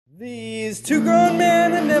These two grown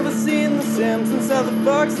men had never seen The Simpsons. How the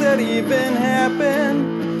fuck's that even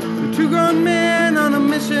happen? They're two grown men on a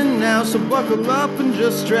mission now, so buckle up and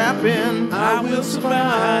just strap in. I will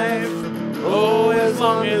survive. Oh, as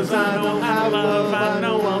long as I know how to love, I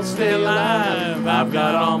know I'll stay alive. I've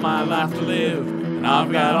got all my life to live, and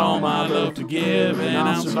I've got all my love to give, and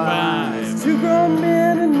I'll survive. These two grown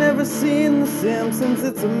men had never seen The Simpsons.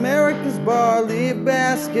 It's America's barley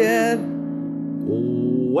basket.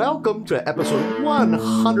 Welcome to episode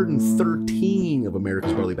 113 of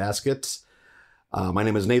America's Barley Basket. My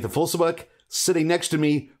name is Nathan Fulsabuck. Sitting next to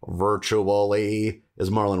me, virtually, is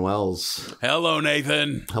Marlon Wells. Hello,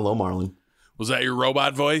 Nathan. Hello, Marlon. Was that your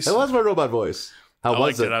robot voice? It was my robot voice. How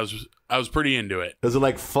was it? I was pretty into it. Is it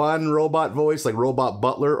like fun robot voice, like Robot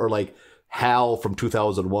Butler, or like Hal from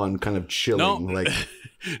 2001, kind of chilling? No. Like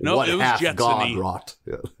No, what it was hath Jetsony. God wrought?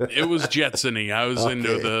 It was Jetsony. I was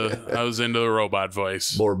into the robot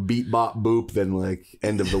voice. More beat bop boop than like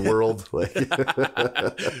end of the world. Like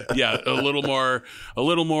Yeah, a little more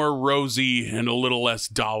rosy and a little less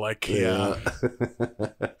Dalek. Yeah.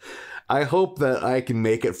 I hope that I can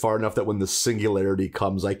make it far enough that when the singularity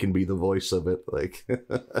comes, I can be the voice of it. Like,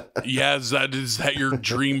 Yeah, is that your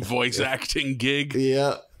dream voice acting gig?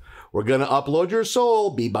 yeah, we're gonna upload your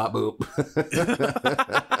soul, beep bop boop.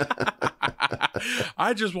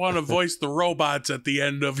 I just want to voice the robots at the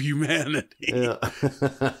end of humanity. Yeah.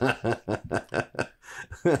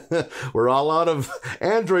 We're all out of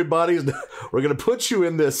Android bodies. We're going to put you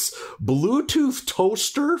in this Bluetooth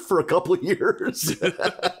toaster for a couple of years.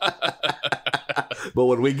 But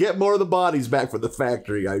when we get more of the bodies back from the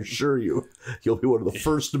factory, I assure you, you'll be one of the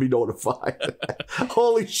first to be notified.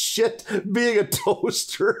 Holy shit, being a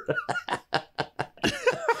toaster.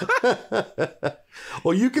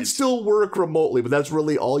 Well, you can still work remotely, but that's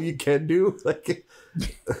really all you can do. Like,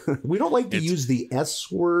 we don't like to use the S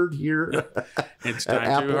word here. It's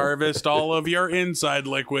time to harvest all of your inside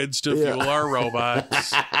liquids to fuel our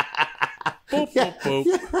robots. Boop, boop, boop.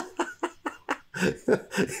 Yeah.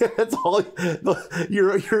 That's all.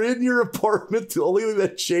 You're in your apartment. The only thing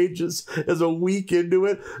that changes is a week into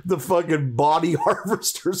it, the fucking body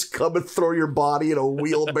harvesters come and throw your body in a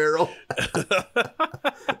wheelbarrow.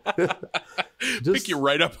 Pick you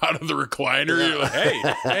right up out of the recliner. You're like,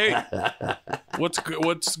 hey, what's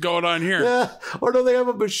going on here? Yeah. Or do they have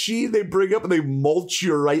a machine they bring up and they mulch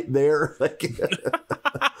you right there? Like,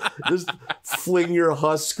 just fling your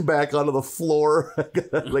husk back onto the floor.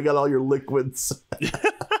 They got all your liquids.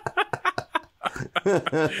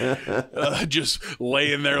 Just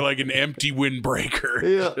laying there like an empty windbreaker.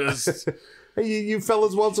 Yeah. Just... Hey, you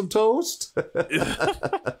fellas want some toast?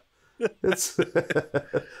 It's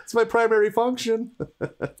my primary function.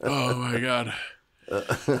 Oh my god.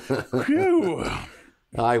 Phew.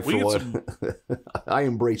 I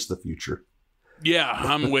embrace the future. Yeah,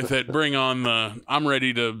 I'm with it. Bring on the. I'm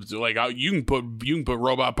ready to like. You can put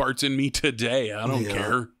robot parts in me today. I don't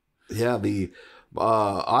care. Yeah,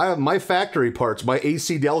 my factory parts, my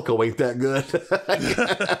AC Delco ain't that good.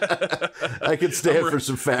 I can stand for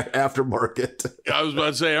some aftermarket. I was about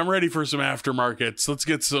to say I'm ready for some aftermarkets. Let's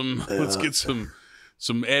get some. Yeah. Let's get some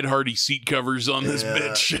Ed Hardy seat covers on this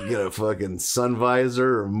bitch. Get a fucking sun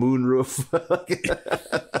visor or moonroof.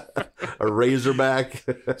 A Razorback,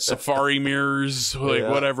 safari mirrors, like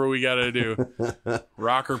whatever we got to do.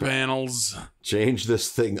 Rocker panels. Change this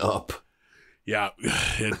thing up. Yeah,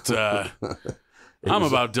 I'm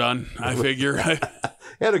about done. I figure.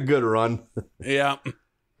 Had a good run. Yeah,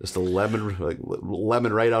 just a lemon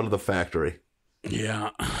right out of the factory.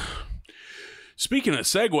 Yeah. Speaking of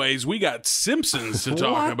segues, we got Simpsons to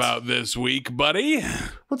talk about this week, buddy.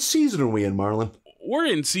 What season are we in, Marlon? We're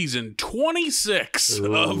in season 26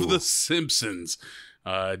 of The Simpsons.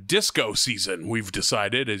 Disco season, we've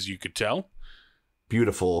decided, as you could tell.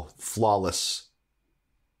 Beautiful, flawless.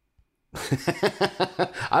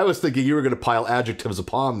 I was thinking you were going to pile adjectives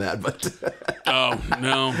upon that, but... Oh,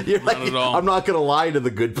 no, not at all. I'm not going to lie to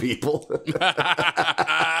the good people.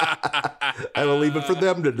 I will leave it for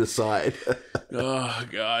them to decide. Oh,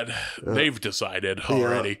 God. They've decided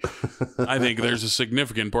already. Yeah. I think there's a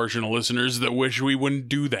significant portion of listeners that wish we wouldn't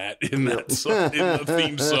do that in the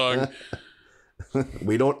theme song.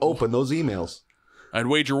 We don't open those emails. I'd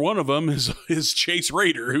wager one of them is Chase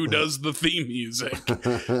Rader, who does the theme music.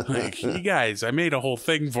 Like, you guys, I made a whole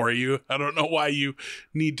thing for you. I don't know why you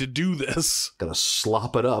need to do this. Gotta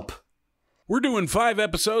slop it up. We're doing 5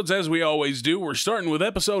 episodes, as we always do. We're starting with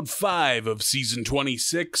episode 5 of season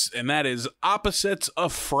 26, and that is Opposites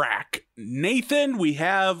of Frack. Nathan, we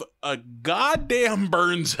have a goddamn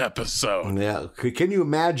Burns episode. Yeah, can you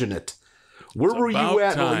imagine it? Where were you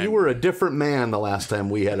at? Time. You were a different man the last time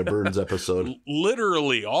we had a Burns episode.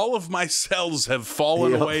 Literally, all of my cells have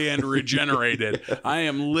fallen away and regenerated. I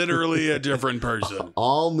am literally a different person.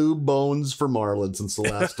 All new bones for Marlon since the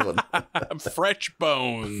last one. Fresh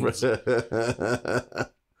bones.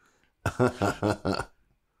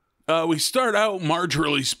 We start out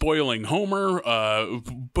marginally spoiling Homer,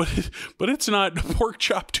 but it's not Pork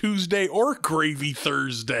Chop Tuesday or Gravy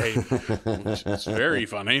Thursday, which is very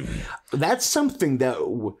funny. That's something that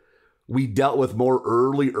we dealt with more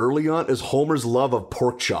early on, is Homer's love of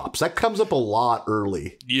pork chops. That comes up a lot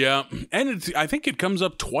early. Yeah, and I think it comes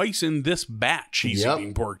up twice in this batch. He's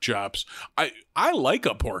eating pork chops. I like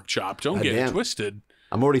a pork chop. Don't get it twisted.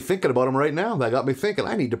 I'm already thinking about them right now. That got me thinking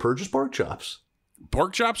I need to purchase pork chops.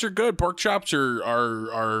 Pork chops are good. Pork chops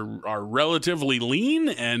are relatively lean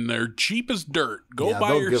and they're cheap as dirt. Go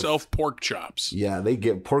buy yourself pork chops. Yeah,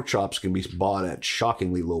 pork chops can be bought at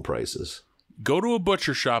shockingly low prices. Go to a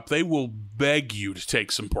butcher shop. They will beg you to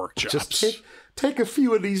take some pork chops. Just take a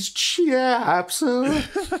few of these chaps. Hey,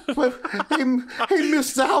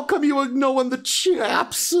 mister, how come you ignoring the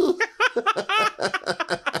chaps?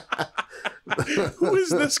 Who is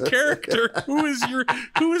this character? Who is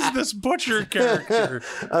this butcher character?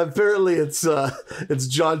 Apparently it's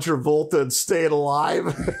John Travolta and Staying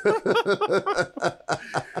Alive.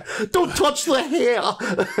 Don't touch the hair.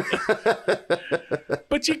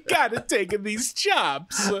 But you gotta take these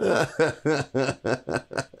chops.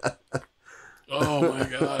 Oh my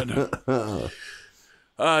god.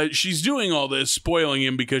 She's doing all this, spoiling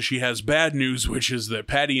him, because she has bad news, which is that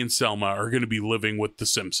Patty and Selma are going to be living with the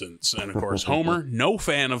Simpsons. And, of course, Homer, no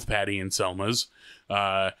fan of Patty and Selma's.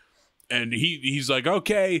 And he's like,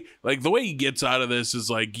 okay. Like, the way he gets out of this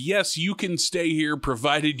is like, yes, you can stay here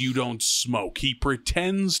provided you don't smoke. He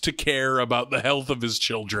pretends to care about the health of his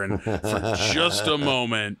children for just a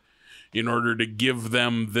moment in order to give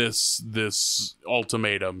them this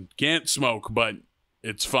ultimatum. Can't smoke, but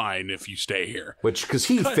it's fine if you stay here. Which, because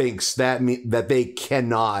he thinks that they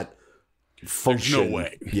cannot function. There's no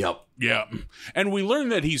way. Yep. Yeah. And we learn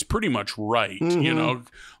that he's pretty much right. Mm-hmm. You know,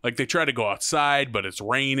 like they try to go outside, but it's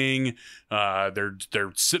raining. They're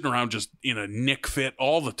sitting around just in a nick fit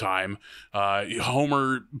all the time.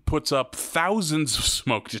 Homer puts up thousands of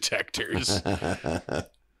smoke detectors.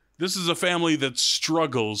 This is a family that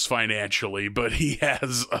struggles financially, but he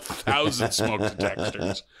has 1,000 smoke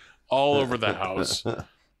detectors all over the house.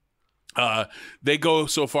 They go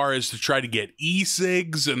so far as to try to get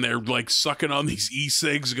e-cigs, and they're like sucking on these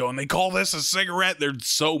e-cigs going, they call this a cigarette. They're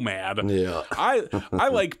so mad. Yeah. I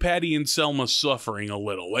like Patty and Selma suffering a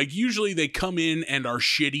little. Like usually they come in and are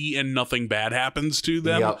shitty and nothing bad happens to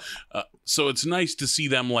them. Yep. So it's nice to see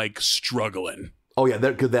them like struggling. Oh yeah.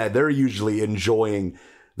 They're usually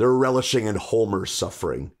they're relishing in Homer's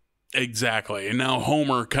suffering. Exactly. And now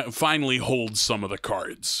Homer finally holds some of the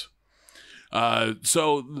cards.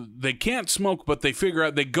 So they can't smoke, but they figure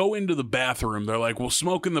out, they go into the bathroom. They're like, we'll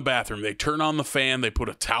smoke in the bathroom. They turn on the fan. They put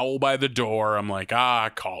a towel by the door. I'm like,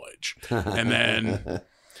 college. And then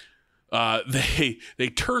they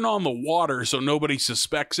turn on the water so nobody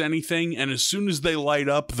suspects anything. And as soon as they light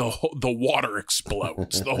up, the water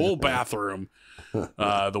explodes. The whole bathroom.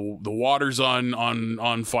 The water's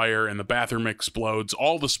on fire and the bathroom explodes.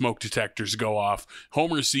 All the smoke detectors go off.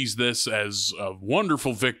 Homer sees this as a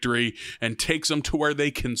wonderful victory and takes them to where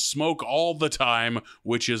they can smoke all the time,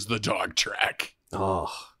 which is the dog track.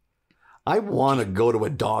 Oh, I want to go to a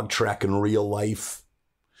dog track in real life.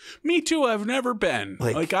 Me too. I've never been.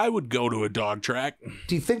 Like I would go to a dog track.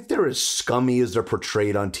 Do you think they're as scummy as they're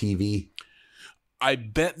portrayed on TV? I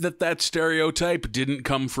bet that stereotype didn't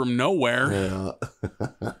come from nowhere. Yeah.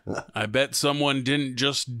 I bet someone didn't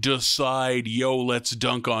just decide, let's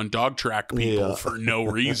dunk on dog track people for no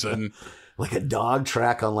reason. Like a dog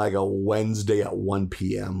track on like a Wednesday at 1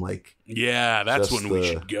 p.m. Like, yeah, that's when we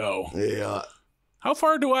should go. Yeah. How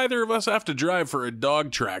far do either of us have to drive for a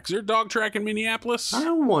dog track? Is there a dog track in Minneapolis?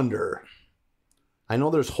 I wonder. I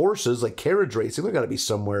know there's horses, like carriage racing. They got to be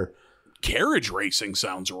somewhere. Carriage racing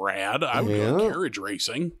sounds rad. I would go carriage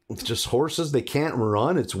racing. It's just horses. They can't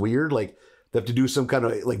run. It's weird. Like they have to do some kind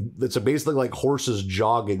of it's basically like horses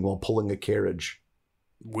jogging while pulling a carriage.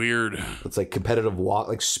 Weird. It's like competitive walk,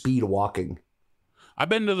 like speed walking. I've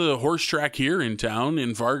been to the horse track here in town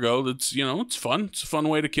in Fargo. It's it's fun. It's a fun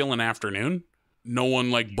way to kill an afternoon. No one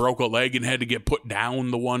like broke a leg and had to get put down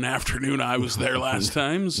the one afternoon I was there last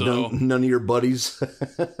time. So none of your buddies.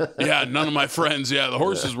 Yeah, none of my friends. Yeah, the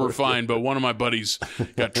horses were fine, but one of my buddies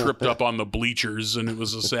got tripped up on the bleachers, and it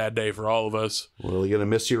was a sad day for all of us. Well, you're gonna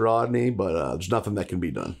miss you, Rodney, but there's nothing that can be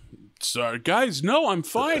done. sorry, guys, no, I'm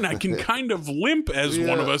fine. I can kind of limp as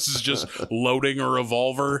one of us is just loading a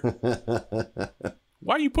revolver.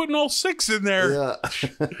 Why are you putting all 6 in there?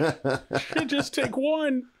 Yeah. Just take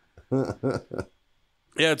one.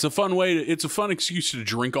 Yeah, it's a fun it's a fun excuse to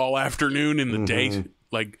drink all afternoon in the day.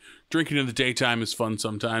 Like, drinking in the daytime is fun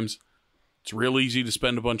sometimes. It's real easy to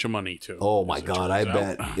spend a bunch of money, too. Oh, my God, I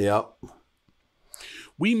bet. Yep.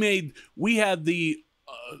 We had the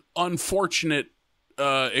unfortunate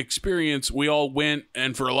experience. We all went,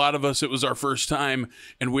 and for a lot of us, it was our first time,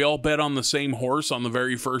 and we all bet on the same horse on the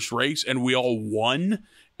very first race, and we all won.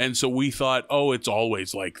 And so we thought, oh, it's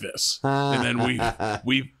always like this. And then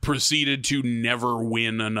we proceeded to never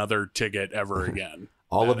win another ticket ever again.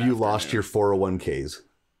 All of you lost your 401ks.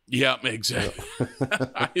 Yeah, exactly.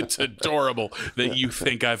 It's adorable that you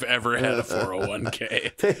think I've ever had a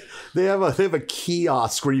 401k. They have a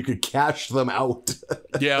kiosk where you could cash them out.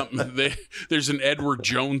 Yeah, there's an Edward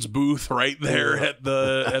Jones booth right there at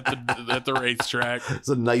the racetrack. It's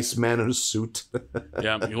a nice man in a suit.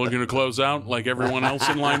 Yeah, you looking to close out like everyone else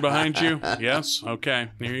in line behind you? Yes? Okay,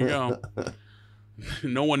 here you go.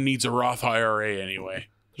 No one needs a Roth IRA anyway.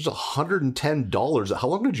 There's $110. How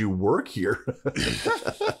long did you work here?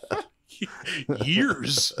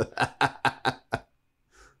 Years.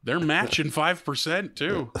 They're matching 5%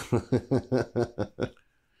 too.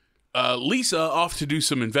 Lisa off to do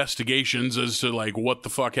some investigations as to like what the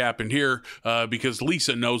fuck happened here, because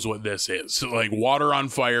Lisa knows what this is. Like, water on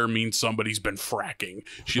fire means somebody's been fracking.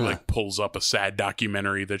 She like pulls up a sad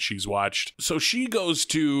documentary that she's watched. So she goes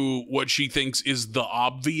to what she thinks is the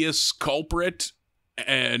obvious culprit.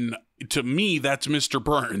 And to me, that's Mr.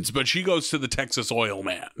 Burns, but she goes to the Texas Oil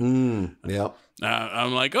Man. Yep.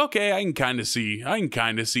 I'm like, okay, I can kind of see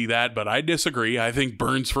that, but I disagree. I think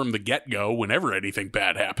Burns from the get-go, whenever anything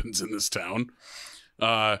bad happens in this town.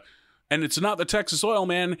 And it's not the Texas Oil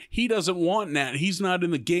Man. He doesn't want that. He's not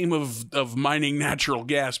in the game of mining natural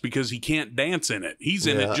gas because he can't dance in it. He's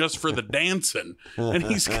in it just for the dancing. And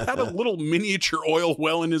he's got a little miniature oil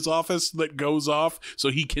well in his office that goes off so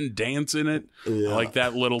he can dance in it. I like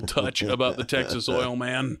that little touch about the Texas Oil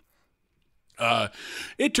Man.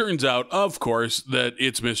 It turns out, of course, that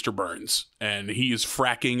it's Mr. Burns, and he is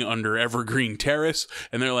fracking under Evergreen Terrace.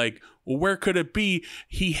 And they're like, well, where could it be?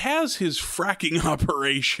 He has his fracking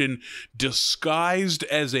operation disguised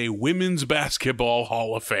as a women's basketball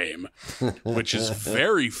Hall of Fame, which is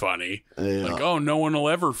very funny. Like, oh, no one will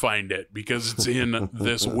ever find it because it's in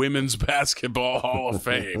this women's basketball Hall of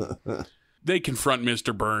Fame. They confront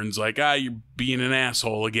Mr. Burns like, you're being an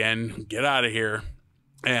asshole again. Get out of here.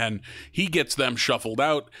 And he gets them shuffled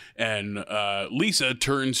out, and Lisa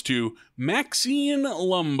turns to Maxine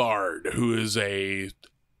Lombard, who is a,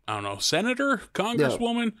 I don't know, senator,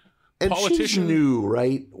 congresswoman, and politician. She's new,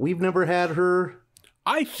 right? We've never had her.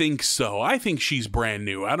 I think so. I think she's brand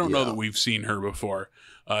new. I don't know that we've seen her before.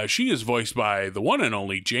 She is voiced by the one and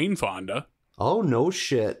only Jane Fonda. Oh, no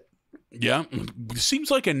shit. Yeah.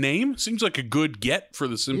 Seems like a name. Seems like a good get for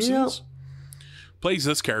The Simpsons. Yeah. Plays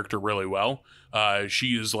this character really well.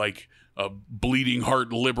 She is like a bleeding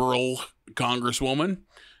heart liberal congresswoman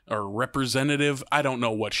or representative. I don't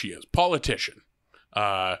know what she is. Politician.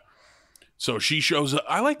 So she shows up.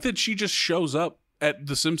 I like that she just shows up at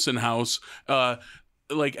the Simpson house.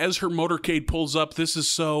 Like as her motorcade pulls up, this is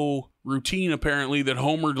so routine apparently that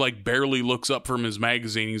Homer like barely looks up from his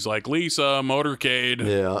magazine. He's like, Lisa, motorcade.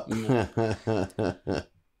 Yeah.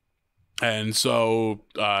 And so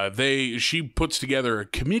she puts together a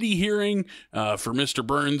committee hearing for Mr.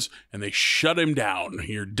 Burns, and they shut him down.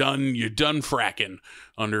 You're done fracking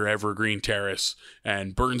under Evergreen Terrace.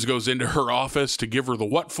 And Burns goes into her office to give her the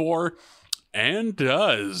what for, and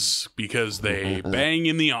does, because they bang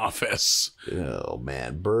in the office. Oh,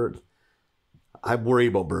 man. I worry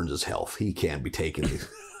about Burns' health. He can't be taking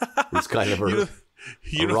these kind of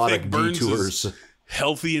erotic detours.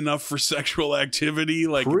 Healthy enough for sexual activity,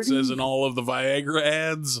 like it says in all of the Viagra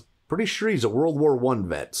ads. Pretty sure he's a World War I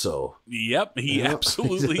vet, so. Yep, he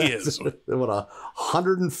absolutely is. What,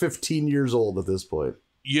 115 years old at this point.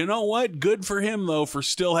 You know what? Good for him, though, for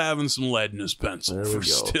still having some lead in his pencil. For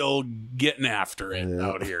still getting after it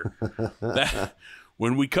out here.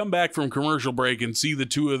 When we come back from commercial break and see the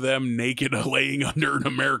two of them naked laying under an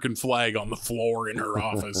American flag on the floor in her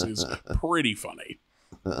office is pretty funny.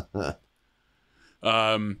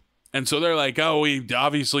 And so they're like, oh, we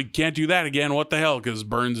obviously can't do that again. What the hell? Because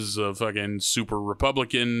Burns is a fucking super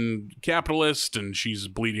Republican capitalist and she's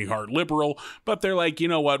bleeding heart liberal. But they're like, you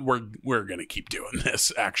know what? We're going to keep doing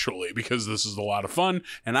this, actually, because this is a lot of fun.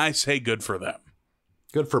 And I say good for them.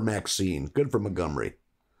 Good for Maxine. Good for Montgomery.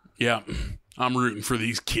 Yeah, I'm rooting for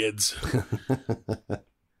these kids.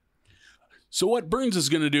 So what Burns is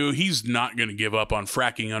going to do, he's not going to give up on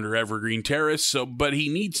fracking under Evergreen Terrace, but he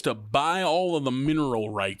needs to buy all of the mineral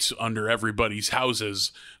rights under everybody's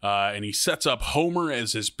houses, and he sets up Homer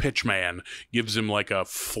as his pitchman, gives him like a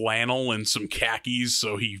flannel and some khakis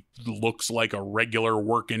so he looks like a regular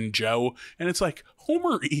working Joe, and it's like,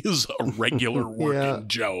 Homer is a regular working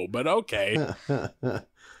Joe, but okay.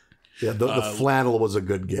 Yeah, the flannel was a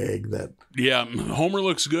good gag. Yeah, Homer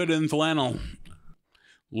looks good in flannel.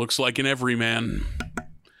 Looks like an everyman.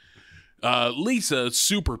 Lisa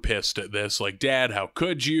super pissed at this, like, Dad, how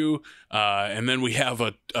could you? And then we have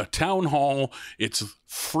a town hall. It's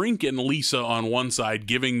Frink and Lisa on one side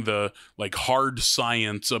giving the like hard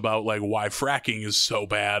science about like why fracking is so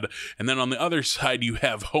bad, and then on the other side you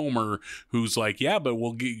have Homer who's like, yeah, but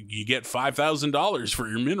you get $5,000 for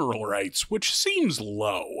your mineral rights, which seems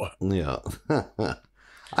low. Yeah.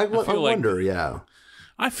 I wonder, yeah.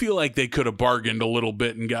 I feel like they could have bargained a little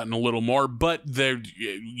bit and gotten a little more, but there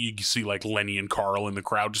you see like Lenny and Carl in the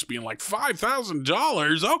crowd just being like,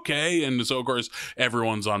 $5,000, okay, and so of course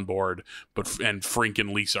everyone's on board, and Frink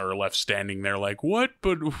and Lisa are left standing there like, what?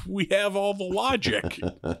 But we have all the logic.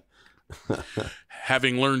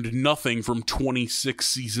 Having learned nothing from 26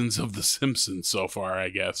 seasons of The Simpsons so far, I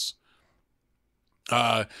guess.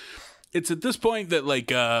 It's at this point that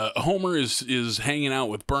like Homer is hanging out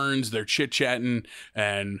with Burns. They're chit-chatting,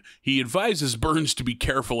 and he advises Burns to be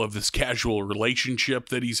careful of this casual relationship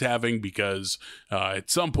that he's having because at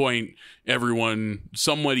some point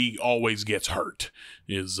somebody always gets hurt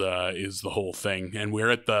is the whole thing. And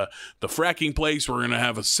we're at the fracking place. We're gonna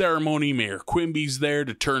have a ceremony. Mayor Quimby's there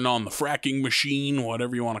to turn on the fracking machine,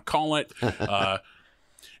 whatever you want to call it.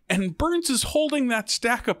 And Burns is holding that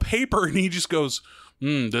stack of paper, and he just goes,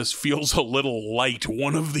 this feels a little light.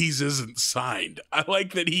 One of these isn't signed. I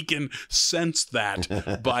like that he can sense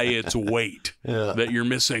that by its weight, that you're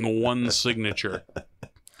missing one signature.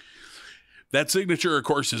 That signature, of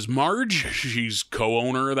course, is Marge. She's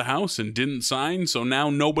co-owner of the house and didn't sign, so now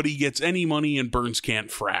nobody gets any money and Burns can't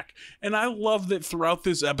frack. And I love that throughout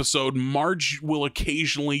this episode, Marge will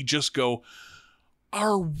occasionally just go,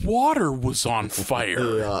 our water was on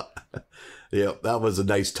fire. Yeah, that was a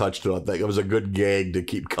nice touch to it. It was a good gag to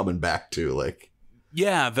keep coming back to. Like,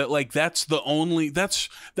 yeah, that's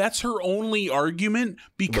her only argument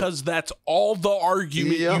because that's all the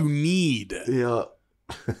argument you need. Yeah,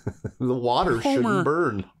 the water shouldn't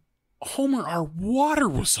burn. Homer, our water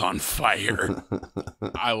was on fire.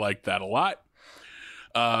 I like that a lot.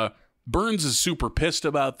 Burns is super pissed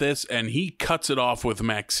about this, and he cuts it off with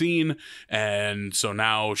Maxine, and so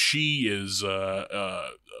now she is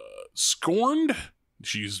scorned.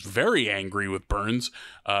 She's very angry with Burns.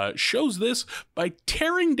 Shows this by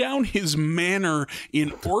tearing down his manor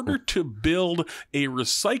in order to build a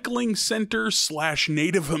recycling center /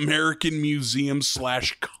 Native American museum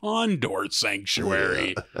 / condor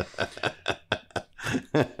sanctuary.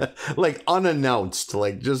 Like unannounced,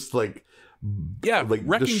 like just like. Yeah, like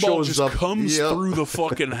Wrecking Ball just comes through the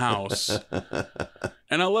fucking house.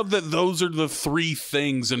 And I love that those are the three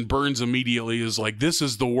things, and Burns immediately is like, this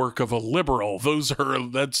is the work of a liberal.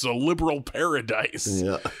 That's a liberal paradise.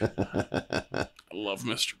 Yeah. I love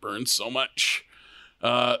Mr. Burns so much.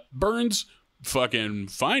 Burns, fucking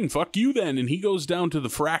fine, fuck you then. And he goes down to the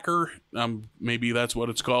fracker, maybe that's what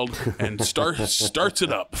it's called, and starts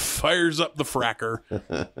it up, fires up the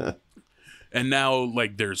fracker. And now,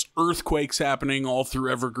 like, there's earthquakes happening all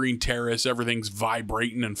through Evergreen Terrace. Everything's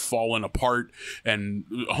vibrating and falling apart. And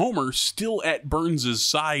Homer's still at Burns's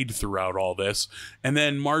side throughout all this. And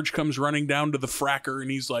then Marge comes running down to the fracker,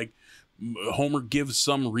 and he's like, Homer gives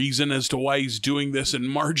some reason as to why he's doing this. And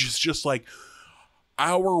Marge is just like,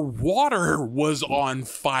 our water was on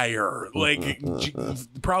fire. Like,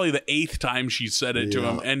 probably the 8th time she said it to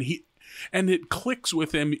him. And it clicks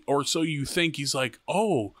with him, or so you think. He's like,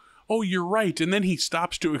 oh, you're right. And then he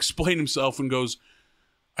stops to explain himself and goes,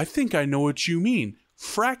 I think I know what you mean.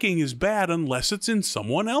 Fracking is bad unless it's in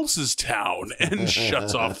someone else's town, and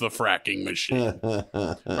shuts off the fracking machine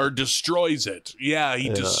or destroys it. Yeah, he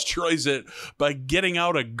destroys it by getting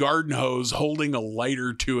out a garden hose, holding a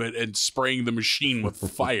lighter to it, and spraying the machine with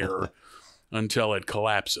fire until it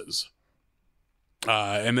collapses.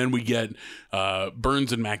 And then we get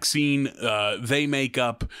Burns and Maxine. They make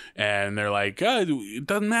up, and they're like, it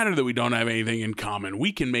doesn't matter that we don't have anything in common.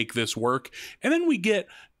 We can make this work. And then we get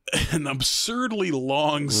an absurdly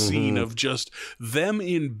long scene of just them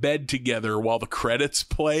in bed together while the credits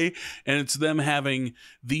play, and it's them having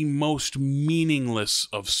the most meaningless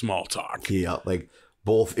of small talk. Yeah, like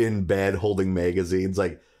both in bed holding magazines.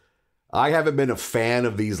 Like, I haven't been a fan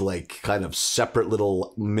of these like kind of separate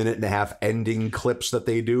little 1.5-minute ending clips that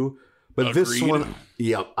they do, But this one,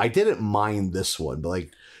 yeah, I didn't mind this one, but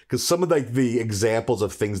like, because some of like the examples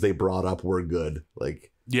of things they brought up were good.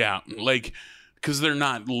 Like, yeah, like, because they're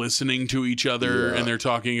not listening to each other and they're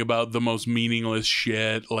talking about the most meaningless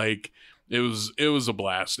shit. Like, it was a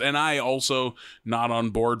blast. And I also not on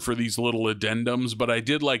board for these little addendums, but I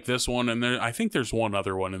did like this one. And I think there's one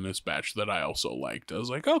other one in this batch that I also liked. I was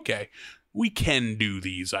like, okay, we can do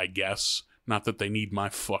these, I guess. Not that they need my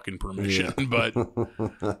fucking permission, but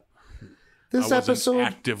this I episode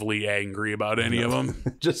wasn't actively angry about any of them.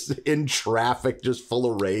 just in traffic, just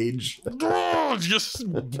full of rage. Just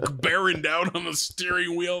bearing down on the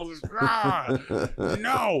steering wheel.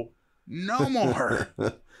 No more.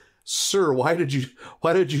 Sir, why did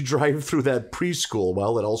you drive through that preschool?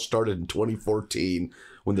 Well, it all started in 2014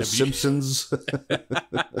 when the Simpsons.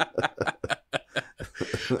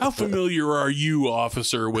 How familiar are you,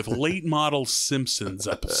 officer, with late model Simpsons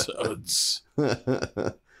episodes?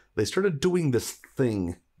 They started doing this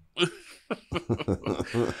thing.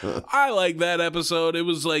 I like that episode. It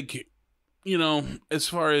was like, you know, as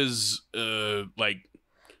far as like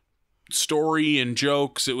story and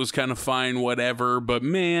jokes, it was kind of fine, whatever. But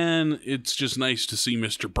man, it's just nice to see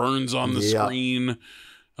Mr. Burns on the screen.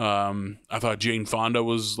 I thought Jane Fonda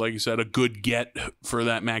was, like you said, a good get for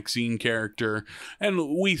that Maxine character,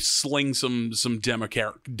 and we sling some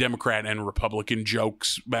Democrat and Republican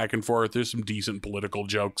jokes back and forth. There's some decent political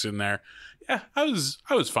jokes in there. Yeah, I was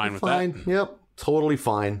fine with that. Yep, totally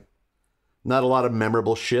fine. Not a lot of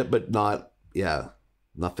memorable shit, but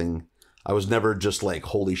nothing. I was never just like,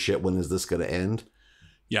 holy shit, when is this going to end?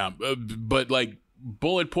 Yeah, but like,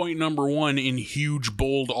 bullet point number 1 in huge,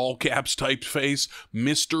 bold, all caps typeface,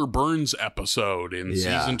 Mr. Burns episode in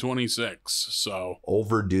season 26. So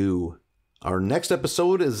overdue. Our next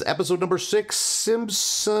episode is episode number 6,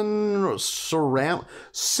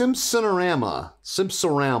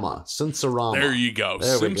 SIMPSORAMA. There you go.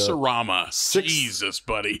 SIMPSORAMA. Jesus,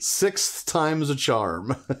 buddy. 6th time's a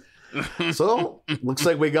charm. So, looks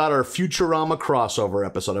like we got our Futurama crossover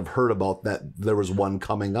episode. I've heard about that. There was one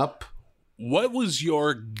coming up. What was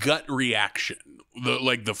your gut reaction?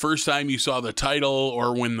 The first time you saw the title,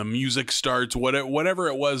 or when the music starts, whatever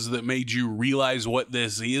it was that made you realize what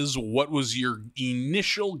this is, what was your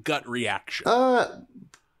initial gut reaction?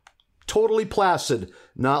 Totally placid.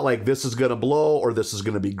 Not like this is going to blow or this is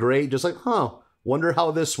going to be great. Just like, wonder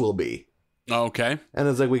how this will be. Okay. And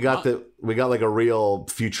it's like we got like a real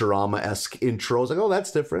Futurama-esque intro. It's like, oh,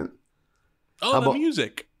 that's different. Oh, the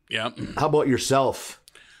music. Yeah. How about yourself?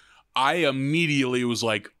 I immediately was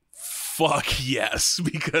like, fuck yes,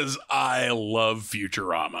 because I love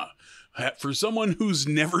Futurama. For someone who's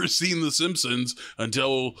never seen The Simpsons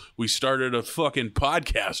until we started a fucking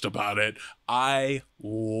podcast about it, I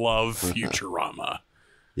love Futurama.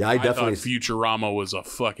 Yeah, I definitely thought Futurama was a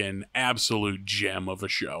fucking absolute gem of a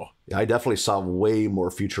show. Yeah, I definitely saw way more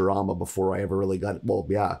Futurama before I ever really got,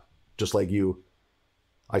 just like you.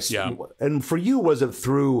 And for you, was it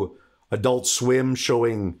through Adult Swim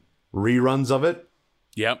showing reruns of it?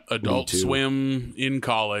 Yep, Adult Swim in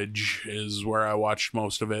college is where I watched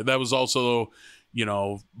most of it. That was also,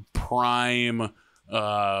 prime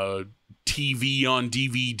TV on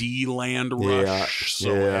DVD land rush.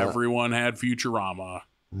 So everyone had Futurama.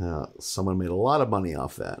 Yeah, someone made a lot of money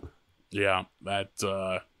off that. Yeah, that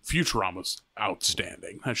Futurama's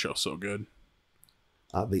outstanding. That show's so good.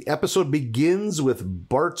 The episode begins with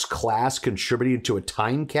Bart's class contributing to a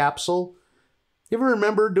time capsule. You ever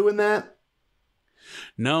remember doing that?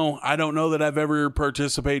 No, I don't know that I've ever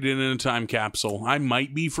participated in a time capsule. I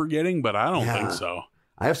might be forgetting, but I don't think so.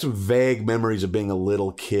 I have some vague memories of being a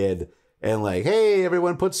little kid and like, hey,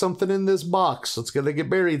 everyone put something in this box. It's going to get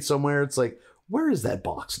buried somewhere. It's like, where is that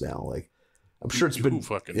box now? Like, I'm sure it's been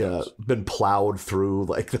plowed through.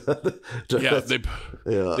 Like, they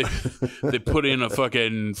put in a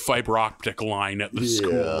fucking fiber optic line at the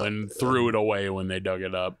school and threw it away when they dug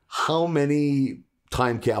it up. How many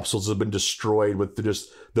time capsules have been destroyed with just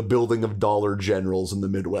the building of Dollar Generals in the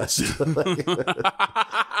Midwest? I'm going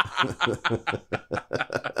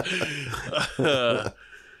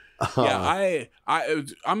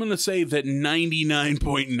to say that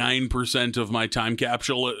 99.9% of my time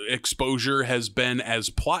capsule exposure has been as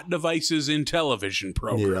plot devices in television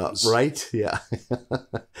programs. Yeah, right? Yeah.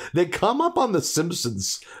 They come up on The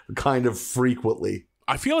Simpsons kind of frequently.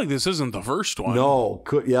 I feel like this isn't the first one. No.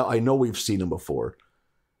 I know we've seen them before.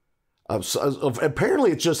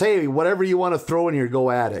 Apparently it's just, hey, whatever you want to throw in here,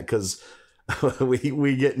 go at it. Because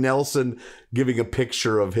we get Nelson giving a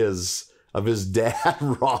picture of his dad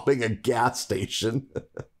robbing a gas station.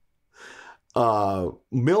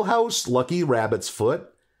 Milhouse, Lucky Rabbit's Foot.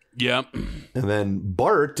 Yep. And then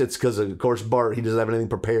Bart, it's because, of course, Bart, he doesn't have anything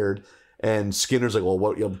prepared. And Skinner's like, well,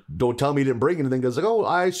 what, don't tell me you didn't bring anything. Goes like, oh,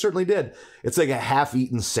 I certainly did. It's like a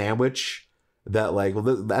half-eaten sandwich that, like,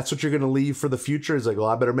 well, that's what you're going to leave for the future. He's like, well,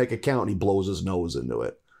 I better make a count. And he blows his nose into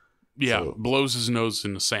it. Yeah, so, blows his nose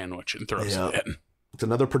in a sandwich and throws it in. It's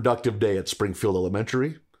another productive day at Springfield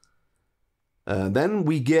Elementary. And then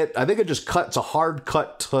we get, I think it just cuts a hard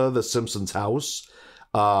cut to the Simpsons' house.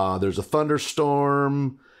 There's a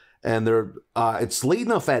thunderstorm, and it's late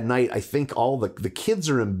enough at night. I think all the kids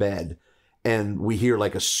are in bed, and we hear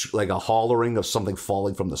like a hollering of something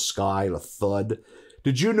falling from the sky, a thud.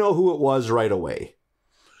 Did you know who it was right away?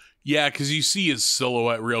 Yeah, because you see his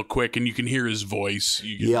silhouette real quick, and you can hear his voice.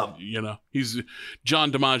 You know,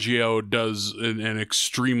 John DiMaggio does an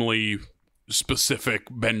extremely specific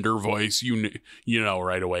Bender voice. You know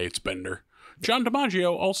right away it's Bender. John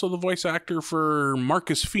DiMaggio, also the voice actor for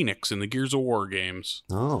Marcus Phoenix in the Gears of War games.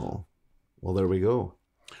 Oh, well, there we go.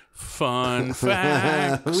 Fun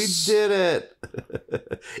facts. We did it.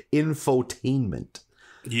 Infotainment.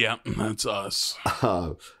 Yeah, that's us.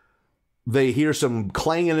 They hear some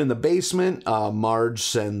clanging in the basement. Marge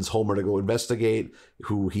sends Homer to go investigate,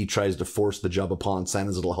 who he tries to force the job upon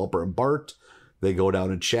Santa's little helper and Bart. They go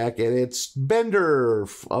down and check, and it's Bender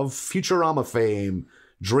of Futurama fame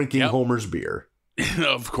drinking Homer's beer.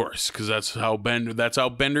 Of course, because that's how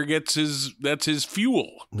Bender gets his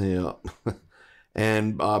fuel. Yeah.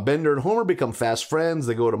 And Bender and Homer become fast friends.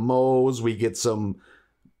 They go to Moe's. We get some,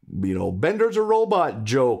 Bender's a robot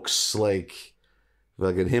jokes, like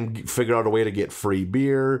him figure out a way to get free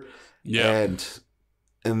beer. Yeah.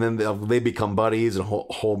 And then they become buddies, and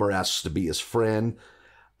Homer asks to be his friend.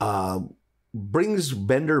 Brings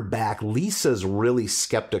Bender back. Lisa's really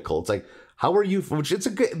skeptical. It's like, how are you? Which it's a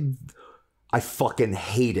good. I fucking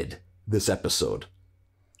hated this episode.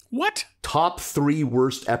 What? Top 3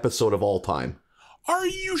 worst episode of all time. Are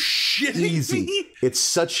you shitting Easy. me? It's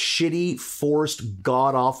such shitty, forced,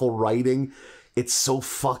 god-awful writing. It's so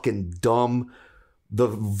fucking dumb. The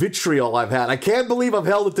vitriol I've had. I can't believe I've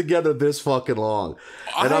held it together this fucking long.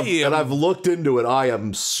 And I've looked into it. I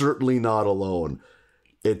am certainly not alone.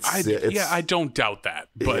 I don't doubt that.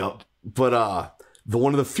 But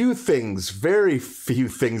one of the very few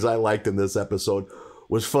things I liked in this episode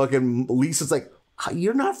was fucking Lisa's like,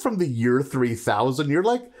 you're not from the year 3000. You're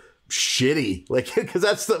like shitty. Like, because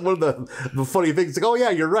that's one of the funny things. Like, oh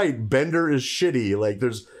yeah, you're right. Bender is shitty. Like,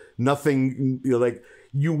 there's nothing, like,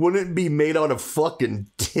 you wouldn't be made out of fucking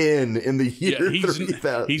tin in the year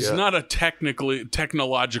 30,000. He's not a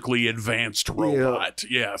technologically advanced robot.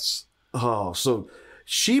 Yeah. Yes. Oh, so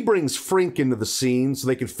she brings Frink into the scene so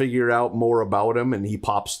they can figure out more about him, and he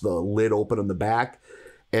pops the lid open in the back.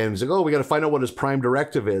 And he's like, oh, we got to find out what his prime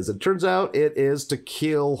directive is. It turns out it is to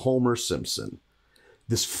kill Homer Simpson.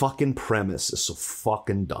 This fucking premise is so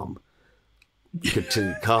fucking dumb.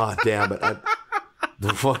 God damn it.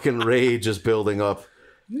 The fucking rage is building up.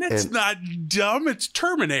 That's not dumb. It's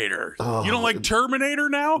Terminator. You don't like Terminator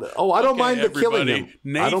now? Oh, I don't mind the killing him.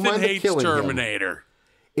 Nathan I don't mind hates the killing Terminator. Him.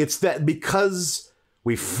 It's that because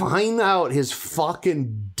we find out his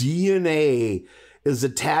fucking DNA is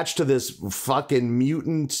attached to this fucking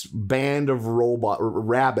mutant band of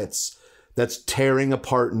rabbits that's tearing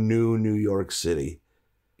apart New York City.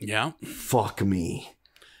 Yeah. Fuck me.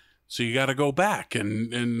 So you got to go back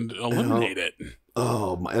and eliminate it.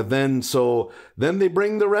 Oh, and then they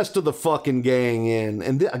bring the rest of the fucking gang in.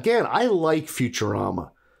 And again, I like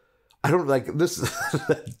Futurama. I don't like this.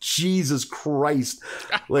 Jesus Christ.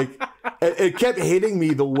 Like, it kept hitting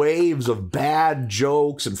me, the waves of bad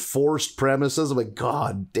jokes and forced premises. I'm like,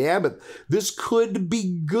 God damn it. This could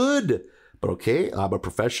be good. But okay, I'm a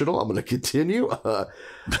professional. I'm going to continue.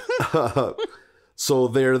 So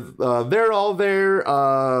they're all there.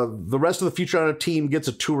 The rest of the Futurama team gets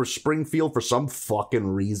a tour of Springfield for some fucking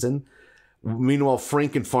reason. Meanwhile,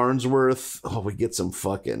 Frank and Farnsworth, we get some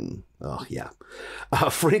fucking,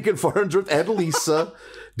 Frank and Farnsworth and Lisa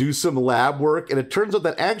do some lab work, and it turns out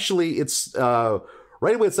that actually it's, right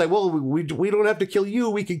away it's like, well, we don't have to kill you,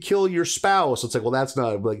 we can kill your spouse. It's like, well, that's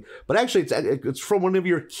not, like, but actually it's from one of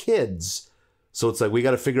your kids. So it's like, we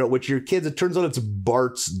got to figure out which of your kids. It turns out it's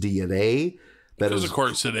Bart's DNA. Because of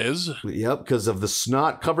course it is. Yep, because of the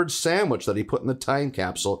snot-covered sandwich that he put in the time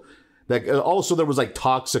capsule. That also there was like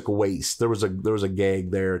toxic waste. There was a gag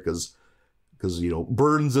there because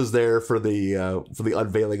Burns is there for the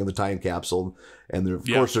unveiling of the time capsule, and of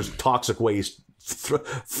course there's toxic waste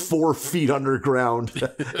 4 feet underground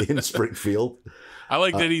in Springfield. I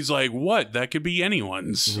like that he's like, what? That could be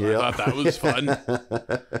anyone's. Yep. I thought that was fun.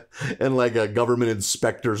 And like a government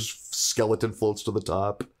inspector's skeleton floats to the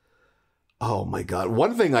top. Oh my God.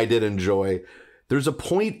 One thing I did enjoy, there's a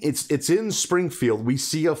point, it's in Springfield. We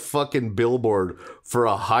see a fucking billboard for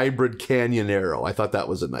a hybrid Canyonero. I thought that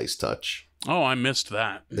was a nice touch. Oh, I missed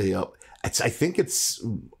that. Yep. I think it's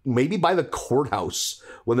maybe by the courthouse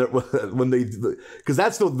when they because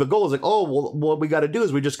that's the goal is like, oh, well, what we got to do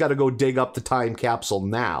is we just got to go dig up the time capsule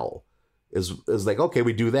now. Is like, okay,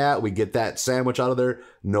 we do that, we get that sandwich out of there,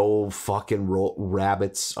 no fucking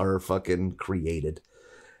rabbits are fucking created,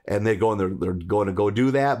 and they're going to go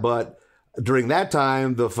do that. But during that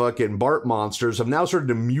time, the fucking Bart monsters have now started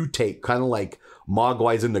to mutate, kind of like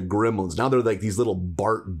Mogwais into Gremlins. Now they're like these little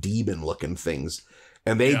Bart demon looking things.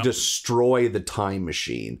 And they destroy the time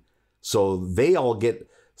machine. So they all get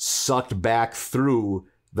sucked back through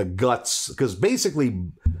the guts. Because basically,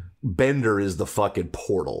 Bender is the fucking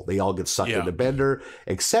portal. They all get sucked into Bender.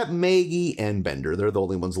 Except Maggie and Bender. They're the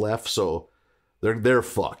only ones left. So they're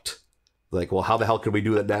fucked. Like, well, how the hell could we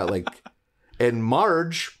do that now? Like, and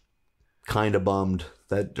Marge, kind of bummed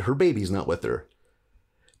that her baby's not with her.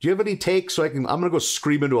 Do you have any takes? So I'm going to go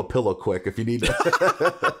scream into a pillow quick if you need to.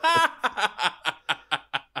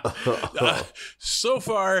 So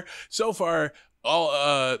far,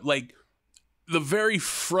 all like the very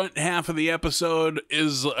front half of the episode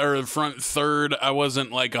or front third, I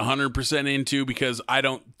wasn't like 100% into because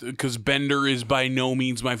Bender is by no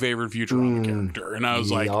means my favorite Futurama character, and I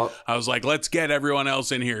was like, let's get everyone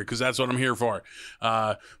else in here because that's what I'm here for.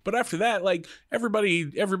 But after that, like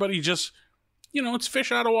everybody just. You know, it's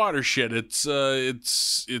fish out of water shit. It's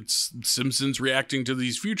Simpsons reacting to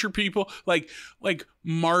these future people. Like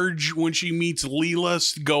Marge, when she meets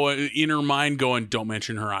Leela, going in her mind, going, don't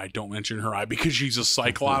mention her eye, because she's a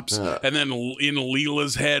Cyclops. And then in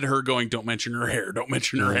Leela's head, her going, don't mention her hair,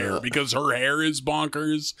 because her hair is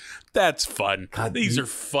bonkers. That's fun. God, these are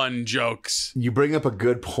fun jokes. You bring up a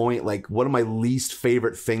good point. Like, one of my least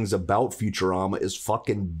favorite things about Futurama is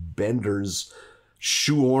fucking Bender's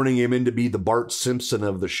shoehorning him in to be the Bart Simpson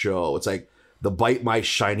of the show. It's like the bite my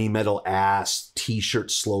shiny metal ass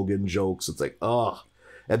t-shirt slogan jokes. It's like, ugh.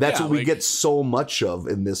 And that's what we get so much of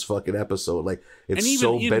in this fucking episode. Like, it's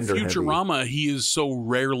so Bender heavy. And even in Futurama, he is so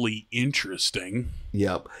rarely interesting.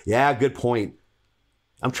 Yep. Yeah, good point.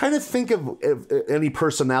 I'm trying to think of any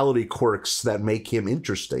personality quirks that make him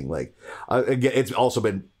interesting. Like, again, it's also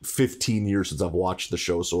been 15 years since I've watched the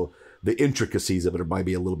show, so the intricacies of it might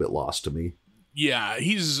be a little bit lost to me. Yeah,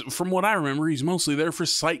 from what I remember, he's mostly there for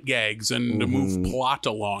sight gags and to move plot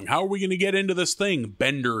along. How are we going to get into this thing?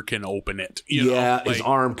 Bender can open it. You know? Like, his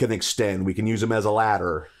arm can extend. We can use him as a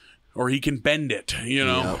ladder. Or he can bend it, you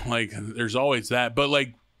know? Yep. Like, there's always that. But,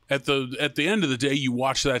 like, at the end of the day, you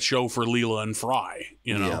watch that show for Leela and Fry,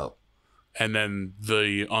 you know? Yep. And then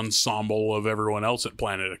the ensemble of everyone else at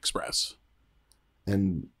Planet Express.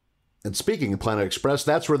 And speaking of Planet Express,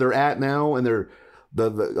 that's where they're at now, and they're...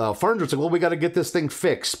 The Farnsworth's like, well, we got to get this thing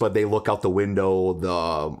fixed, but they look out the window.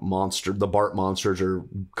 The Bart monsters are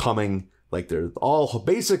coming. Like, they're all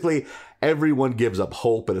basically everyone gives up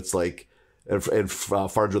hope, and it's like, and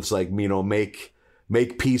Farnsworth's like, you know, make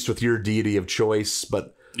peace with your deity of choice.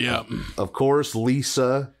 But of course,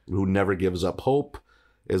 Lisa, who never gives up hope,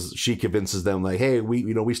 she convinces them like, hey,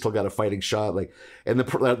 we still got a fighting shot. Like, and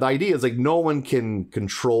the idea is like, no one can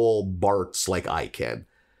control Bart's like I can.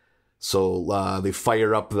 So they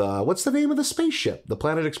fire up what's the name of the spaceship? The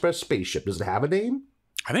Planet Express spaceship. Does it have a name?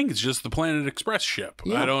 I think it's just the Planet Express ship.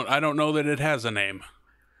 Yeah. I don't know that it has a name.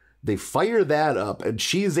 They fire that up, and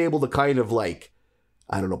she's able to kind of like,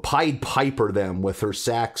 I don't know, Pied Piper them with her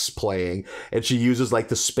sax playing, and she uses like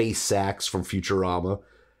the space sax from Futurama.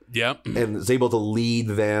 Yep. And is able to lead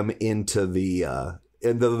them into the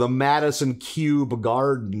Madison Cube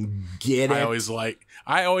Garden. Get it?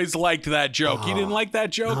 I always liked that joke. You didn't like that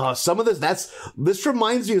joke? Some of this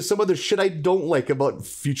reminds me of some of the shit I don't like about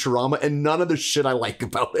Futurama, and none of the shit I like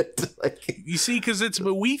about it. You see, because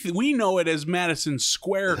we know it as Madison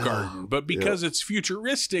Square Garden, but because it's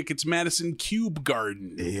futuristic, it's Madison Cube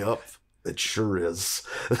Garden. Yep. It sure is.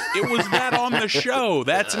 It was that on the show.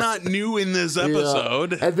 That's not new in this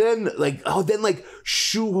episode. Yeah. And then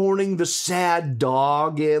shoehorning the sad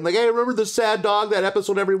dog in. Like, hey, remember the sad dog, that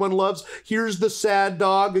episode everyone loves? Here's the sad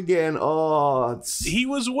dog again. He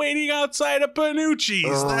was waiting outside of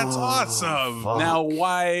Panucci's. That's awesome. Fuck. Now,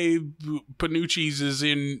 why Panucci's is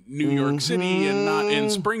in New York City and not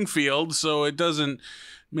in Springfield, so it doesn't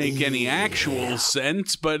make any actual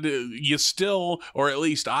sense, but you still, or at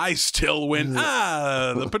least I still went,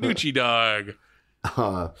 the Panucci dog.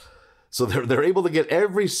 So they're able to get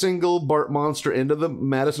every single Bart monster into the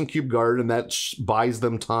Madison Cube Garden, and that buys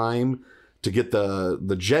them time to get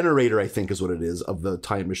the generator, I think is what it is, of the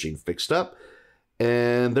time machine fixed up.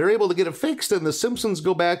 And they're able to get it fixed, and the Simpsons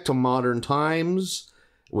go back to modern times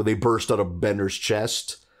where they burst out of Bender's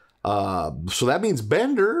chest. So that means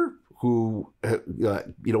Bender, who,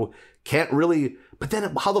 can't really... But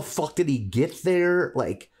then how the fuck did he get there?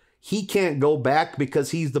 Like, he can't go back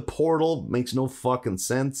because he's the portal. Makes no fucking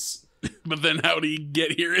sense. But then how did he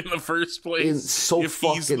get here in the first place? It's so if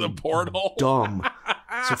fucking he's the portal? Dumb.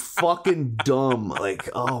 So fucking dumb. Like,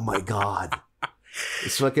 oh my God.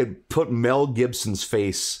 It's fucking put Mel Gibson's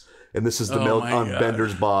face, and this is the milk on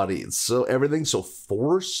Bender's body. It's so everything's so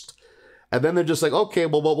forced. And then they're just like, okay,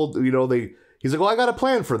 well, he's like, well, I got a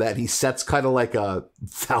plan for that. He sets kind of like a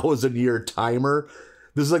 1,000-year timer.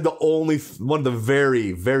 This is like the only one of the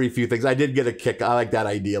very, very few things. I did get a kick. I like that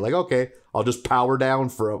idea. Like, okay, I'll just power down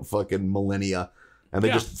for a fucking millennia. And they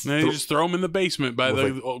just throw him in the basement by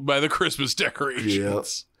the Christmas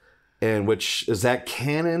decorations. Yeah. And which is that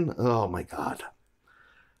canon? Oh my God.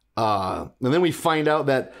 And then we find out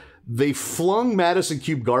that they flung Madison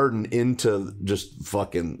Cube Garden into just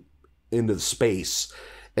fucking into space.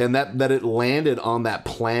 And that it landed on that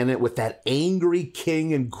planet with that angry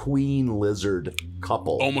king and queen lizard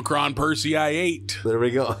couple. Omicron Persei 8. There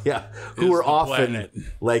we go. Yeah. Who are often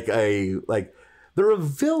they're a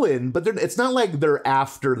villain, but it's not like they're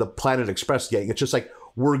after the Planet Express gang. It's just like,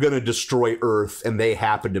 we're going to destroy Earth, and they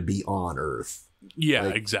happen to be on Earth. Yeah,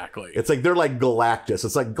 like, exactly. It's like they're like Galactus.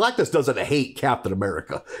 It's like Galactus doesn't hate Captain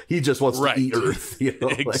America. He just wants to eat Earth.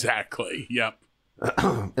 Exactly. Yep.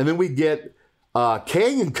 And then we get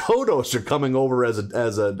Kang and Kodos are coming over as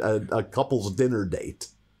a couple's dinner date,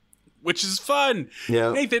 which is fun.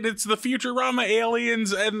 Yeah, Nathan, it's the Futurama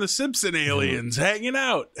aliens and the Simpson aliens hanging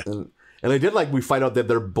out. And I did like we find out that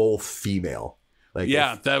they're both female. Like,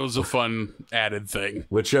 yeah, that was a fun added thing.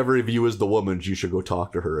 Whichever of you is the woman, you should go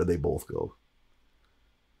talk to her, and they both go.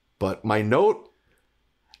 But my note,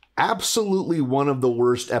 absolutely one of the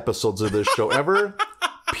worst episodes of this show ever.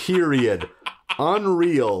 Period.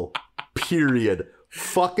 Unreal. Period.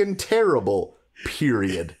 Fucking terrible.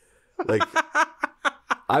 Period. Like,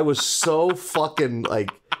 I was so fucking,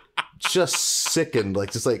 like, just sickened.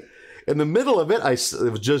 Like, just like, in the middle of it,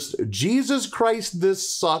 it was just, Jesus Christ,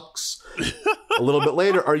 this sucks. A little bit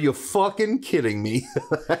later, are you fucking kidding me?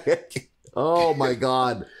 Oh my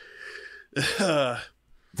God.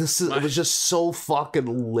 It was just so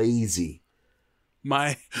fucking lazy.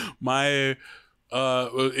 If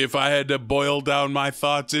I had to boil down my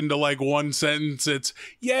thoughts into like one sentence, it's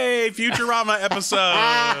yay, Futurama episode.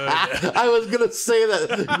 I was going to say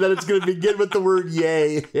that it's going to begin with the word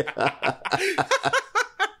yay.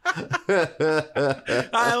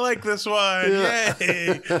 I like this one.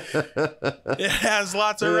 Yay. It has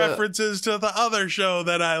lots of references to the other show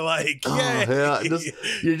that I like. Yay. Oh, yeah.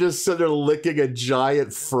 You're just sitting there licking a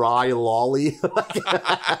giant fry lolly.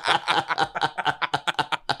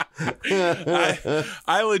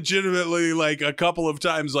 I legitimately, like, a couple of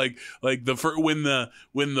times, like when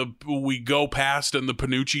we go past and the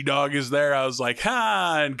Panucci dog is there, I was like,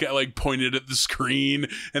 ha, and like pointed at the screen.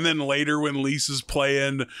 And then later when Lisa's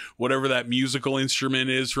playing whatever that musical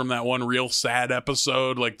instrument is from that one real sad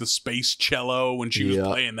episode, like the space cello, when she was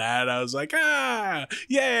playing that, I was like, ah,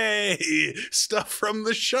 yay, stuff from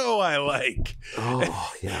the show I like.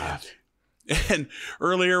 Oh yeah. And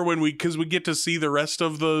earlier because we get to see the rest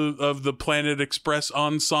of the Planet Express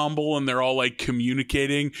ensemble, and they're all like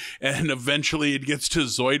communicating, and eventually it gets to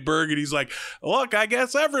Zoidberg, and he's like, look, I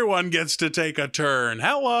guess everyone gets to take a turn.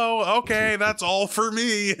 Hello. Okay. That's all for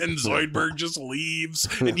me. And Zoidberg just leaves,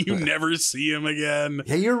 and you never see him again.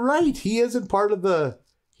 Yeah, you're right. He isn't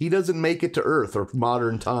he doesn't make it to Earth or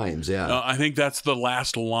modern times. Yeah. I think that's the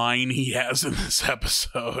last line he has in this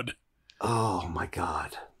episode. Oh my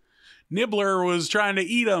God. Nibbler was trying to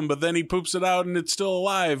eat him, but then he poops it out and it's still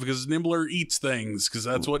alive because Nibbler eats things, because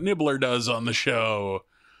that's what Nibbler does on the show.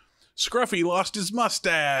 Scruffy lost his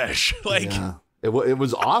mustache. Yeah. It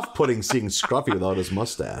was off-putting seeing Scruffy without his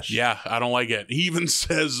mustache. Yeah, I don't like it. He even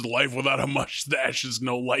says life without a mustache is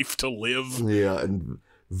no life to live. Yeah, and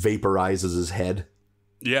vaporizes his head.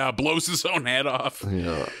 Yeah, blows his own head off.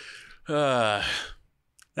 Yeah.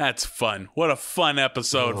 That's fun. What a fun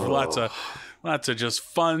episode. For lots of just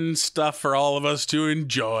fun stuff for all of us to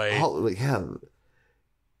enjoy. Yeah.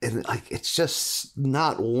 And like, it's just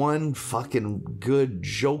not one fucking good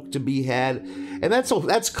joke to be had. And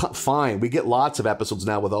that's fine. We get lots of episodes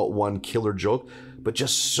now without one killer joke, but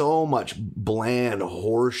just so much bland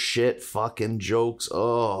horseshit fucking jokes.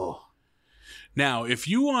 Oh. Now, if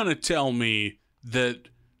you want to tell me that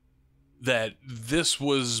that this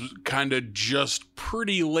was kind of just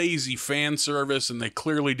pretty lazy fan service, and they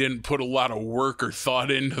clearly didn't put a lot of work or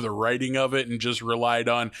thought into the writing of it and just relied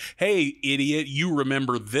on, hey, idiot, you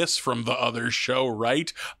remember this from the other show,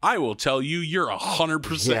 right? I will tell you, you're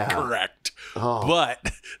 100% correct. Oh.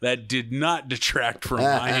 But that did not detract from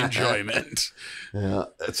my enjoyment. Yeah,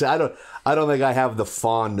 see, I don't think I have the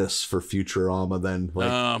fondness for Futurama then.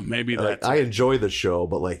 Like, maybe that. I enjoy the show,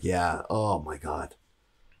 but like, yeah, oh my God.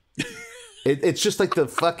 It's just like the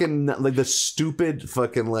fucking, like the stupid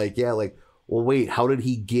fucking, like, yeah, like, well, wait, how did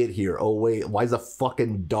he get here? Oh, wait, why is a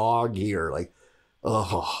fucking dog here? Like,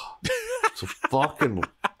 oh, so fucking,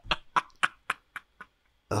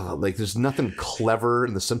 like, there's nothing clever,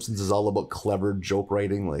 and The Simpsons is all about clever joke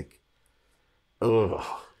writing. Like, ugh.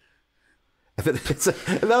 And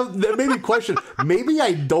that made me question, maybe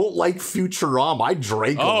I don't like Futurama. I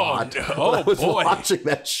drank a lot when I was watching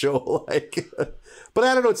that show. Like, but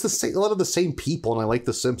I don't know. It's a lot of the same people, and I like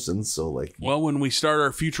The Simpsons. So, like, well, when we start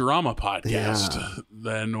our Futurama podcast,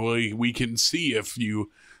 then we can see if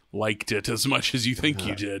you liked it as much as you think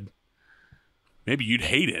you did. Maybe you'd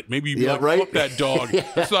hate it. Maybe you'd be like, fuck that dog.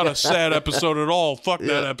 It's not a sad episode at all. Fuck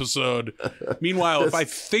that episode. Meanwhile, if I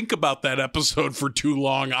think about that episode for too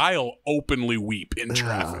long, I'll openly weep in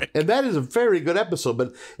traffic. And that is a very good episode,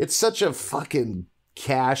 but it's such a fucking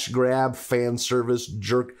cash grab, fan service,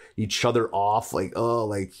 jerk each other off. Like, oh,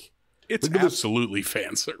 like... It's absolutely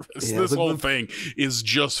fan service. This whole thing is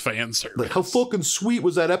just fan service. Like, how fucking sweet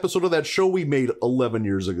was that episode of that show we made 11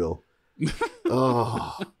 years ago?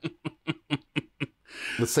 Oh...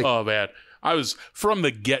 Oh man, from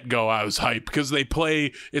the get-go I was hyped because they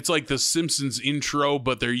play, it's like the Simpsons intro,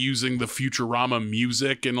 but they're using the Futurama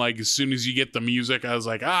music, and like as soon as you get the music, I was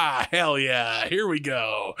like, hell yeah, here we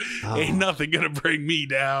go. Ain't nothing gonna bring me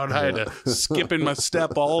down. I had to skip in my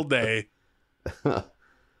step all day.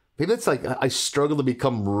 Maybe it's like I struggle to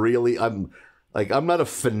become really, I'm not a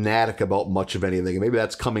fanatic about much of anything, and maybe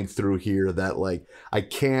that's coming through here, that like I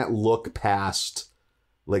can't look past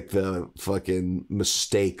like the fucking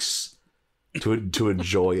mistakes to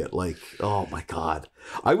enjoy it. Like, oh my God.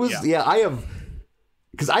 I have,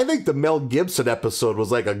 because I think the Mel Gibson episode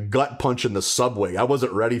was like a gut punch in the subway. I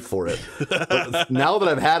wasn't ready for it. But now that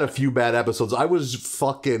I've had a few bad episodes, I was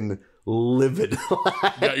fucking livid.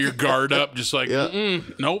 Got your guard up, just like,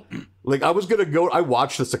 nope. Like, I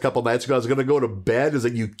watched this a couple nights ago. I was going to go to bed. Is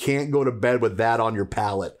like, you can't go to bed with that on your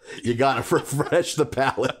palate. You got to refresh the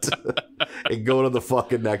palate and go to the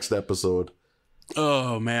fucking next episode.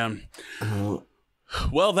 Oh, man.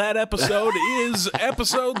 Well, that episode is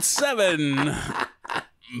episode 7,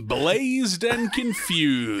 Blazed and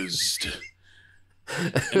Confused.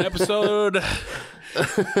 An episode...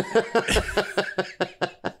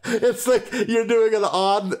 It's like you're doing it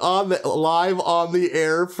live on the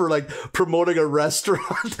air for like promoting a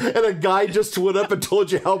restaurant, and a guy just went up and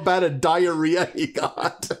told you how bad a diarrhea he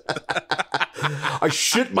got. I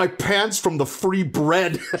shit my pants from the free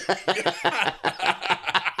bread.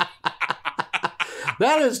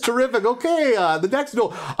 That is terrific. Okay, the next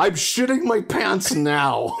I'm shitting my pants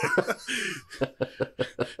now.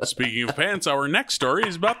 Speaking of pants, our next story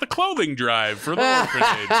is about the clothing drive for the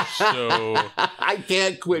orphanage. So I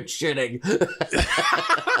can't quit shitting.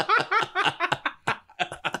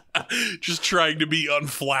 Just trying to be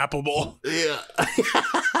unflappable. Yeah.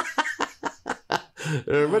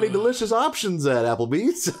 There are many delicious options at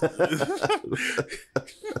Applebee's.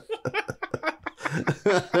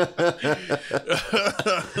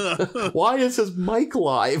 Why is his mic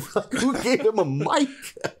live? Who gave him a mic?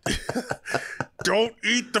 Don't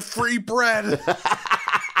eat the free bread.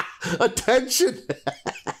 Attention.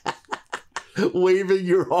 Waving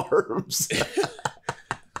your arms.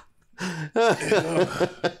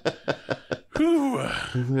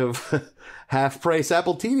 Half price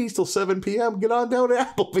Apple TVs till 7 p.m. Get on down to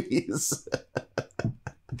Applebee's.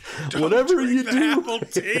 Whatever you do. Apple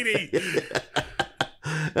TV.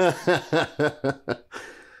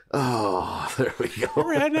 Oh, there we go.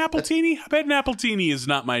 Ever had an Appletini? I bet an Appletini is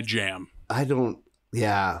not my jam. I'm not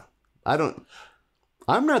I don't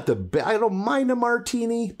mind a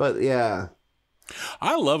martini, but yeah.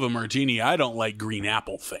 I love a martini. I don't like green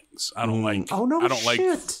apple things. I don't like. Oh no, I don't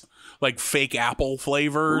like fake apple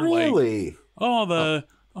flavor. Really? Like,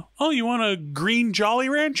 you want a green Jolly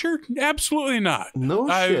Rancher? Absolutely not. No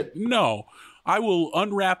shit. No. I will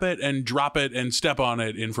unwrap it and drop it and step on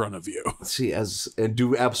it in front of you. See, and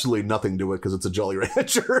do absolutely nothing to it because it's a Jolly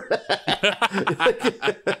Rancher.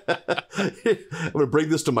 I'm going to bring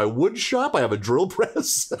this to my wood shop. I have a drill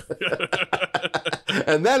press.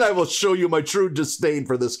 And then I will show you my true disdain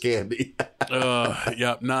for this candy.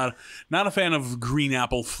 Yeah, not a fan of green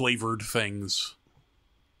apple flavored things.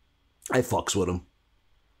 I fucks with them.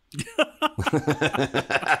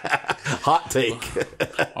 Hot take.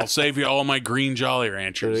 I'll save you all my green Jolly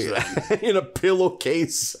Ranchers. In a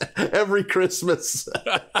pillowcase every Christmas.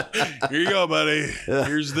 Here you go, buddy.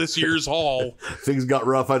 Here's this year's haul. Things got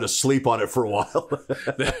rough. I had to sleep on it for a while.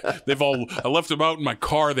 I left them out in my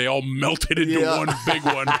car. They all melted into one big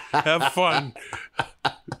one. Have fun.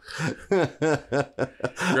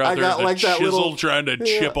 You're out I got like that little trying to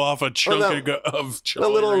chip off a chunk of Jolly a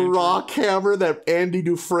little Rancher. rock hammer that Andy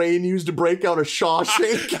Dufresne used to break out a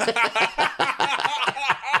Shawshank.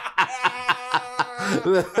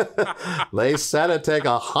 They said it'd take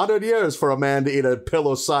 100 years for a man to eat a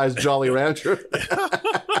pillow-sized Jolly Rancher.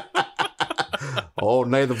 Oh,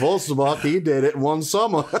 Nathan Volsbach, he did it in one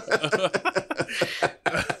summer.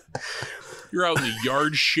 You're out in the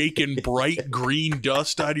yard shaking bright green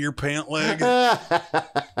dust out of your pant leg.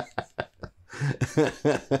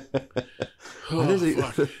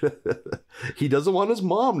 He doesn't want his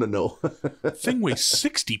mom to know. Thing weighs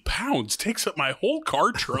 60 pounds, takes up my whole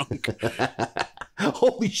car trunk.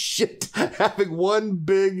 Holy shit. Having one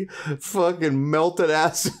big fucking melted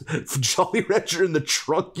ass Jolly Rancher in the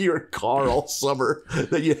trunk of your car all summer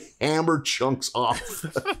that you hammer chunks off.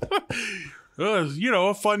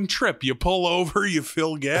 A fun trip. You pull over, you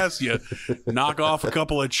fill gas, you knock off a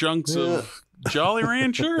couple of chunks of Jolly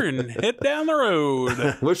Rancher and hit down the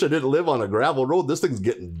road. Wish I didn't live on a gravel road. This thing's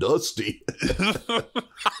getting dusty.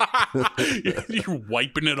 You're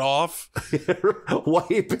wiping it off.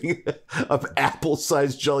 Wiping an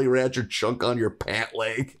apple-sized Jolly Rancher chunk on your pant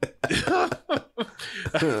leg.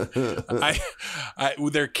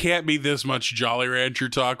 There can't be this much Jolly Rancher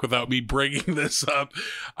talk without me bringing this up.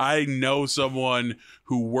 I know someone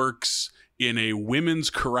who works in a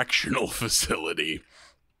women's correctional facility.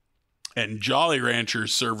 And Jolly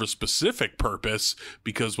Ranchers serve a specific purpose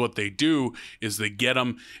because what they do is they get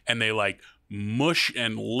them and they like mush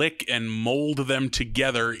and lick and mold them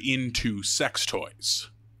together into sex toys.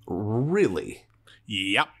 Really?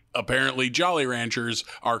 Yep. Apparently Jolly Ranchers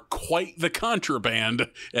are quite the contraband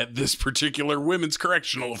at this particular women's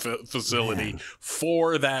correctional facility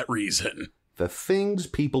for that reason. The things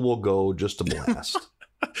people will go just to blast.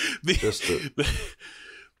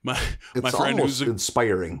 My it's friend almost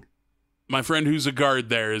inspiring. My friend who's a guard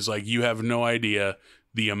there is like, you have no idea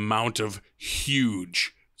the amount of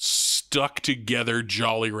huge, stuck together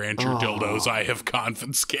Jolly Rancher dildos I have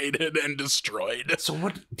confiscated and destroyed. So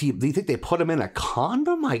what, do you think they put them in a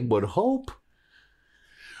condom? I would hope.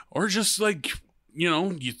 Or just like,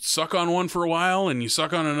 you suck on one for a while and you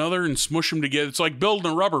suck on another and smush them together. It's like building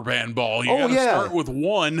a rubber band ball. You gotta start with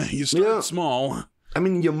one. You start small. I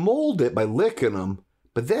mean, you mold it by licking them.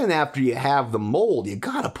 But then after you have the mold, you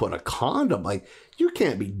gotta put a condom. Like, you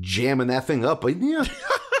can't be jamming that thing up. Like,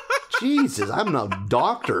 Jesus, I'm no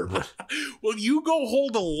doctor. But well, you go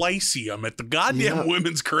hold a lyceum at the goddamn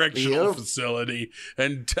women's correctional facility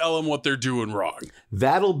and tell them what they're doing wrong.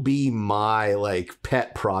 That'll be my,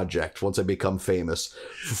 pet project once I become famous.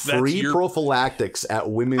 Free prophylactics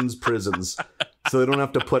at women's prisons. So they don't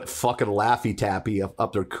have to put fucking Laffy Taffy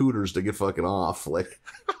up their cooters to get fucking off. Like,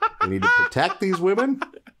 we need to protect these women.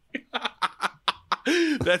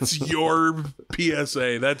 That's your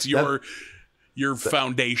PSA. That's your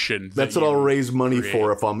foundation. That's what I'll raise money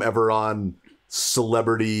for if I'm ever on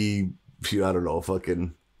Celebrity, I don't know,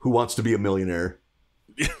 fucking Who Wants to Be a Millionaire.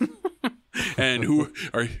 And who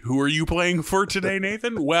are you playing for today,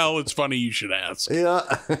 Nathan? Well, it's funny you should ask. Yeah.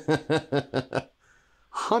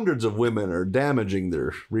 Hundreds of women are damaging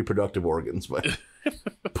their reproductive organs by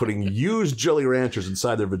putting used Jolly Ranchers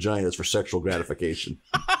inside their vaginas for sexual gratification.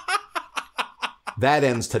 That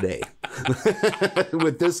ends today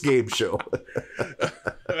with this game show.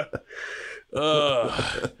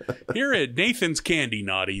 Here at Nathan's Candy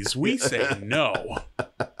Naughties, we say no.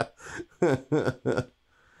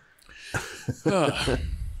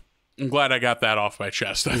 I'm glad I got that off my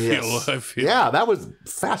chest. I feel. Yeah, that was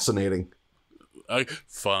fascinating.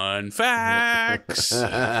 Fun facts.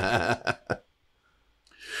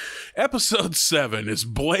 Episode 7 is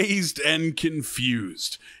Blazed and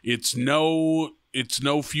Confused. It's no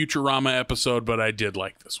Futurama episode, but I did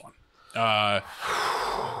like this one. The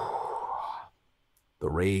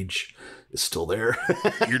rage is still there.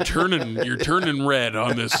 You're turning red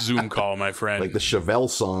on this Zoom call, my friend. Like the Chevelle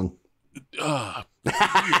song.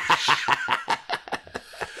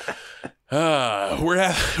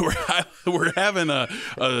 We're having a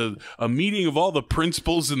meeting of all the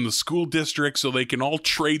principals in the school district so they can all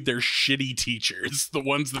trade their shitty teachers, the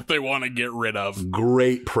ones that they want to get rid of.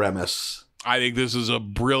 Great premise. I think this is a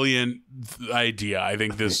brilliant idea. I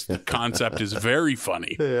think this concept is very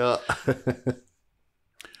funny. Yeah.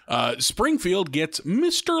 Springfield gets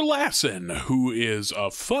Mr. Lassen, who is a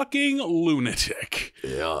fucking lunatic.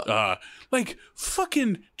 Yeah. Like,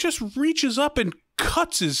 fucking just reaches up and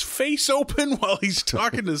cuts his face open while he's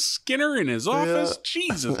talking to Skinner in his office. Yeah.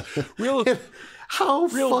 Jesus. How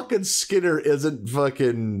fucking Skinner isn't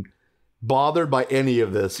fucking bothered by any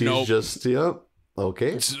of this? He's just, yeah,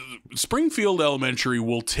 okay. Springfield Elementary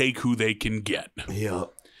will take who they can get. Yeah.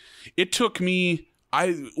 It took me...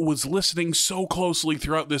 I was listening so closely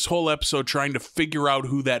throughout this whole episode trying to figure out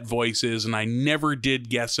who that voice is, and I never did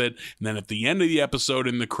guess it. And then at the end of the episode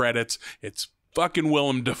in the credits, it's fucking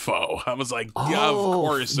Willem Dafoe. I was like, yeah, of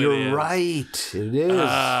course it is. You're right. It is.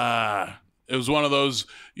 It was one of those,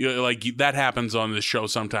 like, that happens on this show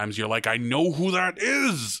sometimes. You're like, I know who that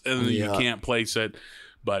is, and you can't place it.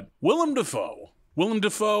 But Willem Dafoe. Willem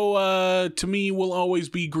Dafoe, to me, will always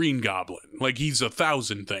be Green Goblin. Like, he's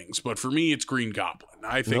 1,000 things, but for me, it's Green Goblin.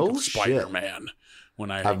 I think of Spider-Man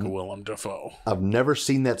when I think of Willem Dafoe. I've never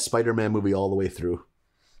seen that Spider-Man movie all the way through.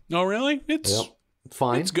 Oh, really? It's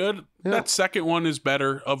fine. It's good. Yeah. That second one is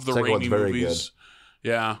better of the Raimi movies. Good.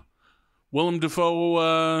 Yeah. Willem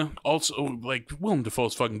Dafoe, also, like, Willem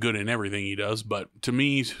Dafoe's fucking good in everything he does, but to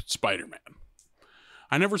me, Spider-Man.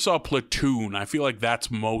 I never saw Platoon. I feel like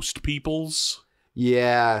that's most people's.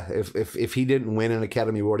 Yeah, if he didn't win an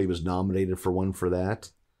Academy Award, he was nominated for one for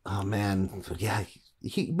that. Oh man, yeah.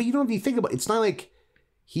 But you know, if you think about it, it's not like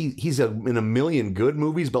he's in a million good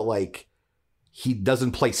movies, but like he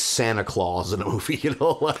doesn't play Santa Claus in a movie, you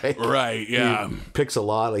know? Like, right? Yeah, he picks a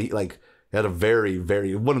lot. Like had a very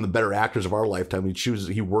one of the better actors of our lifetime.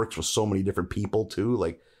 He works with so many different people too.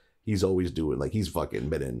 Like he's always doing. Like he's fucking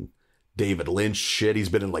been in David Lynch shit. He's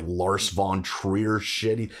been in like Lars von Trier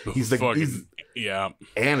shit. He's like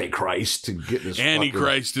Antichrist to get this.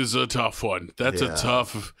 Antichrist is a tough one. That's a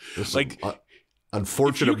tough, like,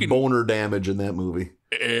 unfortunate boner damage in that movie.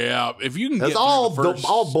 Yeah, if you can get all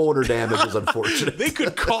boner damage is unfortunate. They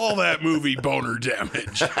could call that movie Boner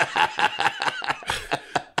Damage.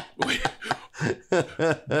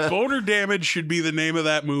 Boner Damage should be the name of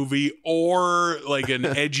that movie, or like an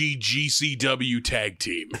edgy GCW tag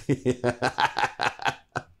team.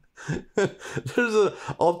 There's an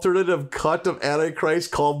alternative cut of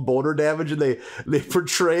Antichrist called Boner Damage, and they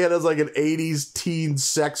portray it as like an 80s teen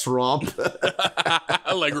sex romp.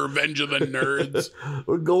 Like Revenge of the Nerds.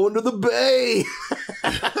 We're going to the Bay.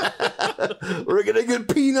 We're gonna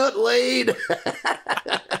get peanut laid.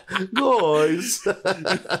 Guys.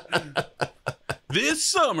 This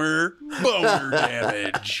summer, Boner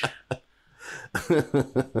Damage.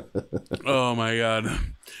 Oh my god.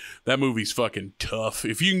 That movie's fucking tough.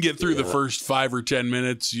 If you can get through the first 5 or 10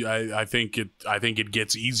 minutes, I think it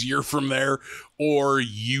gets easier from there, or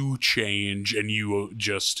you change and you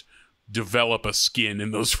just develop a skin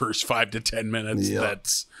in those first 5 to 10 minutes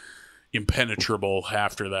that's impenetrable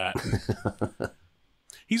after that.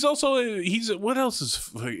 He's what else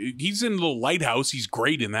is he's in The Lighthouse. He's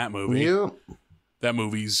great in that movie. Yeah. That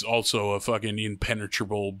movie's also a fucking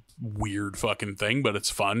impenetrable weird fucking thing, but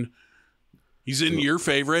it's fun. He's in your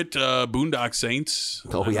favorite, Boondock Saints.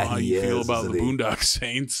 Oh, yeah, how you feel about the Boondock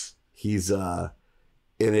Saints. He's in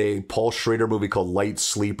a Paul Schrader movie called Light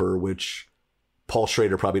Sleeper, which Paul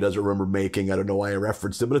Schrader probably doesn't remember making. I don't know why I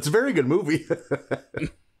referenced it, but it's a very good movie.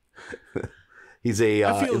 He's a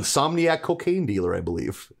insomniac cocaine dealer, I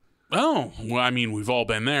believe. Oh, well, I mean, we've all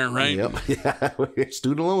been there, right? Yep. Yeah.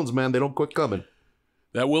 Student loans, man, they don't quit coming.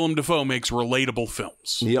 That Willem Dafoe makes relatable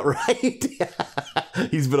films. Yeah, right? Yeah.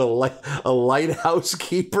 He's been a lighthouse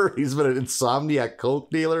keeper. He's been an insomniac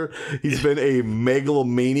coke dealer. He's been a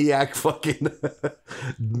megalomaniac fucking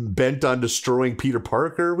bent on destroying Peter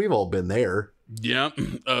Parker. We've all been there. Yeah.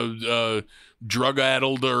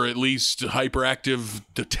 Drug-addled or at least hyperactive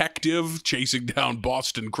detective chasing down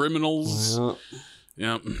Boston criminals.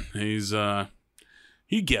 Yeah.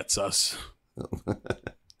 He gets us.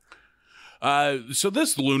 So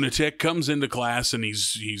this lunatic comes into class and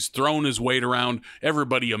he's thrown his weight around.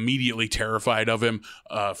 Everybody immediately terrified of him,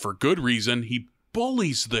 for good reason. He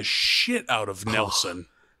bullies the shit out of Nelson.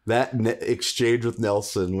 That exchange with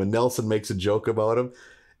Nelson, when Nelson makes a joke about him,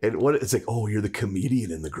 and it's like, oh, you're the comedian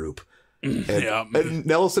in the group. And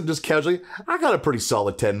Nelson just casually, I got a pretty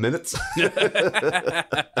solid 10 minutes.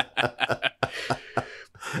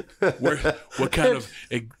 What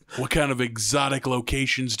kind of exotic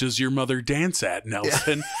locations does your mother dance at,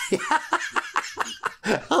 Nelson?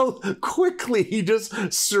 How quickly he just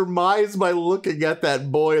surmised by looking at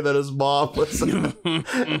that boy that his mom was.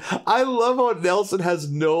 I love how Nelson has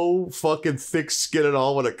no fucking thick skin at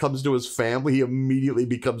all when it comes to his family. He immediately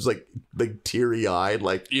becomes like teary-eyed,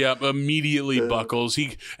 like immediately buckles.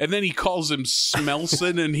 And then he calls him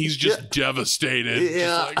Smelson, and he's just devastated. Yeah.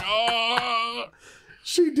 Just like, oh.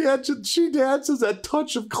 She dances that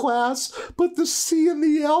touch of class, but the C and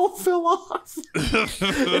the L fell off.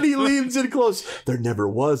 And he leans in close. There never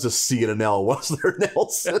was a C and an L, was there,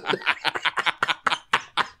 Nelson?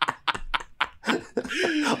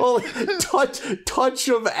 Oh, touch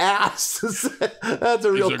of ass. That's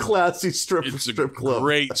a real classy strip club.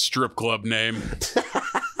 Great strip club name.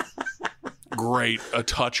 Great. A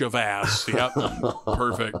touch of ass. Yep.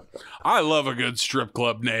 Perfect. I love a good strip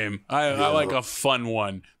club name. I like a fun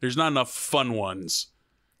one. There's not enough fun ones.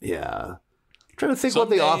 Yeah. I'm trying to think what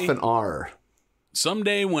they often are.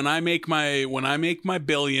 Someday when I make my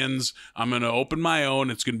billions, I'm going to open my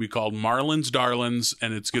own. It's going to be called Marlin's Darlins,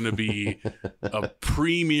 and it's going to be a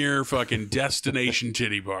premier fucking destination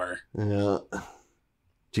titty bar. Yeah.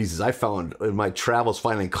 Jesus, I found in my travels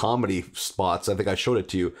finding comedy spots, I think I showed it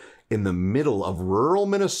to you, in the middle of rural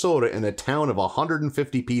Minnesota in a town of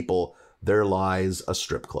 150 people, there lies a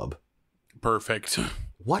strip club. Perfect.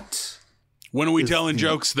 What? When are we telling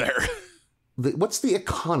jokes there? What's the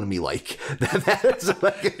economy like?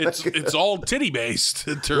 It's all titty based.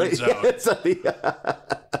 It turns out.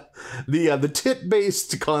 The tit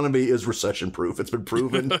based economy is recession proof. It's been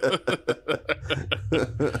proven.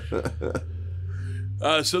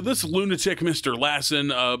 So this lunatic, Mr.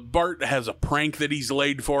 Lassen, Bart has a prank that he's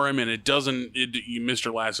laid for him, and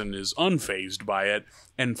Mr. Lassen is unfazed by it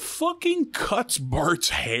and fucking cuts Bart's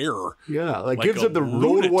hair. Yeah, like gives him the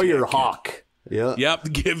Road Warrior hawk. Yeah.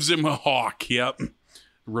 Yep, gives him a hawk. Yep.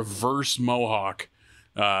 Reverse mohawk.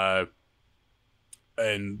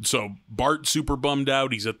 And so Bart super bummed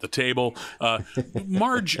out. He's at the table.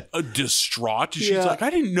 Marge distraught. She's like, I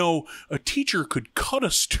didn't know a teacher could cut a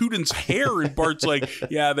student's hair. And Bart's like,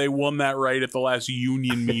 yeah, they won that right at the last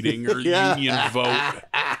union meeting or union vote.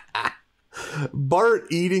 Bart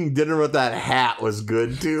eating dinner with that hat was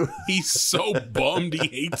good too. He's so bummed. He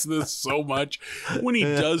hates this so much. When he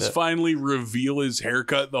does finally reveal his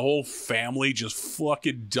haircut, the whole family just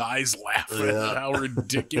fucking dies laughing at how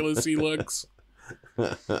ridiculous he looks.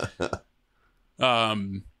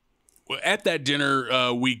 At that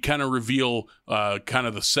dinner, we kind of reveal kind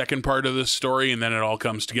of the second part of this story, and then it all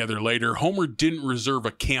comes together later. Homer didn't reserve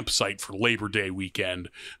a campsite for Labor Day weekend,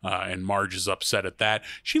 and Marge is upset at that.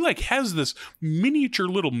 She has this miniature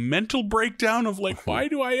little mental breakdown of why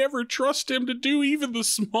do I ever trust him to do even the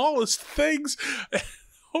smallest things?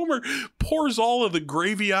 Homer pours all of the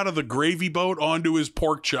gravy out of the gravy boat onto his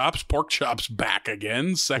pork chops. Pork chops back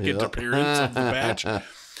again. Second appearance of the batch.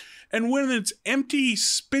 And when it's empty, he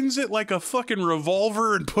spins it like a fucking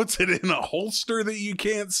revolver and puts it in a holster that you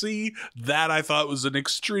can't see. That I thought was an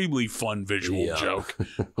extremely fun visual joke.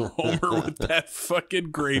 Homer with that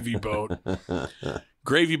fucking gravy boat.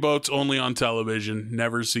 Gravy boats only on television.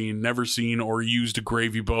 Never seen or used a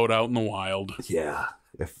gravy boat out in the wild. Yeah.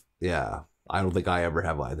 I don't think I ever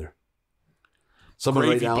have either.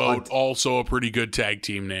 Gravy Boat, also a pretty good tag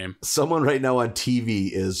team name. Someone right now on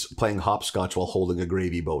TV is playing hopscotch while holding a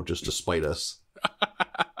gravy boat just to spite us.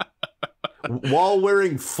 While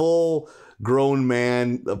wearing full grown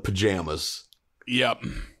man pajamas. Yep.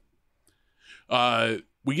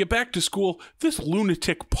 We get back to school. This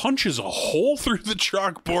lunatic punches a hole through the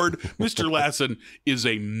chalkboard. Mr. Lassen is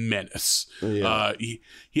a menace. Yeah.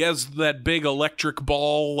 He has that big electric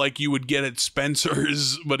ball like you would get at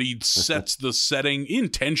Spencer's, but he sets the setting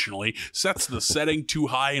intentionally, sets the setting too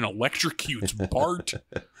high and electrocutes Bart.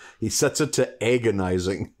 He sets it to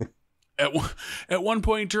agonizing. At one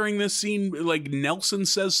point during this scene, Nelson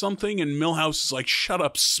says something and Milhouse is like, shut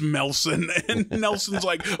up, Smelson. And Nelson's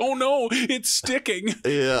like, oh no, it's sticking.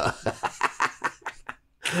 Yeah.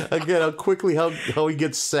 Again, how he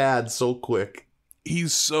gets sad so quick.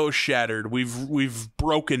 He's so shattered. We've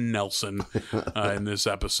broken Nelson in this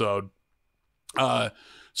episode.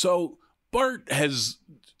 So Bart has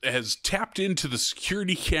tapped into the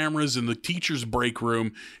security cameras in the teacher's break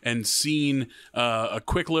room and seen a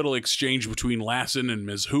quick little exchange between Lassen and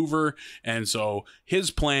Ms. Hoover. And so his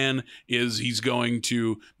plan is he's going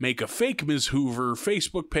to make a fake Ms. Hoover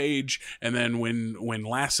Facebook page. And then when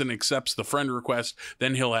Lassen accepts the friend request,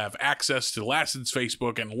 then he'll have access to Lassen's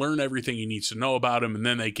Facebook and learn everything he needs to know about him. And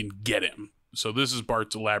then they can get him. So this is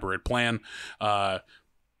Bart's elaborate plan.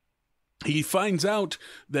 he finds out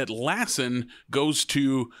that Lassen goes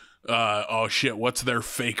to, oh shit, what's their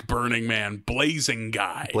fake Burning Man? Blazing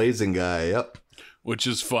Guy. Blazing Guy, yep. Which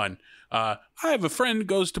is fun. I have a friend who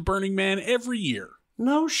goes to Burning Man every year.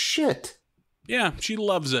 No shit. Yeah, she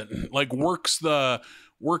loves it. Like, works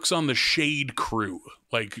on the shade crew.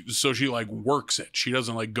 Like, so she, like, works it. She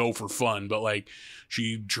doesn't, like, go for fun, but, like,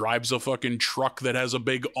 she drives a fucking truck that has a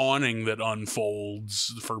big awning that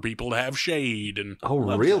unfolds for people to have shade. And oh,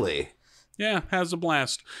 really? It. Yeah, has a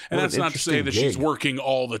blast. And What that's not to say that she's working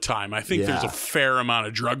all the time. I think there's a fair amount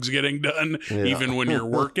of drugs getting done, even when you're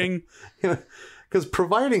working. Because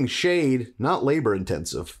providing shade, not labor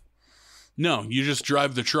intensive. No, you just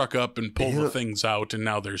drive the truck up and pull the things out, and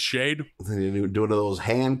now there's shade. Then you do one of those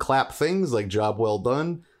hand clap things, like job well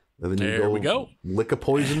done. And then There we go. Lick a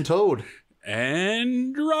poison toad.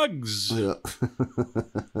 And drugs. Yeah.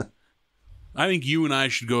 I think you and I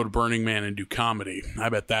should go to Burning Man and do comedy. I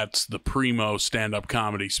bet that's the primo stand-up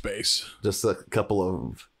comedy space. Just a couple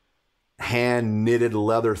of hand-knitted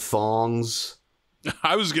leather thongs.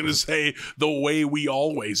 I was going to say the way we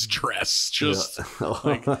always dress. Just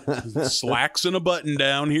like slacks and a button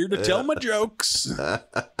down here to tell my jokes.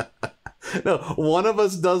 No, one of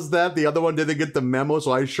us does that. The other one didn't get the memo,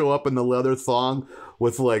 so I show up in the leather thong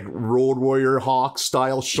with like Road Warrior Hawk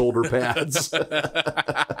style shoulder pads.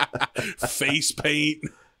 Face paint.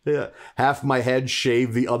 Yeah, half my head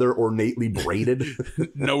shaved, the other ornately braided.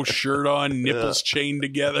 No shirt on, nipples chained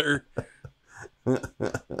together.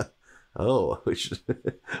 Oh, we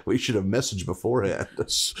should have messaged beforehand.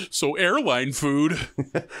 So airline food.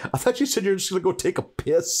 I thought you said you were just going to go take a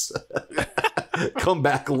piss. Come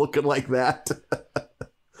back looking like that.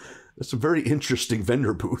 There's some very interesting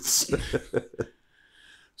vendor booths.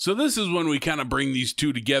 So this is when we kind of bring these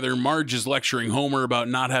two together. Marge is lecturing Homer about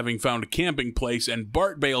not having found a camping place, and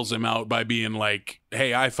Bart bails him out by being like,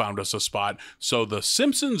 hey, I found us a spot. So the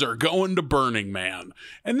Simpsons are going to Burning Man.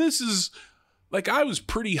 And this is, like, I was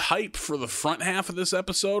pretty hyped for the front half of this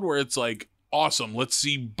episode where it's like, awesome, let's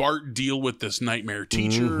see Bart deal with this nightmare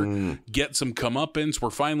teacher, get some comeuppance. We're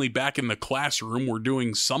finally back in the classroom. We're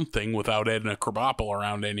doing something without Ed and Krabappel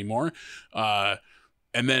around anymore.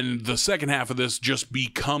 And then the second half of this just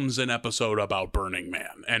becomes an episode about Burning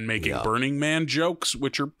Man and making Burning Man jokes,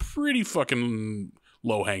 which are pretty fucking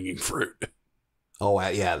low-hanging fruit. Oh,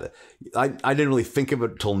 yeah. I didn't really think of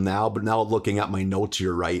it till now, but now looking at my notes,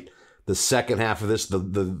 you're right. The second half of this,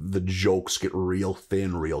 the jokes get real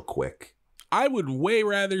thin real quick. I would way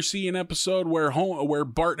rather see an episode where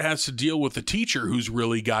Bart has to deal with a teacher who's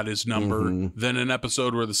really got his number than an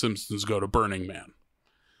episode where the Simpsons go to Burning Man.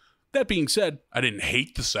 That being said, I didn't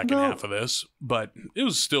hate the second half of this, but it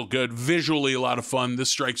was still good. Visually, a lot of fun. This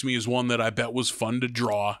strikes me as one that I bet was fun to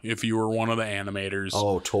draw if you were one of the animators.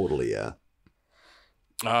 Oh, totally, yeah.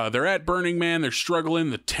 They're at Burning Man. They're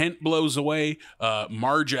struggling. The tent blows away.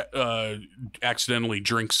 Marge accidentally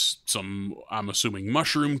drinks some, I'm assuming,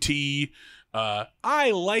 mushroom tea.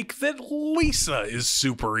 I like that Lisa is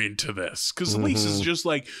super into this because Lisa's just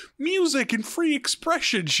like music and free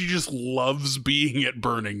expression. She just loves being at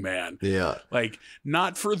Burning Man. Yeah. Like,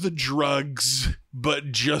 not for the drugs,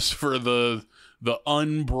 but just for the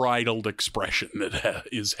unbridled expression that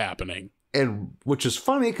is happening. And which is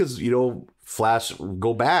funny because, you know, Flash,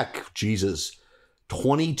 go back, Jesus,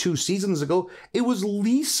 22 seasons ago, it was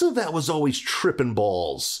Lisa that was always tripping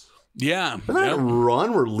balls. Yeah. That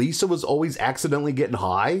run where Lisa was always accidentally getting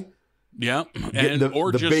high? Yeah. Getting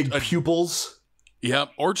the big pupils? Yeah.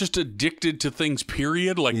 Or just addicted to things,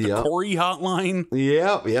 period. Like the Corey hotline.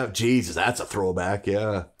 Yeah. Jesus, that's a throwback.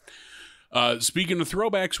 Yeah. Speaking of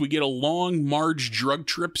throwbacks, we get a long Marge drug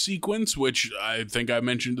trip sequence, which I think I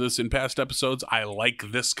mentioned this in past episodes. I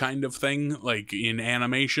like this kind of thing, like in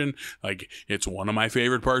animation. Like, it's one of my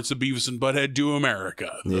favorite parts of Beavis and Butthead Do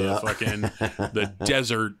America. The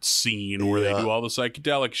desert scene where they do all the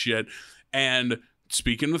psychedelic shit. And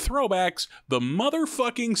speaking of throwbacks, the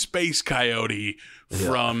motherfucking space coyote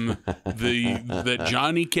from that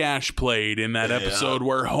Johnny Cash played in that episode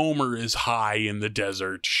where Homer is high in the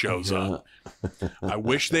desert shows up. I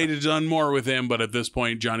wish they'd have done more with him, but at this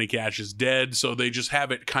point Johnny Cash is dead, so they just have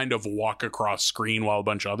it kind of walk across screen while a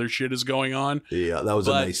bunch of other shit is going on. Yeah, that was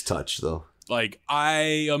a nice touch though. Like,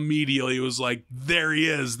 I immediately was like, there he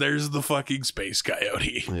is. There's the fucking space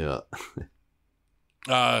coyote.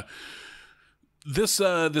 Yeah. This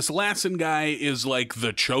Lassen guy is like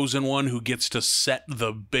the chosen one who gets to set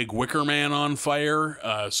the big wicker man on fire.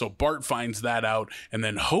 So Bart finds that out and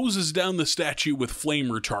then hoses down the statue with flame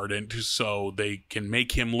retardant so they can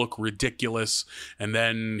make him look ridiculous, and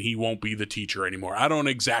then he won't be the teacher anymore. I don't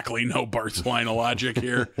exactly know Bart's line of logic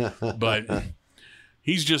here, but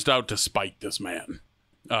He's just out to spite this man.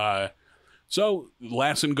 So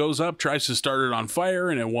Lassen goes up, tries to start it on fire,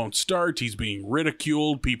 and it won't start. He's being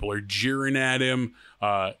ridiculed. People are jeering at him.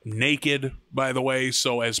 Naked, by the way.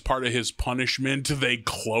 So as part of his punishment, they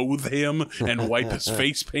clothe him and wipe his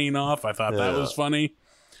face paint off. I thought that was funny.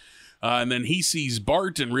 And then he sees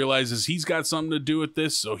Bart and realizes he's got something to do with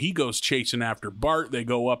this. So he goes chasing after Bart. They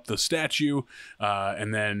go up the statue.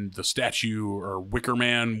 And then the statue or Wicker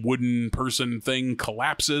Man wooden person thing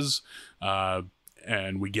collapses.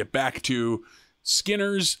 And we get back to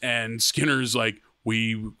Skinner's, and Skinner's like,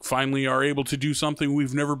 we finally are able to do something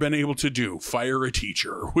we've never been able to do, fire a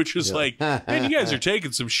teacher, which is like, man, you guys are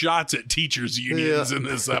taking some shots at teachers' unions in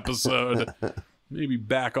this episode. Maybe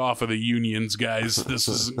back off of the unions, guys. This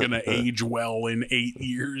isn't going to age well in 8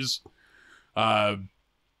 years.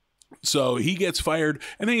 So he gets fired,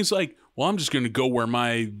 and then he's like, well, I'm just going to go where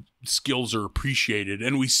my skills are appreciated,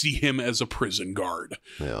 and we see him as a prison guard.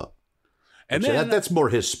 Yeah. And then, that's more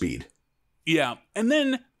his speed. Yeah. And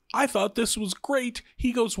then I thought this was great.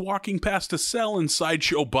 He goes walking past a cell, and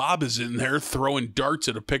Sideshow Bob is in there throwing darts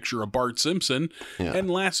at a picture of Bart Simpson. Yeah.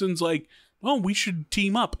 And Lassen's like, oh, we should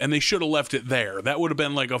team up. And they should have left it there. That would have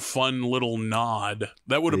been like a fun little nod.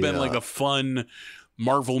 That would have been like a fun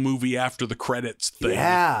Marvel movie after the credits thing.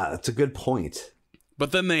 Yeah, that's a good point.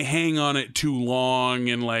 But then they hang on it too long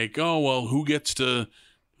and like, oh, well, who gets to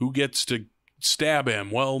stab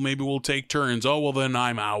him? Well, maybe we'll take turns. Oh, well, then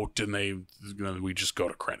I'm out. And we just go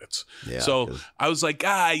to credits. Yeah, so I was like,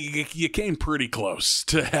 you came pretty close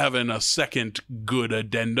to having a second good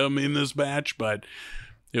addendum in this batch, but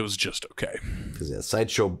it was just okay. Because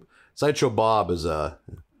Sideshow Bob is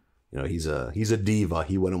he's a diva.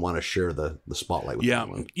 He wouldn't want to share the spotlight with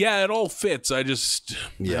anyone. Yeah, it all fits.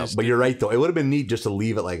 But you're right though. It would have been neat just to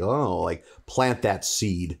leave it like plant that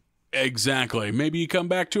seed. Exactly. Maybe you come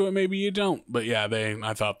back to it, maybe you don't. But yeah,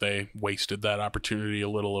 I thought they wasted that opportunity a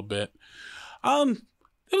little bit. It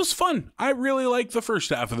was fun. I really liked the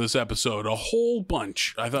first half of this episode a whole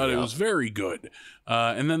bunch. I thought it was very good.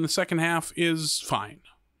 And then the second half is fine.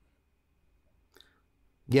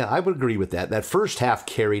 Yeah, I would agree with that. That first half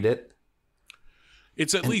carried it.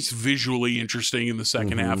 It's at least visually interesting in the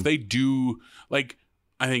second half. They do, like,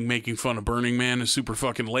 I think making fun of Burning Man is super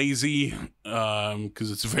fucking lazy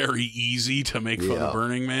because it's very easy to make fun of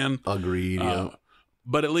Burning Man. Agreed,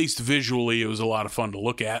 But at least visually, it was a lot of fun to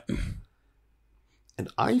look at. And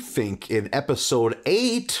I think in episode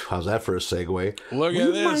 8, how's that for a segue? Look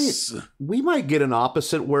at this. We might get an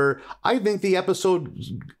opposite where I think the episode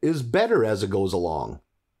is better as it goes along.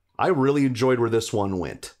 I really enjoyed where this one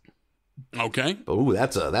went. Okay. Ooh,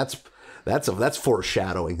 that's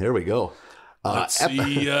foreshadowing. There we go. Let's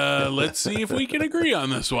see if we can agree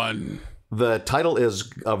on this one. The title name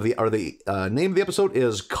of the episode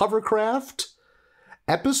is Covercraft.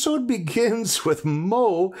 Episode begins with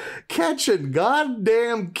Mo catching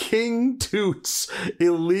goddamn King Toots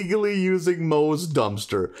illegally using Mo's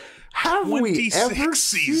dumpster. Have we ever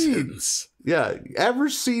seen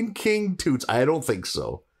King Toots? I don't think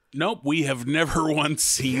so. Nope, we have never once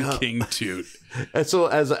seen King Toot. And so,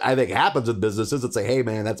 as I think happens in businesses, it's like, hey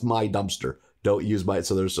man, that's my dumpster. Don't use my.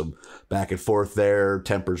 So there's some back and forth there.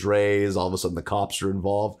 Tempers raised. All of a sudden, the cops are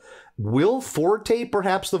involved. Will Forte,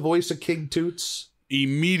 perhaps the voice of King Toots?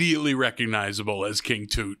 Immediately recognizable as King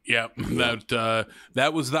Toot. Yep.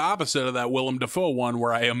 That was the opposite of that Willem Dafoe one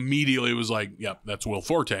where I immediately was like, yep, that's Will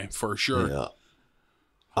Forte for sure. Yeah.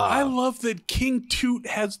 I love that King Toot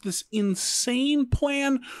has this insane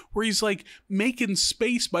plan where he's like making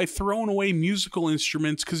space by throwing away musical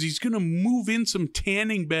instruments because he's going to move in some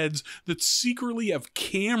tanning beds that secretly have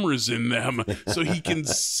cameras in them so he can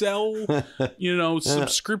sell,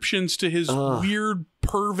 subscriptions to his weird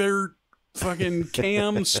pervert fucking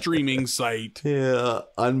cam streaming site. Yeah,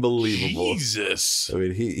 unbelievable. Jesus. I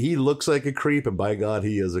mean, he looks like a creep, and by God,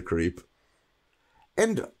 he is a creep.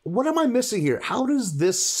 And what am I missing here? How does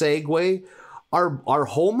this segue? Are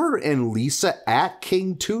Homer and Lisa at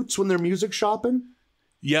King Toots when they're music shopping?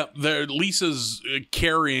 Yep, Lisa's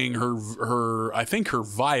carrying her I think her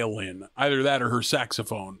violin, either that or her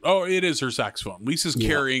saxophone. Oh, it is her saxophone. Lisa's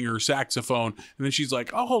carrying her saxophone, and then she's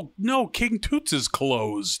like, "Oh no, King Toots is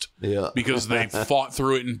closed." Yeah, because they fought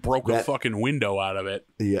through it and broke a fucking window out of it.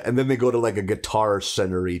 Yeah, and then they go to like a Guitar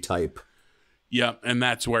Center-y type. Yep, and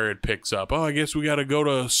that's where it picks up. Oh, I guess we got to go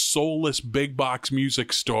to Soulless Big Box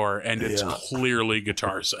Music Store, and it's clearly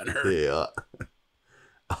Guitar Center. Yeah.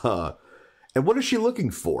 And what is she looking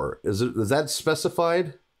for? Is that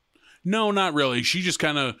specified? No, not really. She just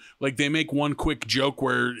kind of like they make one quick joke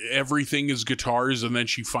where everything is guitars, and then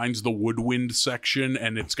she finds the woodwind section,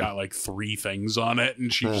 and it's got like 3 things on it,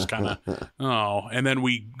 and she just kind of and then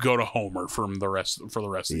we go to Homer for the rest of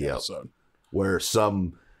the episode, where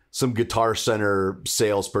some Guitar Center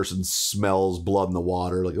salesperson smells blood in the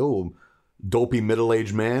water, like, oh, dopey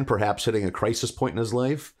middle-aged man, perhaps hitting a crisis point in his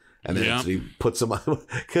life. And then he puts them on,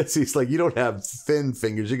 because he's like, you don't have thin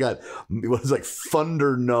fingers. You got, what is like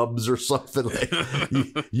thunder nubs or something. Like,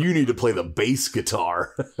 you need to play the bass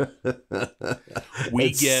guitar.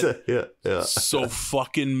 We get so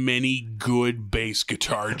fucking many good bass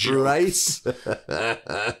guitar jokes.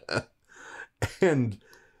 Right? And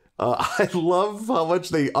I love how much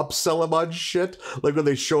they upsell him on shit. Like when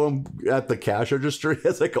they show him at the cash register, he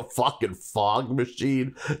has like a fucking fog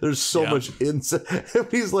machine. There's so much insight.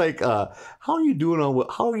 He's like, "How are you doing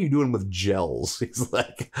with gels?" He's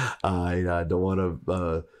like, "I don't want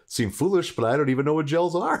to seem foolish, but I don't even know what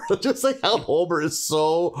gels are." Just like how Homer is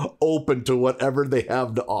so open to whatever they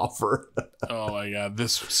have to offer. Oh my god,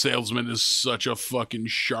 this salesman is such a fucking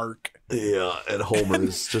shark. Yeah, and Homer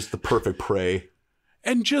is just the perfect prey.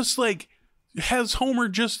 And just like, has Homer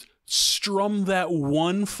just strum that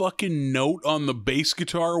one fucking note on the bass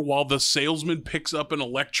guitar while the salesman picks up an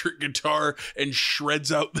electric guitar and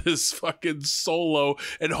shreds out this fucking solo,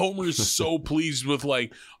 and Homer's so pleased with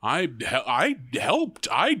like, I helped,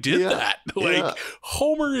 I did that. Like,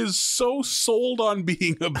 Homer is so sold on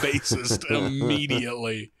being a bassist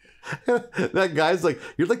immediately. That guy's like,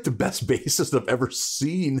 you're like the best bassist I've ever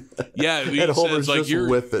seen. Yeah, and Homer's like, just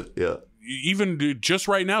with it. Yeah. Even just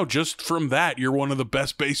right now, just from that, you're one of the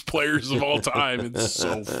best bass players of all time. It's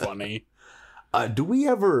so funny. Do we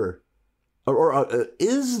ever, or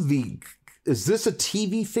is this a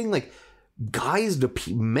TV thing? Like, guys, do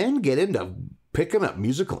men get into picking up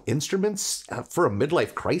musical instruments for a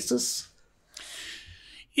midlife crisis?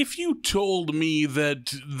 If you told me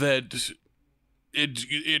that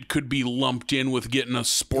it could be lumped in with getting a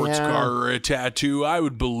sports car or a tattoo, I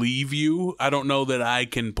would believe you. I don't know that I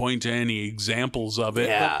can point to any examples of it.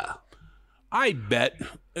 Yeah. I bet,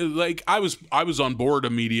 like, I was on board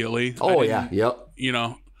immediately. Oh, yeah. Yep. You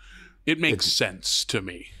know, it makes sense to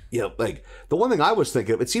me. Yeah, like, the one thing I was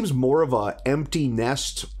thinking of, it seems more of a empty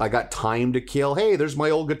nest, I got time to kill. Hey, there's my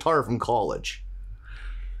old guitar from college.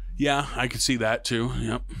 Yeah, I could see that, too.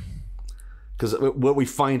 Yep. Because what we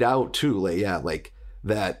find out too, like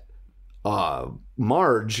that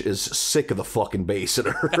Marge is sick of the fucking bass in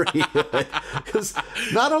her. Because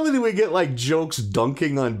not only do we get like jokes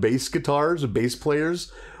dunking on bass guitars and bass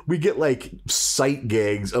players, we get like sight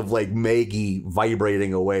gags of like Maggie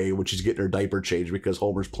vibrating away when she's getting her diaper changed because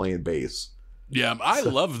Homer's playing bass. Yeah, I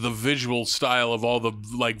love the visual style of all the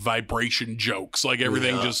like vibration jokes. Like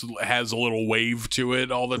everything just has a little wave to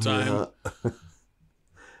it all the time. Yeah.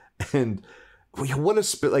 And what a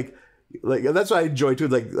spit, like that's what I enjoy too.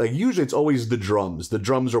 Like usually it's always the drums. The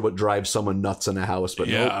drums are what drives someone nuts in a house. But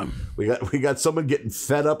nope, we got someone getting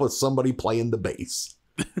fed up with somebody playing the bass.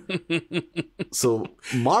 So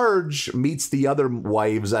Marge meets the other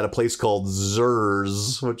wives at a place called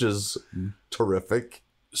Zur's, which is terrific.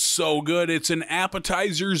 So good. It's an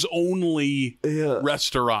appetizers only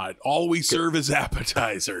restaurant. All we serve is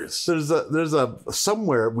appetizers. There's a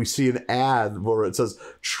somewhere we see an ad where it says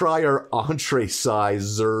try our entree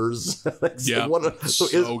size Zurs.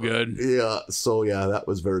 So good. Yeah. So yeah, that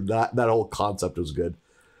was that whole concept was good.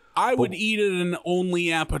 I would eat at an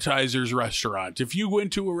only appetizers restaurant. If you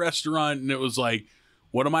went to a restaurant and it was like,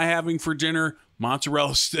 what am I having for dinner?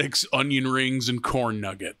 Mozzarella sticks, onion rings, and corn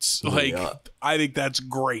nuggets. Like, I think that's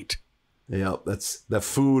great. Yeah, that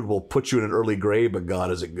food will put you in an early grave, but God,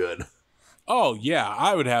 is it good? Oh, yeah.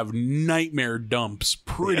 I would have nightmare dumps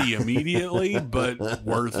pretty immediately, but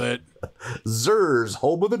worth it. Zur's,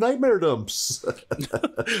 home of the nightmare dumps.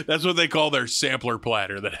 That's what they call their sampler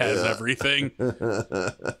platter that has everything.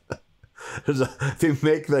 They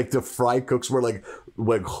make like the fry cooks wear like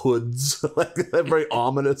hoods, like very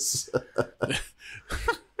ominous.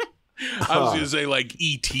 I was gonna say like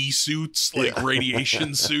ET suits, like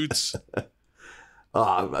radiation suits.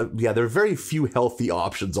 Yeah, there are very few healthy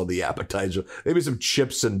options on the appetizer. Maybe some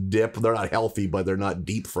chips and dip. They're not healthy, but they're not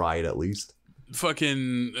deep fried at least.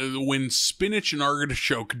 Fucking when spinach and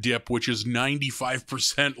artichoke dip, which is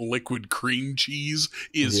 95% liquid cream cheese,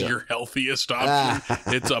 is your healthiest option,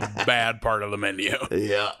 it's a bad part of the menu.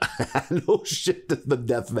 Yeah. No shit, to the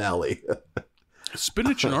Death Valley.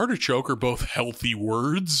 Spinach and artichoke are both healthy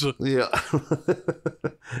words. Yeah.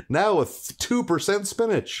 Now with 2%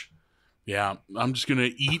 spinach. Yeah, I'm just going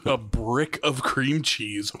to eat a brick of cream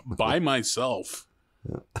cheese by myself.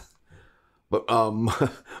 But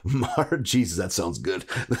Jesus, that sounds good.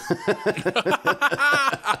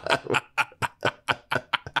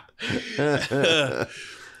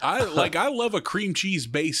 I love a cream cheese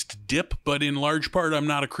based dip, but in large part I'm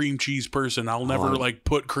not a cream cheese person. I'll never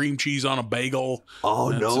put cream cheese on a bagel. Oh,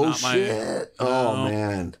 no shit.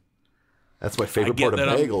 Man. That's my favorite part of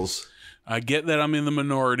bagels. I get that I'm in the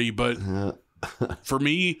minority, but for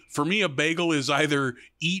me, a bagel is either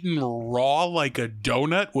eaten raw like a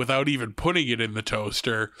donut without even putting it in the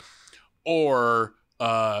toaster, or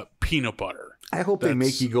peanut butter. I hope they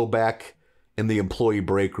make you go back in the employee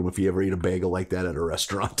break room if you ever eat a bagel like that at a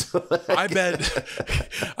restaurant. I bet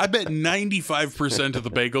 95% of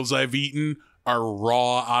the bagels I've eaten are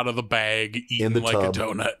raw out of the bag, eaten like a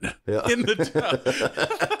donut. Yeah. In the tub.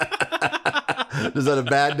 Is that a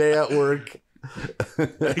bad day at work?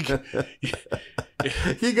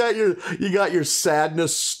 You got your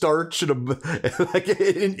sadness starch in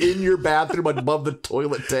your bathroom above the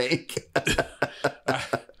toilet tank.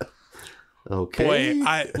 Okay. Boy,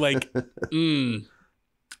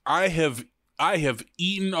 I have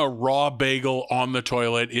eaten a raw bagel on the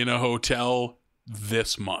toilet in a hotel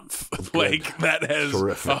this month. Like, that has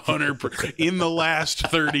 100% in the last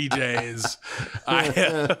 30 days.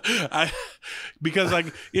 Because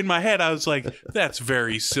like in my head I was like, that's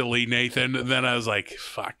very silly, Nathan. And then I was like,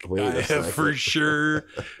 fuck, I have for sure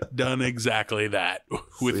done exactly that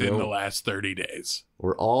within the last 30 days.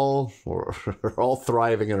 We're all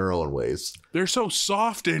thriving in our own ways. They're so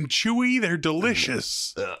soft and chewy. They're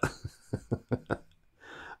delicious.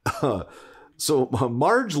 So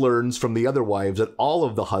Marge learns from the other wives that all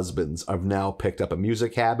of the husbands have now picked up a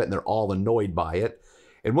music habit and they're all annoyed by it.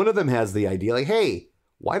 And one of them has the idea like, hey,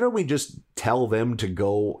 why don't we just tell them to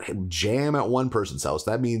go jam at one person's house?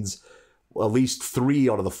 That means at least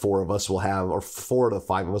 3 out of the 4 of us will have, or 4 out of the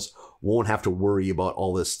 5 of us won't have to worry about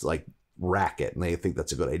all this like racket. And they think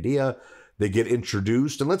that's a good idea. They get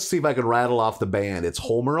introduced, and let's see if I can rattle off the band. It's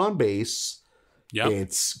Homer on bass. Yep.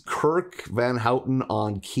 It's Kirk Van Houten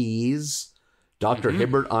on keys. Dr.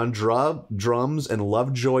 Hibbert on drums, and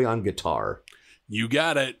Lovejoy on guitar. You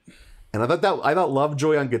got it. And I thought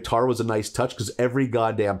Lovejoy on guitar was a nice touch because every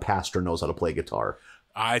goddamn pastor knows how to play guitar.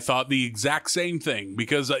 I thought the exact same thing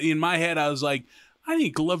because in my head I was like, I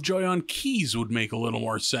think Lovejoy on keys would make a little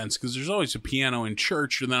more sense because there's always a piano in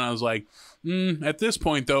church. And then I was like, at this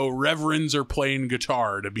point though, reverends are playing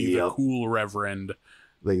guitar to be the cool reverend.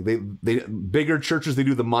 They bigger churches, they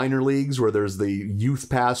do the minor leagues where there's the youth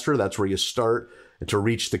pastor. That's where you start. And to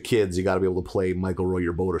reach the kids, you got to be able to play Michael Row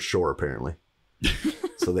Your Boat Ashore, apparently.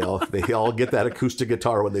 So they all get that acoustic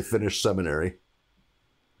guitar when they finish seminary.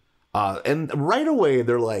 And right away,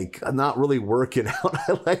 they're like not really working out.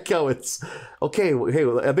 I like how it's okay. Hey,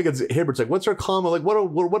 I think it's Hibbert's like, what's our common? Like, what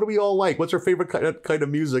do we all like? What's our favorite kind of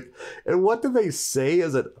music? And what do they say?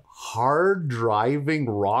 Is it hard driving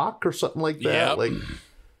rock or something like that? Yep.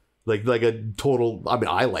 Like a total. I mean,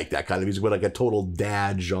 I like that kind of music, but like a total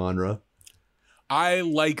dad genre. I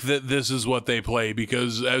like that this is what they play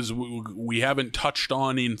because as we haven't touched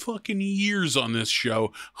on in fucking years on this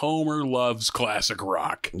show, Homer loves classic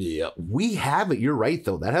rock. Yeah, we haven't. You're right,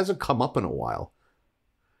 though. That hasn't come up in a while.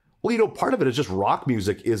 Well, part of it is just rock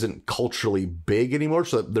music isn't culturally big anymore,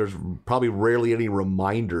 so there's probably rarely any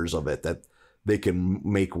reminders of it that they can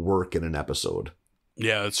make work in an episode.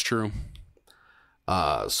 Yeah, that's true.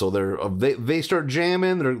 So they start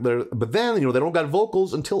jamming. But then they don't got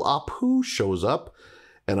vocals until Apu shows up,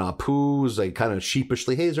 and Apu's like kind of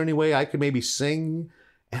sheepishly, "Hey, is there any way I could maybe sing?"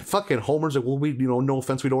 And fucking Homer's like, "Well, we no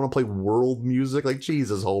offense, we don't want to play world music." Like,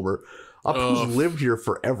 Jesus, Homer, Apu's lived here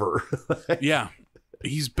forever. Yeah.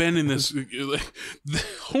 He's been in this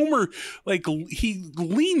Homer, like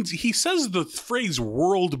he says the phrase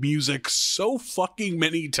world music so fucking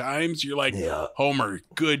many times. You're like, Homer,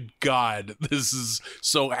 good God, this is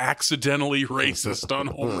so accidentally racist on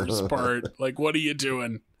Homer's part. Like, what are you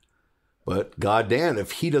doing? But goddamn, if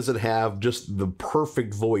he doesn't have just the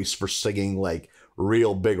perfect voice for singing like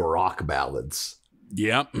real big rock ballads.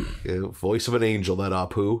 Yep. Voice of an angel, that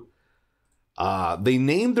Apu. They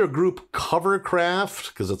named their group Covercraft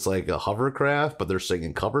because it's like a hovercraft, but they're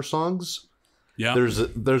singing cover songs. Yeah,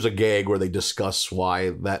 there's a gag where they discuss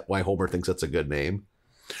why Homer thinks that's a good name,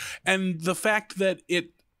 and the fact that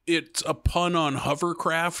it's a pun on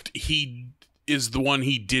hovercraft. He is the one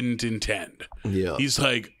he didn't intend. Yeah, he's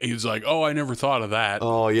like, oh, I never thought of that.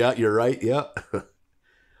 Oh yeah, you're right. Yeah.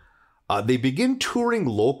 They begin touring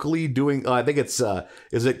locally, doing. I think it's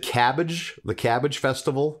is it Cabbage? The Cabbage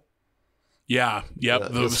Festival. Yeah,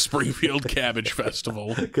 yep, the Springfield Cabbage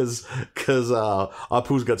Festival. Because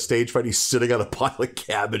Apu's got stage fright. He's sitting on a pile of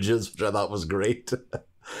cabbages, which I thought was great.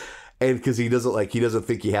 And because he doesn't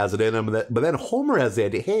think he has it in him. But then Homer has the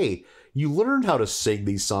idea, hey, you learned how to sing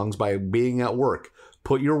these songs by being at work.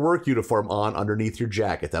 Put your work uniform on underneath your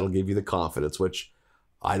jacket. That'll give you the confidence, which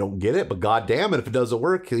I don't get it. But God damn it, if it doesn't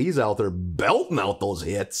work, he's out there belting out those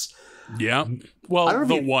hits. Yeah. Well,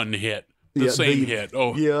 one hit. The same hit.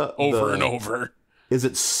 Over and over. Is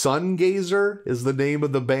it Sungazer is the name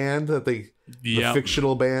of the band the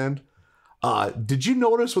fictional band? Did you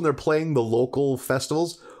notice when they're playing the local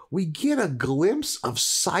festivals, we get a glimpse of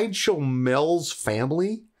Sideshow Mel's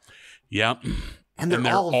family? Yep. And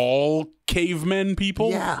they're all cavemen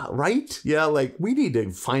people? Yeah, right? Yeah, like, we need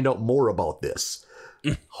to find out more about this.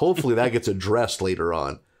 Hopefully that gets addressed later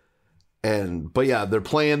on. But yeah, they're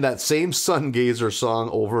playing that same Sungazer song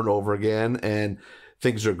over and over again, and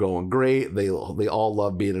things are going great. They all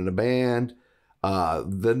love being in a band.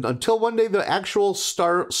 Then until one day the actual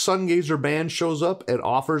Sungazer band shows up and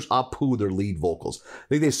offers Apu their lead vocals. I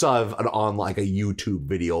think they saw it on like a YouTube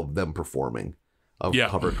video of them performing of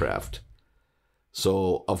Covercraft.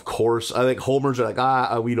 So of course, I think Homer's like,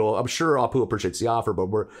 I'm sure Apu appreciates the offer,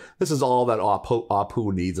 but this is all that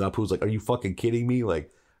Apu needs. And Apu's like, are you fucking kidding me?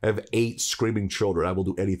 Like, I have 8 screaming children. I will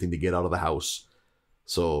do anything to get out of the house.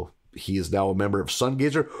 So he is now a member of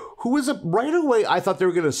Sungazer, who is right away. I thought they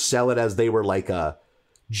were going to sell it as they were like a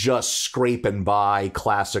just scraping by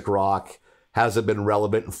classic rock, hasn't been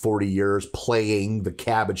relevant in 40 years, playing the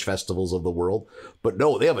cabbage festivals of the world. But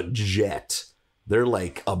no, they have a jet. They're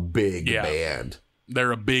like a big band.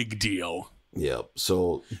 They're a big deal. Yep.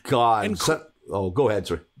 So God. Go ahead,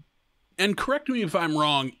 sir. And correct me if I'm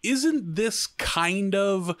wrong, isn't this kind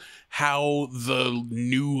of how the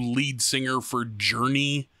new lead singer for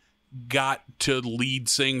Journey got to lead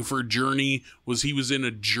sing for Journey? He was in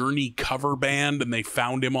a Journey cover band and they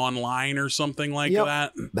found him online or something like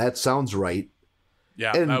that? That sounds right.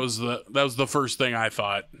 Yeah, and that was the first thing I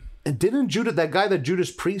thought. And didn't that guy that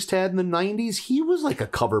Judas Priest had in the 90s, he was like a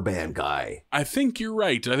cover band guy. I think you're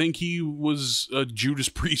right. I think he was a Judas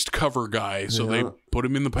Priest cover guy, so they put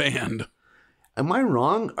him in the band. Am I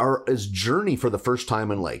wrong? Or is Journey for the first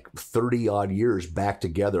time in like 30 odd years back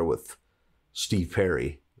together with Steve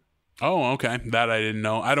Perry? Oh, okay. That I didn't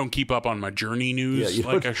know. I don't keep up on my Journey news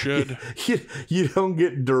like I should. You don't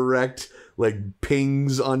get direct like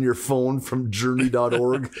pings on your phone from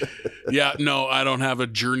journey.org. Yeah, no, I don't have a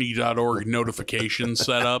journey.org notification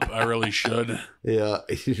set up. I really should. Yeah,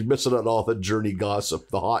 you're missing out all the Journey gossip,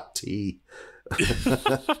 the hot tea.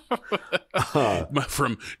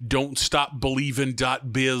 From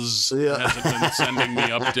don'tstopbelievin.biz hasn't been sending me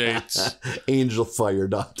updates. Angelfire.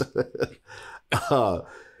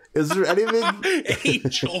 Is there anything?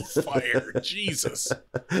 Angel Fire, Jesus.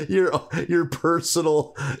 Your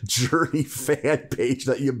personal Journey fan page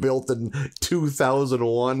that you built in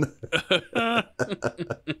 2001.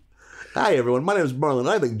 Hi everyone, my name is Marlon.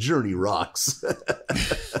 I think Journey rocks.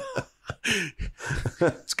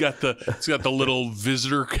 It's got the little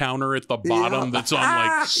visitor counter at the bottom that's on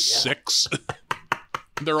like 6.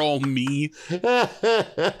 They're all me.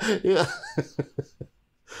 Yeah.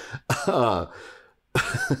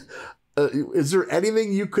 Is there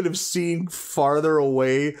anything you could have seen farther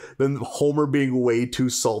away than Homer being way too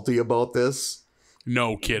salty about this?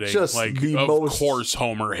 No kidding. Just like, the of most course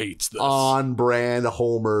Homer hates this. On brand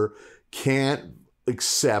Homer can't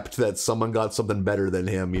accept that someone got something better than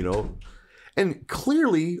him, you know? And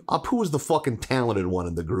clearly, Apu was the fucking talented one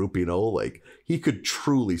in the group, you know? Like, he could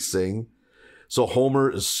truly sing. So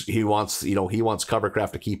Homer, he wants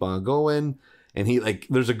Covercraft to keep on going. And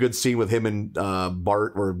there's a good scene with him and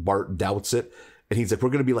Bart where Bart doubts it. And he's like, we're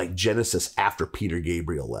going to be like Genesis after Peter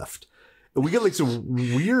Gabriel left. And we get like some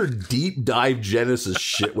weird deep dive Genesis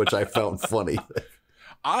shit, which I found funny.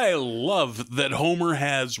 I love that Homer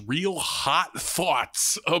has real hot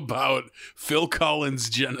thoughts about Phil Collins'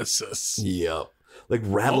 Genesis. Yeah. Like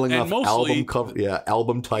rattling off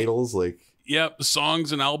album titles. Like, yep,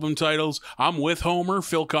 songs and album titles. I'm with Homer.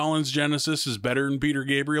 Phil Collins' Genesis is better than Peter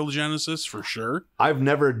Gabriel Genesis for sure. I've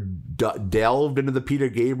never delved into the Peter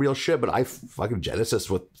Gabriel shit, but I fucking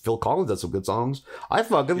Genesis with Phil Collins has some good songs. I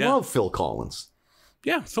fucking love Phil Collins.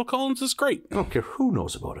 Yeah, Phil Collins is great. I don't care who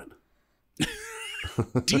knows about it.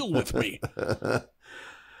 Deal with me.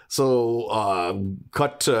 So,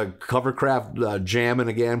 cut to Covercraft jamming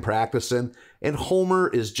again, practicing, and Homer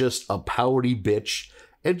is just a pouty bitch,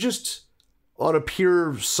 and just out of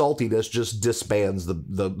pure saltiness, just disbands the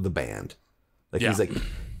band. Like he's like,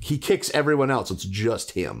 he kicks everyone out, so it's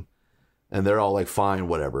just him, and they're all like, fine,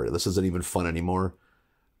 whatever. This isn't even fun anymore.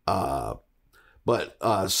 And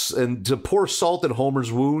to pour salt in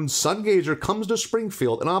Homer's wounds, Sungazer comes to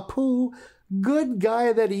Springfield, and Apu, good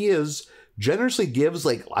guy that he is, generously gives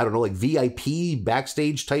like, I don't know, like VIP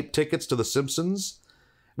backstage type tickets to The Simpsons,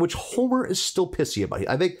 which Homer is still pissy about.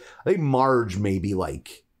 I think Marge maybe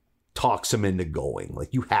like talks him into going.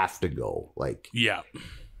 Like, you have to go. Like, yeah.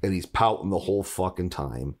 And he's pouting the whole fucking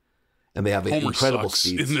time. And they have an incredible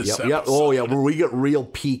speech. Yep. Oh yeah, where we get real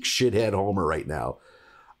peak shithead Homer right now.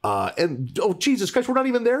 And oh Jesus Christ, we're not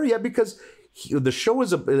even there yet because the show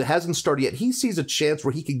it hasn't started yet. He sees a chance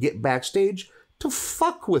where he can get backstage to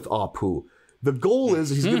fuck with Apu. The goal is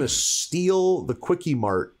he's going to steal the Quickie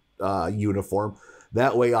Mart uniform.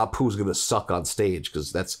 That way Apu's going to suck on stage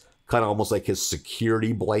because that's kind of almost like his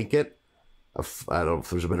security blanket. I don't know if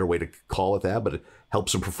there's a better way to call it that, but it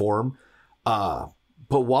helps him perform.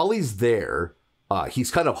 But while he's there,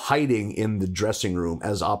 he's kind of hiding in the dressing room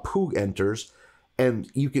as Apu enters.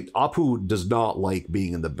 And Apu does not like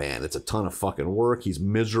being in the band. It's a ton of fucking work. He's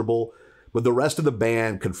miserable. But the rest of the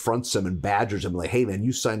band confronts him and badgers him like, hey, man,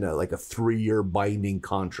 you signed a 3-year binding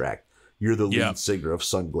contract. You're the lead singer of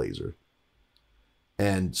Sunglazer.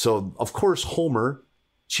 And so, of course, Homer's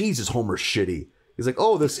shitty. He's like,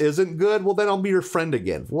 oh, this isn't good? Well, then I'll be your friend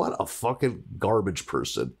again. What a fucking garbage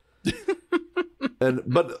person.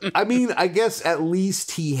 But, I mean, I guess at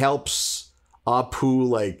least he helps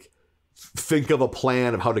Apu, think of a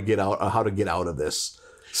plan of how to get out of this.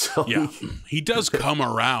 So yeah, he does come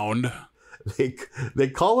around. They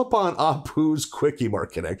call upon Apu's Quickie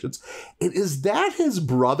Mart connections. And is that his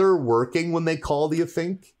brother working when they call, do you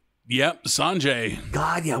think? Yep, Sanjay.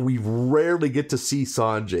 God, yeah, we rarely get to see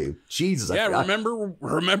Sanjay. Jesus. Yeah, remember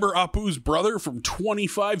Apu's brother from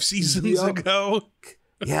 25 seasons ago?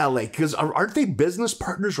 Yeah, because aren't they business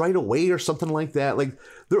partners right away or something like that?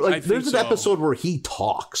 There's an episode where he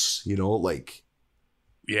talks,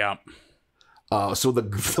 Yeah. So the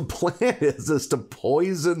plan is to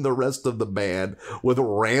poison the rest of the band with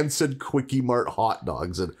rancid Quickie Mart hot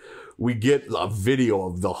dogs. And we get a video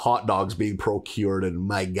of the hot dogs being procured. And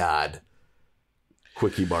my God,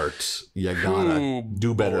 Quickie Mart, you gotta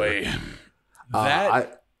do better. Boy.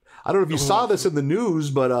 I don't know if you saw this in the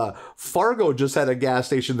news, but Fargo just had a gas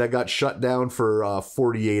station that got shut down for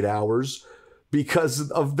 48 hours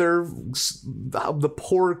because of the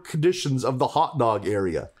poor conditions of the hot dog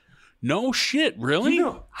area. No shit, really? You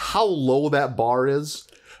know how low that bar is,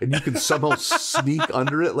 and you can somehow sneak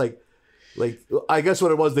under it. I guess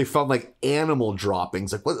what it was, they found animal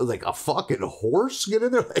droppings. What? A fucking horse get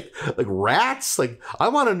in there? Like rats? I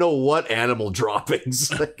want to know what animal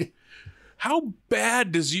droppings. How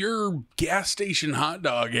bad does your gas station hot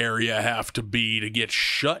dog area have to be to get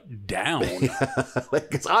shut down?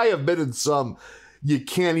 Because I have been in some, you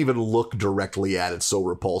can't even look directly at it, so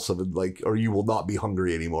repulsive, and or you will not be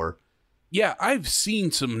hungry anymore. Yeah, I've seen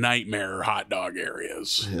some nightmare hot dog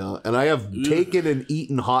areas. Yeah, and I have taken and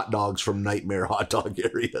eaten hot dogs from nightmare hot dog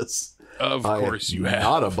areas. Of course you have.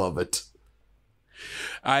 Not above it.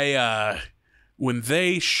 When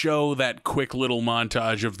they show that quick little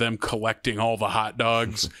montage of them collecting all the hot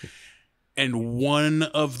dogs, and one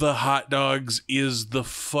of the hot dogs is the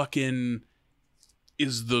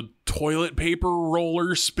toilet paper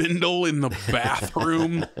roller spindle in the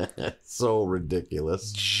bathroom. So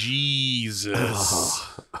ridiculous. Jesus.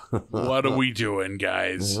 What are we doing,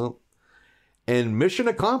 guys? Well, and mission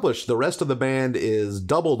accomplished. The rest of the band is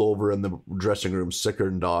doubled over in the dressing room, sicker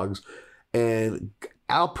than dogs. And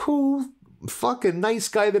Apu, fucking nice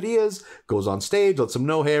guy that he is, goes on stage, lets them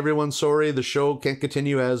know, hey, everyone, sorry, the show can't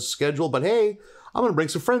continue as scheduled, but hey, I'm going to bring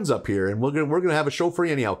some friends up here, and we're gonna have a show for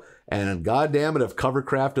you anyhow. And goddamn it, if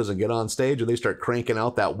Covercraft doesn't get on stage and they start cranking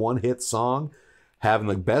out that one-hit song, having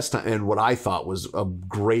the best time, and what I thought was a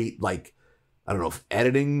great, I don't know if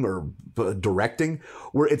editing or directing,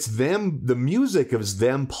 where it's them, the music is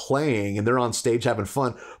them playing, and they're on stage having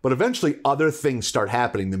fun, but eventually other things start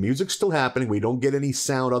happening. The music's still happening. We don't get any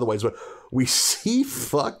sound otherwise, but we see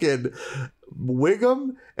fucking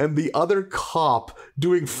Wiggum and the other cop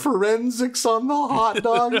doing forensics on the hot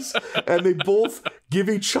dogs, and they both give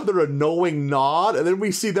each other a knowing nod, and then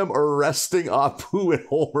we see them arresting Apu and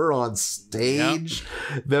Homer on stage.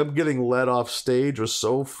 Yep. Them getting let off stage was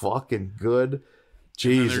so fucking good.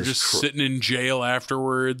 Jesus, they're just sitting in jail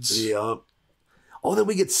afterwards. Yep. Oh, then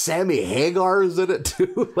we get Sammy Hagar's in it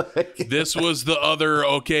too. This was the other,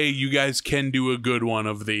 okay, you guys can do a good one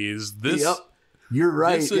of these. This, yep. You're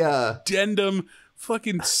right, this yeah. addendum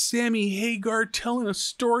fucking Sammy Hagar telling a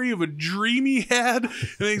story of a dream he had. And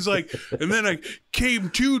he's like, and then I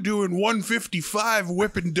came to doing 155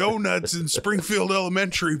 whipping donuts in Springfield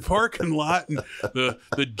Elementary parking lot, and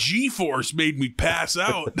the G-force made me pass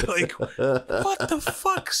out. Like, what the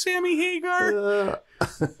fuck, Sammy Hagar?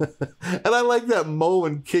 And I like that Mo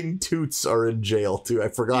and King Toots are in jail too. I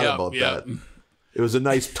forgot about that. It was a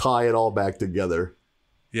nice tie it all back together.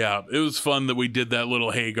 Yeah, it was fun that we did that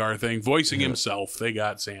little Hagar thing. Voicing himself, they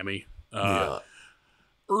got Sammy.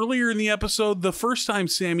 Earlier in the episode, the first time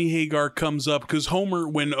Sammy Hagar comes up, because Homer,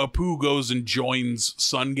 when Apu goes and joins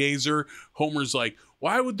Sungazer, Homer's like,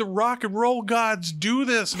 why would the rock and roll gods do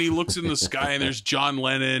this? And he looks in the sky, and there's John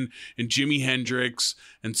Lennon and Jimi Hendrix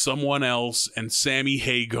and someone else and Sammy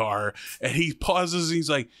Hagar. And he pauses, and he's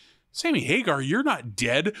like, Sammy Hagar, you're not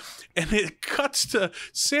dead. And it cuts to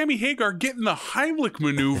Sammy Hagar getting the Heimlich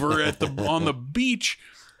maneuver on the beach.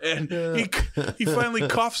 And he finally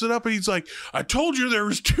coughs it up, and he's like, I told you there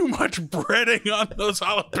was too much breading on those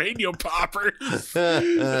jalapeno poppers.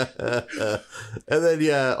 And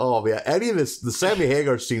then, any of this, the Sammy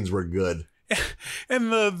Hagar scenes were good.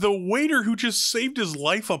 And the waiter who just saved his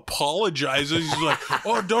life apologizes. He's like,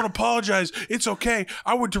 oh, don't apologize. It's okay.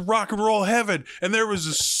 I went to rock and roll heaven, and there was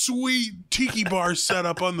a sweet tiki bar set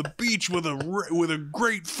up on the beach with a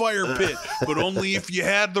great fire pit, but only if you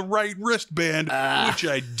had the right wristband, which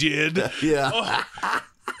I did. Yeah. Oh,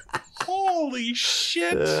 holy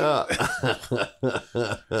shit. Yeah.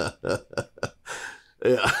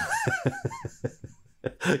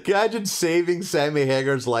 Can you imagine saving Sammy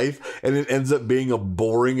Hagar's life and it ends up being a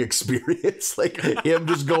boring experience? Like him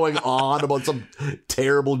just going on about some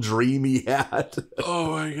terrible dream he had.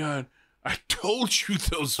 Oh my God. I told you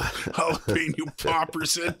those jalapeno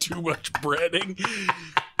poppers had too much breading.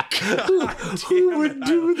 Who would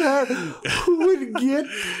do that? Who would get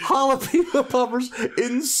jalapeno poppers,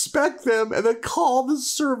 inspect them, and then call the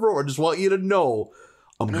server or just want you to know,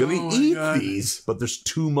 I'm going to eat these, but there's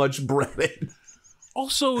too much breading.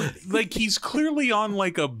 Also, like, he's clearly on,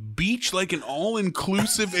 like, a beach, like an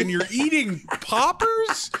all-inclusive, and you're eating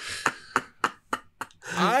poppers?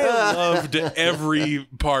 I loved every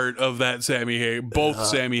part of that both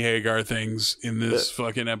Sammy Hagar things in this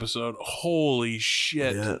fucking episode. Holy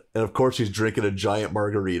shit. Yeah. And, of course, he's drinking a giant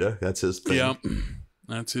margarita. That's his thing. Yep.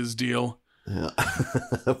 That's his deal. Yeah.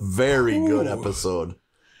 Very good episode.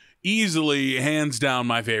 Easily, hands down,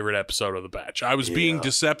 my favorite episode of the batch. I was being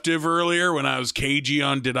deceptive earlier when I was cagey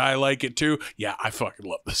on did I like it too? Yeah, I fucking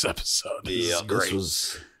love this episode. This is great.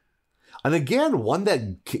 And again, one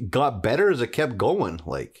that got better as it kept going.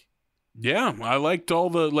 Like, yeah, I liked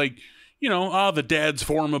all the, like, the dads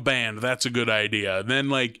form a band. That's a good idea. And then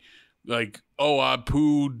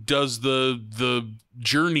Apu does the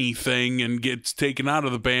journey thing and gets taken out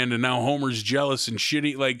of the band, and now Homer's jealous and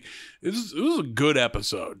shitty. Like, it was a good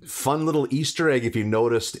episode. Fun little Easter egg, if you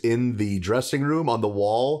noticed, in the dressing room on the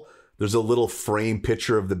wall, there's a little frame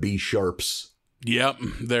picture of the B Sharps. Yep,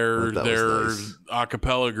 their a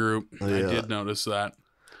cappella group. Yeah. I did notice that.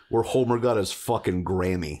 Where Homer got his fucking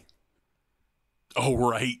Grammy. Oh,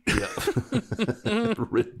 right. Yeah.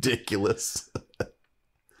 Ridiculous.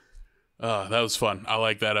 That was fun. I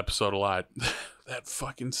like that episode a lot. That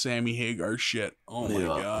fucking Sammy Hagar shit. Oh my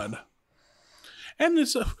God. And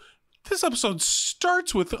this episode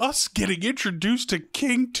starts with us getting introduced to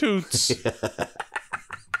King Toots. Yeah.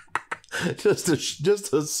 just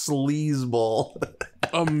a sleazeball.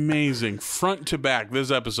 Amazing. Front to back.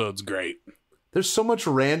 This episode's great. There's so much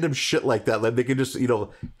random shit like that. Like they can just,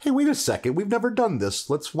 hey, wait a second. We've never done this.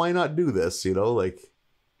 Why not do this?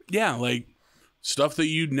 Yeah, like stuff that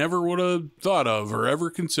you never would have thought of or ever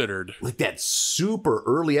considered. Like that super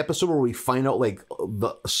early episode where we find out like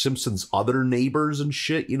the Simpsons' other neighbors and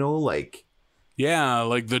shit, Yeah,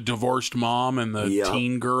 like the divorced mom and the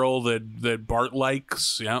teen girl that Bart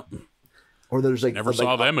likes. Yep. Or there's never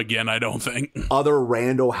saw them again, I don't think. Other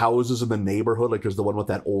rando houses in the neighborhood, like there's the one with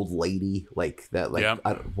that old lady, like that,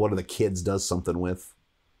 one of the kids does something with.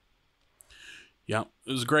 Yeah,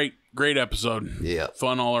 it was a great episode. Yeah,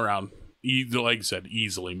 fun all around. Like I said,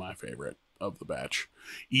 easily my favorite of the batch,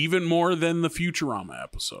 even more than the Futurama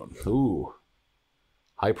episode. Ooh,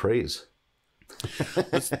 high praise.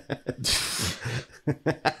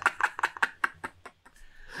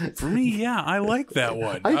 For me, yeah, I like that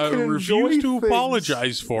one. I refuse to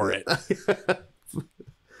apologize for it.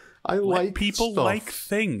 I like people stuff. like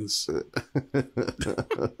things.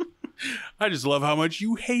 I just love how much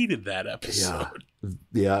you hated that episode.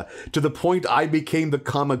 Yeah. To the point I became the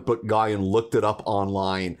comic book guy and looked it up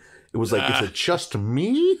online It was like, is it just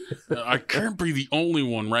me? I can't be the only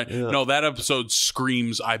one, right? Yeah. No, that episode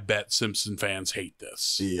screams, I bet Simpson fans hate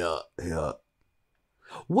this. Yeah.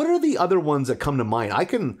 What are the other ones that come to mind?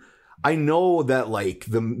 I know that like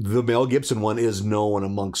the Mel Gibson one is known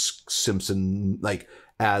amongst Simpson, like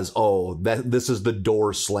as, this is the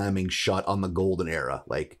door slamming shut on the golden era.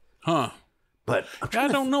 Like, but I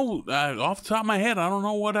don't know. Off the top of my head, I don't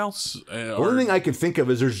know what else. The only thing I can think of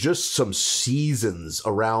is there's just some seasons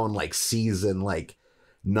around like season like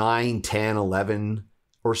 9, 10, 11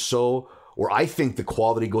 or so, where I think the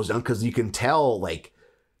quality goes down because you can tell like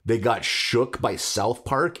they got shook by South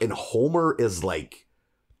Park and Homer is like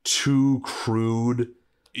too crude.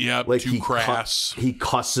 Yeah, like too crass. He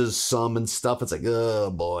cusses some and stuff. It's like,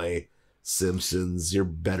 oh boy. Simpsons, you're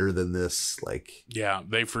better than this. Like, yeah,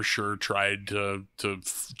 they for sure tried to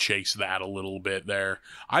chase that a little bit there.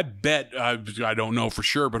 I bet, I don't know for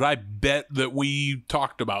sure, but I bet that we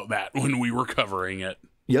talked about that when we were covering it.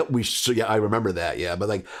 Yep, I remember that. Yeah,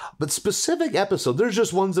 but specific episodes, there's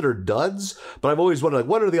just ones that are duds. But I've always wondered, like,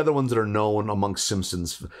 what are the other ones that are known amongst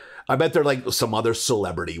Simpsons? I bet they're like some other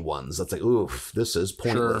celebrity ones. That's like, oof, this is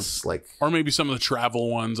pointless. Sure. Like, or maybe some of the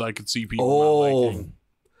travel ones. I could see people not liking.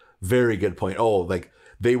 Very good point. Like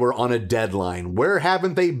they were on a deadline. Where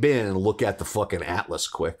haven't they been? Look at the fucking atlas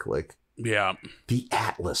quick. Like, yeah, the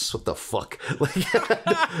atlas. What the fuck? Like,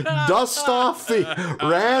 dust off the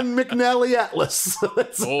Rand McNally atlas.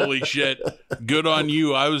 Holy shit! Good on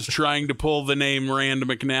you. I was trying to pull the name Rand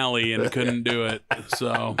McNally and couldn't do it.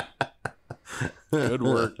 So good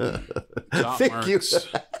work. Top Thank marks.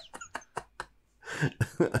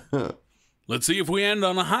 You. Let's see if we end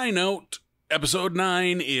on a high note. Episode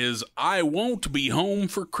 9 is I Won't Be Home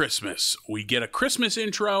for Christmas. We get a Christmas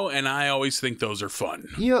intro, and I always think those are fun.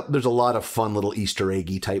 Yep, there's a lot of fun little Easter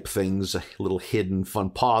eggy type things, little hidden fun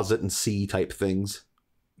pause it and see type things.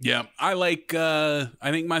 Yeah, I like, I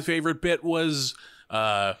think my favorite bit was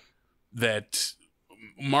that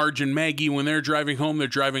Marge and Maggie, when they're driving home, they're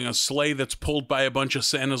driving a sleigh that's pulled by a bunch of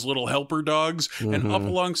Santa's little helper dogs, and up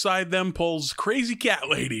alongside them pulls Crazy Cat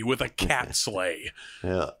Lady with a cat sleigh.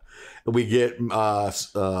 Yeah. We get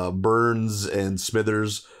Burns and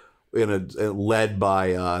Smithers led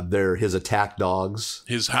by his attack dogs,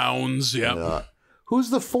 his hounds. Yeah. Who's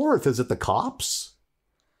the fourth? Is it the cops?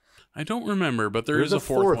 I don't remember, but there's a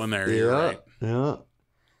fourth one there. You're right. Yeah.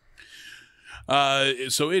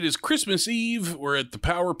 So it is Christmas Eve. We're at the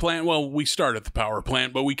power plant. Well, we start at the power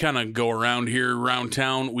plant, but we kind of go around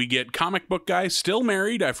town. We get comic book guy, still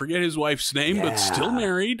married. I forget his wife's name, but still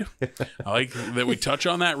married. I like that we touch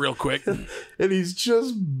on that real quick. And he's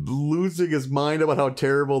just losing his mind about how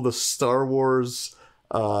terrible the Star Wars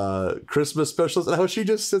Christmas specials and how she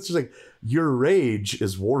just sits there like, your rage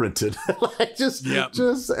is warranted. Like just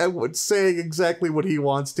saying exactly what he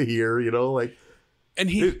wants to hear, like. And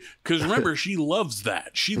because remember, she loves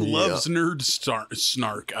that. She loves nerd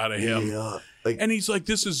snark out of him. Yeah. And he's like,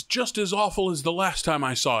 this is just as awful as the last time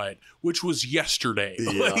I saw it, which was yesterday.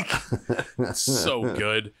 Yeah. Like, so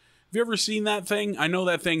good. Have you ever seen that thing? I know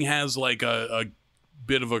that thing has like a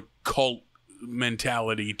bit of a cult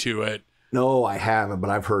mentality to it. No, I haven't, but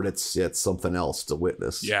I've heard it's something else to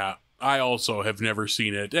witness. Yeah. I also have never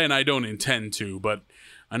seen it, and I don't intend to, but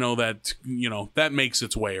I know that, that makes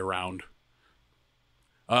its way around.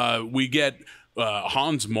 We get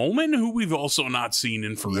Hans Moleman, who we've also not seen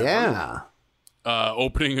in forever. Yeah.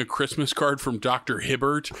 Opening a Christmas card from Dr.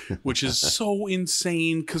 Hibbert, which is so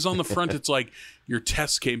insane because on the front it's like, your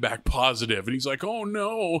test came back positive. And he's like, oh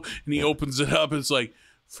no. And he opens it up. It's like,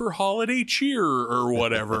 for holiday cheer or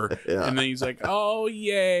whatever. Yeah. And then he's like, oh,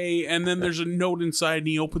 yay. And then there's a note inside and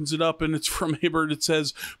he opens it up and it's from Hibbert. It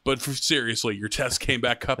says, but seriously, your test came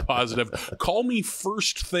back positive. Call me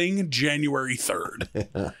first thing January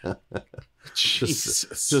 3rd.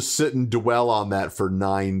 Jesus. Just sit and dwell on that for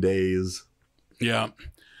 9 days. Yeah.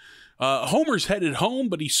 Homer's headed home,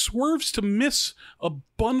 but he swerves to miss a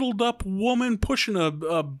bundled up woman pushing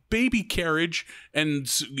a baby carriage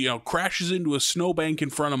and, crashes into a snowbank in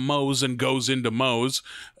front of Moe's and goes into Moe's.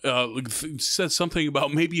 Says something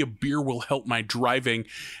about maybe a beer will help my driving.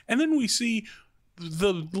 And then we see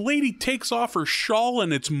the lady takes off her shawl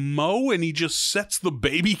and it's Moe and he just sets the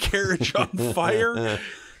baby carriage on fire.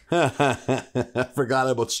 I forgot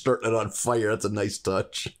about starting it on fire. That's a nice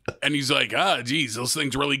touch. And he's like, geez, those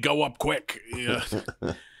things really go up quick. Yeah.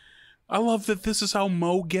 I love that this is how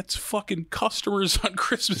Moe gets fucking customers on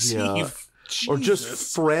Christmas Eve. Jesus. Or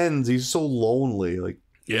just friends. He's so lonely. Like,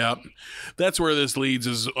 yeah. That's where this leads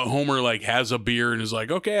is Homer has a beer and is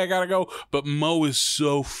like, okay, I gotta go. But Moe is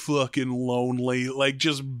so fucking lonely.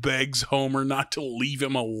 Just begs Homer not to leave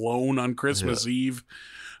him alone on Christmas Eve.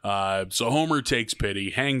 So Homer takes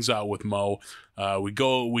pity, hangs out with Moe.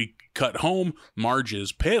 We cut home. Marge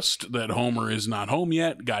is pissed that Homer is not home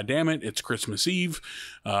yet. God damn it, it's Christmas Eve.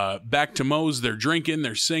 Back to Moe's. They're drinking,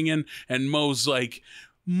 they're singing, and Moe's like,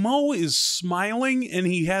 Moe is smiling, and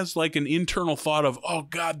he has like an internal thought of, oh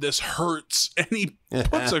God, this hurts. And he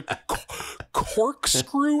puts a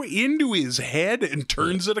corkscrew into his head and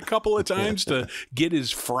turns it a couple of times to get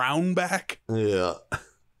his frown back. Yeah.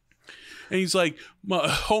 And he's like,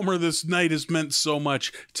 Homer, this night has meant so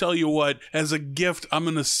much. Tell you what, as a gift, I'm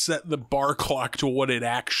going to set the bar clock to what it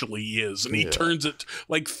actually is. And he turns it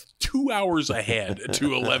like 2 hours ahead to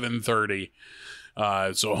 11:30.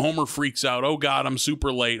 So Homer freaks out. Oh, God, I'm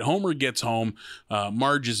super late. Homer gets home.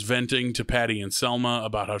 Marge is venting to Patty and Selma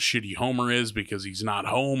about how shitty Homer is because he's not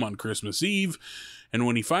home on Christmas Eve. And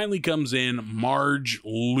when he finally comes in, Marge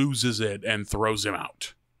loses it and throws him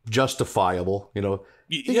out. Justifiable, you know.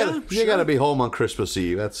 You gotta be home on Christmas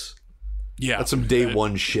Eve. That's some day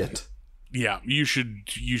one shit. Yeah, you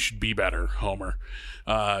should be better, Homer.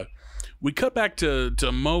 We cut back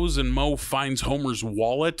to Moe's, and Moe finds Homer's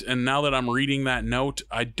wallet, and now that I'm reading that note,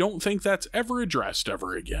 I don't think that's ever addressed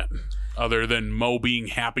ever again, other than Moe being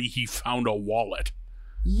happy he found a wallet.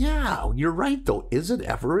 Yeah, you're right, though. Is it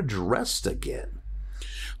ever addressed again?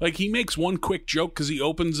 Like, he makes one quick joke because he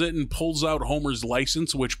opens it and pulls out Homer's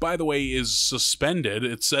license, which, by the way, is suspended.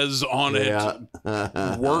 It says on it,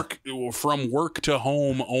 from work to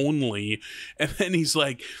home only. And then he's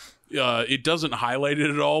like, it doesn't highlight it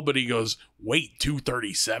at all, but he goes, wait,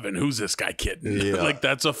 237. Who's this guy kidding? Yeah. Like,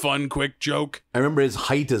 that's a fun, quick joke. I remember his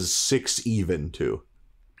height is 6 even, too.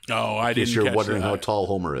 Oh, I didn't catch that. In case you're wondering how tall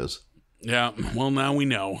Homer is. Yeah, well, now we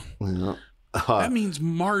know. Yeah. That means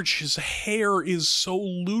Marge's hair is so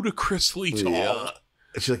ludicrously tall. Yeah.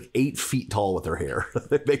 She's like 8 feet tall with her hair.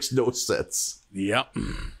 It makes no sense. Yep.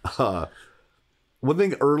 One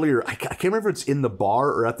thing earlier, I can't remember if it's in the bar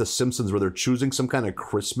or at the Simpsons where they're choosing some kind of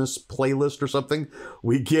Christmas playlist or something.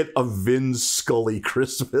 We get a Vin Scully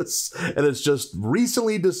Christmas, and it's just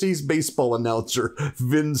recently deceased baseball announcer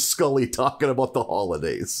Vin Scully talking about the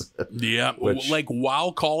holidays. Yeah, like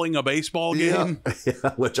while calling a baseball game?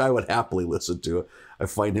 Yeah, which I would happily listen to. I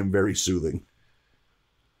find him very soothing.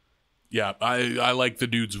 Yeah, I like the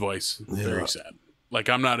dude's voice. Very sad. Like,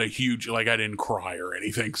 I'm not a huge, like, I didn't cry or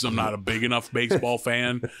anything because I'm not a big enough baseball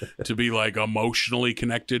fan to be, like, emotionally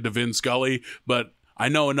connected to Vin Scully. But I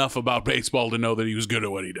know enough about baseball to know that he was good at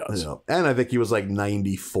what he does. Yeah. And I think he was, like,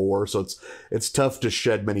 94. So it's tough to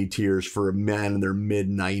shed many tears for a man in their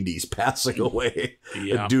mid-90s passing away.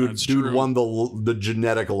 Yeah, dude won the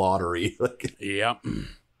genetic lottery. Yeah.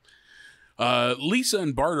 Lisa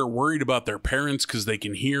and Bart are worried about their parents because they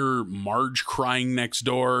can hear Marge crying next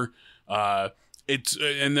door.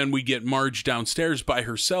 And then we get Marge downstairs by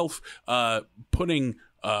herself, putting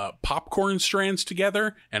popcorn strands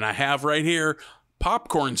together. And I have right here,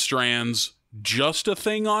 popcorn strands, just a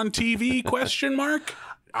thing on TV, question mark?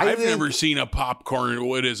 I've never seen a popcorn,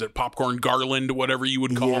 what is it, popcorn garland, whatever you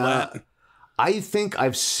would call that. I think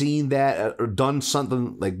I've seen that or done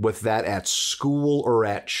something like with that at school or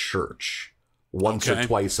at church once or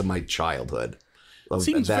twice in my childhood.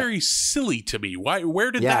 Seems very silly to me.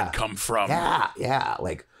 Where did that come from? Yeah.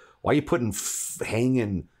 Like, why are you putting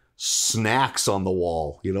hanging snacks on the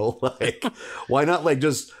wall? You know, like, why not like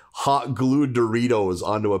just hot glued Doritos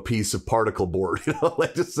onto a piece of particle board? You know,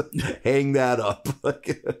 like just hang that up.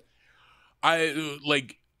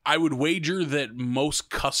 I would wager that most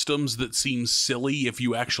customs that seem silly, if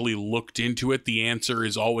you actually looked into it, the answer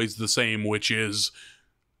is always the same, which is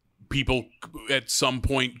people at some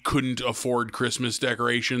point couldn't afford Christmas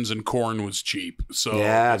decorations and corn was cheap. So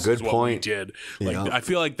yeah, this good is what point. We did. Like, I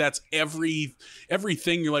feel like that's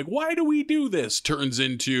everything you're like, why do we do this? Turns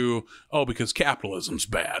into, because capitalism's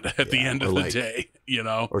bad at the end of the day, you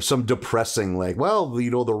know? Or some depressing, like, well, you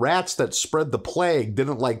know, the rats that spread the plague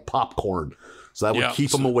didn't like popcorn. So that would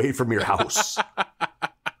keep them away from your house.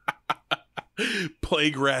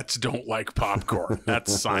 Plague rats don't like popcorn.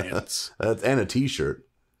 That's science. And a t-shirt.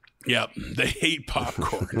 Yep, they hate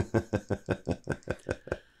popcorn.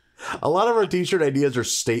 A lot of our t-shirt ideas are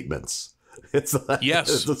statements. It's like,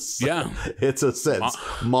 it's a sense.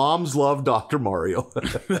 Moms love Dr. Mario.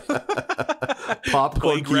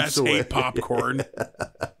 Popcorn keeps away. Hate popcorn.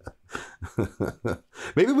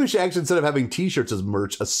 Maybe we should actually, instead of having t-shirts as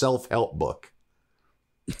merch, a self-help book.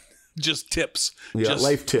 Just tips. Yeah, just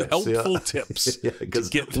life tips. Helpful tips to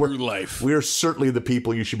get through life. We're certainly the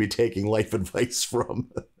people you should be taking life advice from.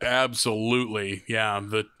 Absolutely. Yeah.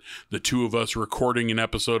 The two of us recording an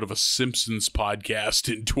episode of a Simpsons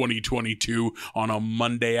podcast in 2022 on a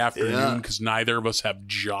Monday afternoon because neither of us have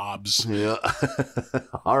jobs. Yeah.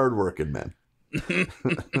 Hard working, man.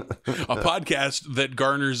 A podcast that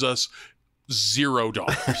garners us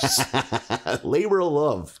 $0. Labor of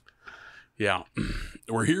love. Yeah.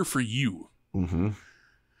 We're here for you. Mm-hmm.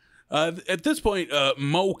 At this point,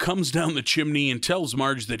 Moe comes down the chimney and tells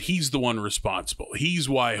Marge that he's the one responsible. He's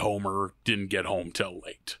why Homer didn't get home till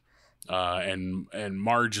late. And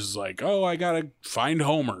Marge is like, "Oh, I gotta find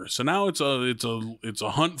Homer." So now it's a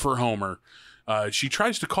hunt for Homer. She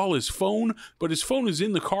tries to call his phone, but his phone is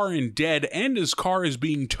in the car and dead, and his car is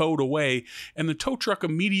being towed away. And the tow truck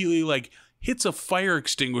immediately hits a fire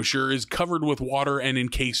extinguisher, is covered with water and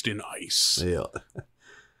encased in ice. Yeah.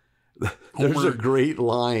 There's Homer, a great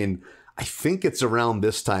line. I think it's around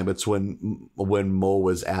this time. It's when Moe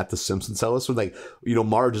was at the Simpsons house. When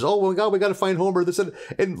Marge is, "Oh my God, we got to find Homer." This and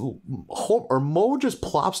Moe just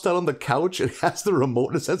plops down on the couch and has the remote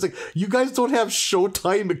in his hand. It's like, "You guys don't have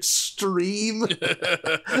Showtime Extreme,"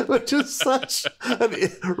 which is such a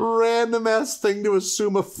random ass thing to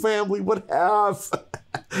assume a family would have.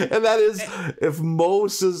 And that is, if Moe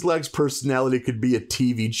Szyslak's personality could be a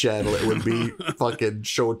TV channel, it would be fucking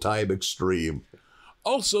Showtime Extreme.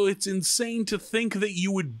 Also, it's insane to think that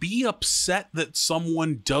you would be upset that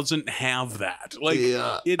someone doesn't have that.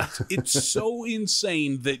 It's so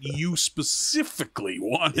insane that you specifically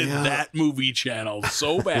wanted that movie channel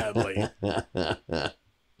so badly.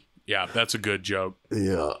 Yeah, that's a good joke.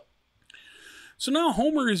 Yeah. So now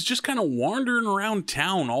Homer is just kind of wandering around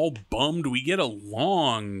town all bummed. We get a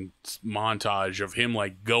long montage of him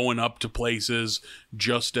going up to places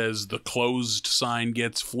just as the closed sign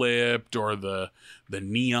gets flipped or the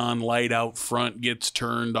neon light out front gets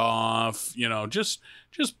turned off,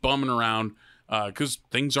 just bumming around because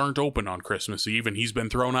things aren't open on Christmas Eve and he's been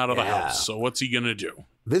thrown out of the house. So what's he going to do?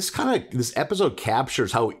 This episode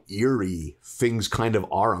captures how eerie things kind of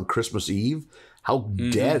are on Christmas Eve. How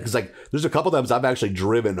dead, because there's a couple times I've actually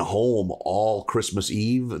driven home all Christmas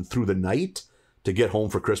Eve and through the night to get home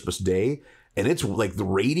for Christmas Day. And it's the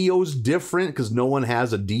radio's different because no one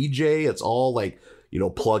has a DJ. It's all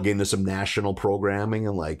plug into some national programming.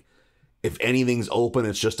 And if anything's open,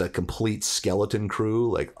 it's just a complete skeleton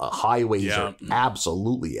crew. Highways are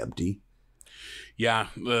absolutely empty. Yeah,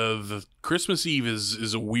 the Christmas Eve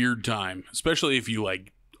is a weird time, especially if you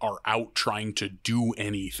are out trying to do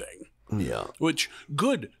anything. Yeah. Which,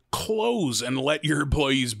 good, close and let your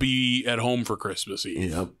employees be at home for Christmas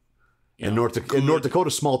Eve. Yep. In North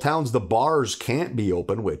Dakota, small towns, the bars can't be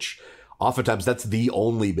open, which oftentimes that's the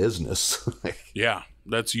only business. Yeah,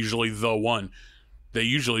 that's usually the one. They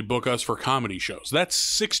usually book us for comedy shows. That's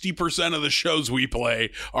 60% of the shows we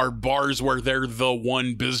play are bars where they're the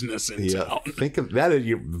one business in town. Think of that as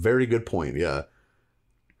a very good point, yeah.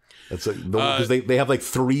 It's because they have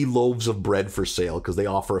 3 loaves of bread for sale because they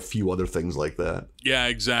offer a few other things like that. Yeah,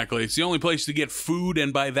 exactly. It's the only place to get food,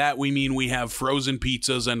 and by that we mean we have frozen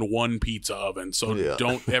pizzas and 1 pizza oven. So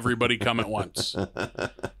don't everybody come at once.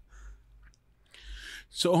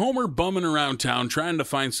 So Homer bumming around town trying to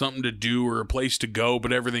find something to do or a place to go,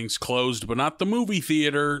 but everything's closed, but not the movie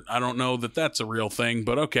theater. I don't know that that's a real thing,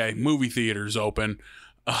 but okay, movie theater's open.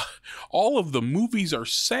 All of the movies are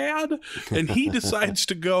sad, and he decides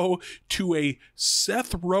to go to a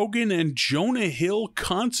Seth Rogen and Jonah Hill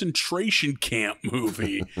concentration camp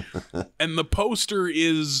movie. And the poster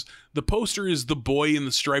is the boy in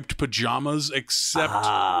the striped pajamas, except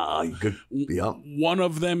one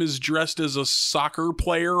of them is dressed as a soccer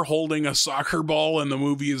player holding a soccer ball, and the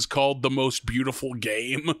movie is called The Most Beautiful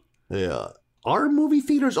Game. Yeah. Are movie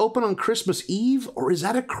theaters open on Christmas Eve, or is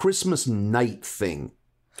that a Christmas night thing?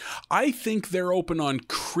 I think they're open on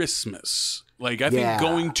Christmas. I think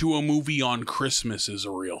going to a movie on Christmas is a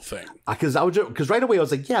real thing. Because right away I was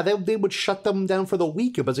like, yeah, they would shut them down for the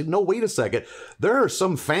weekend. But I was like, no, wait a second. There are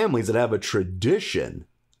some families that have a tradition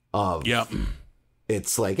of. Yep.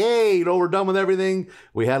 It's hey, we're done with everything.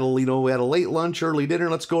 We had a late lunch, early dinner.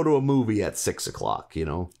 Let's go to a movie at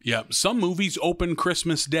 6:00. Yeah, some movies open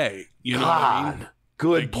Christmas Day. You know what I mean?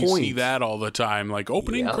 Good point. You see that all the time,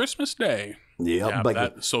 opening Christmas Day. Yeah,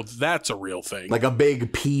 so that's a real thing. A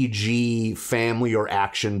big PG family or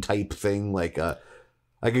action type thing,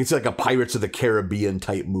 it's a Pirates of the Caribbean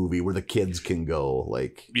type movie where the kids can go.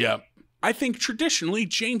 Yeah, I think traditionally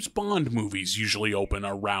James Bond movies usually open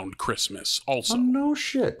around Christmas. Also, no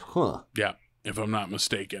shit, huh? Yeah, if I'm not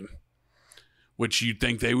mistaken. Which you'd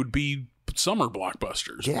think they would be summer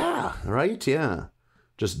blockbusters. Yeah, right? Yeah.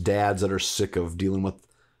 Just dads that are sick of dealing with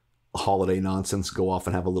holiday nonsense go off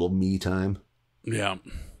and have a little me time. Yeah.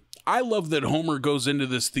 I love that Homer goes into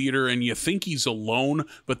this theater and you think he's alone,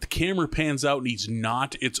 but the camera pans out and he's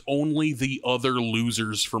not. It's only the other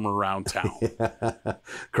losers from around town. Yeah.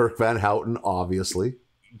 Kirk Van Houten, obviously.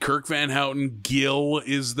 Kirk Van Houten, Gil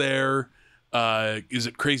is there. Is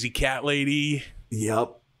it Crazy Cat Lady?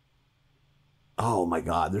 Yep. Oh my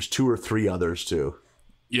God. There's 2 or 3 others too.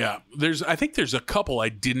 Yeah. I think there's a couple I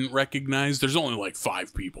didn't recognize. There's only like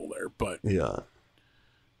 5 people there, but yeah.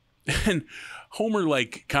 And Homer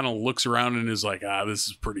like kind of looks around and is like, this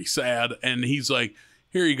is pretty sad. And he's like,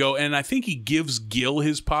 here you go. And I think he gives Gil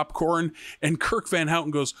his popcorn. And Kirk Van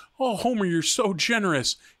Houten goes, oh, Homer, you're so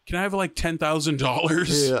generous. Can I have like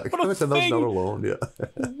 $10,000? Yeah, what a thing. $10,000 loan. Yeah.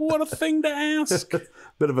 What a thing to ask.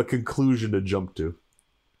 Bit of a conclusion to jump to.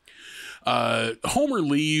 Homer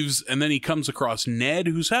leaves, and then he comes across Ned,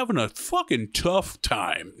 who's having a fucking tough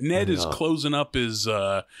time. Ned is closing up his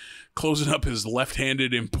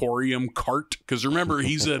left-handed Emporium cart, because remember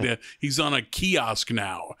he's on a kiosk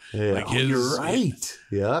now. Yeah, like you're right.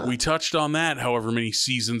 Yeah, we touched on that however many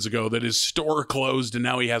seasons ago, that his store closed and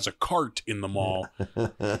now he has a cart in the mall.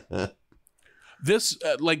 This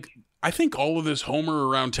I think all of this Homer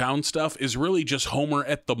around town stuff is really just Homer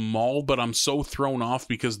at the mall, but I'm so thrown off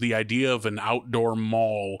because the idea of an outdoor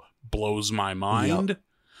mall blows my mind,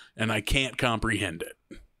 and I can't comprehend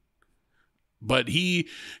it. But he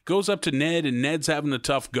goes up to Ned, and Ned's having a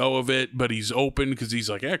tough go of it, but he's open because he's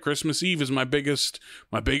like, Christmas Eve is my biggest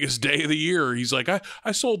day of the year. He's like,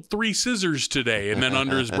 I sold 3 scissors today. And then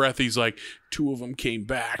under his breath, he's like, 2 of them came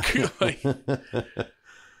back.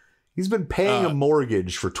 He's been paying a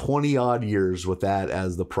mortgage for 20 odd years with that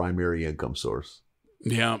as the primary income source.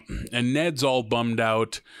 Yeah. And Ned's all bummed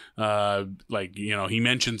out. He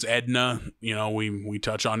mentions Edna, we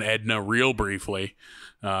touch on Edna real briefly.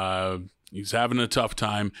 He's having a tough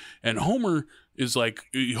time. And Homer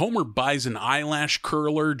buys an eyelash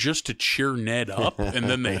curler just to cheer Ned up. And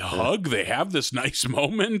then they hug. They have this nice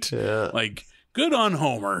moment. Yeah. Like, good on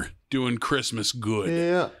Homer doing Christmas good.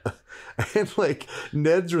 Yeah. And like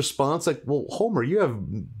Ned's response, like, well, Homer, you have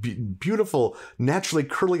beautiful, naturally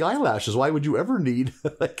curly eyelashes. Why would you ever need?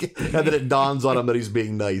 And then it dawns on him that he's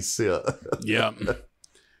being nice. Yeah. Yeah.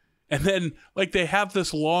 And then like they have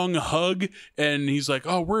this long hug and he's like,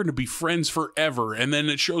 oh, we're going to be friends forever. And then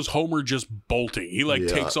it shows Homer just bolting. He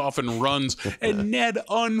takes off and runs. And Ned,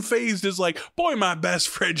 unfazed, is like, boy, my best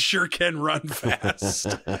friend sure can run fast.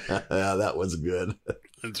 Yeah, that was good.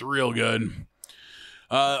 It's real good.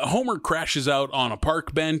 Homer crashes out on a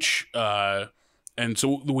park bench. And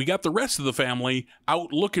so we got the rest of the family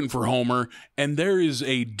out looking for Homer. And there is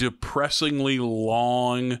a depressingly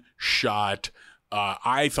long shot.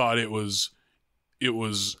 I thought it was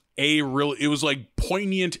like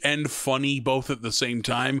poignant and funny both at the same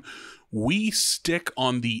time. We stick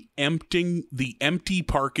on the empty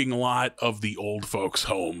parking lot of the old folks'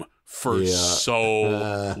 home for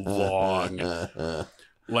so long.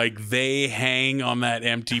 Like they hang on that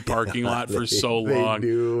empty parking lot for so long. They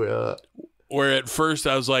do, yeah. Where at first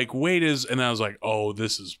I was like, and I was like, oh,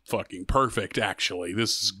 this is fucking perfect, actually.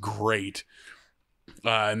 This is great.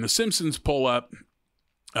 And the Simpsons pull up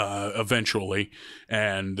eventually,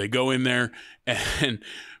 and they go in there, and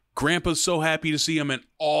Grandpa's so happy to see him, and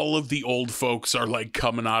all of the old folks are like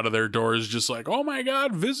coming out of their doors just like, oh my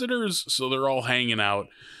God, visitors. So they're all hanging out.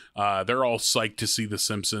 They're all psyched to see the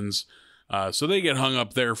Simpsons. So they get hung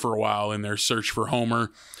up there for a while in their search for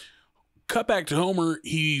Homer. Cut back to Homer.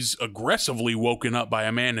 He's aggressively woken up by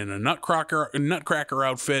a man in a nutcracker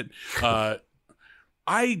outfit.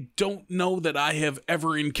 I don't know that I have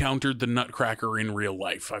ever encountered the Nutcracker in real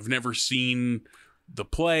life. I've never seen the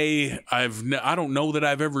play. I don't know that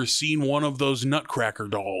I've ever seen one of those Nutcracker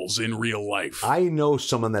dolls in real life. I know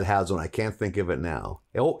someone that has one. I can't think of it now.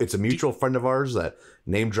 Oh, it's a mutual friend of ours that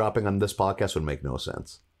name dropping on this podcast would make no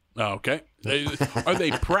sense. Okay. Are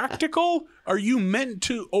they practical? Are you meant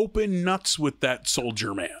to open nuts with that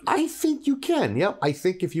soldier man? I think you can. Yep. I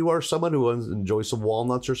think if you are someone who enjoys some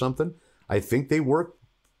walnuts or something, I think they work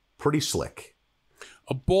pretty slick.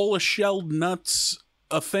 A bowl of shelled nuts,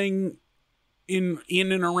 a thing in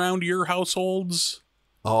and around your households?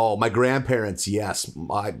 Oh, my grandparents, yes.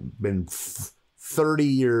 I've been 30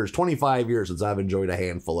 years, 25 years since I've enjoyed a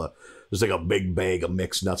handful of, there's like a big bag of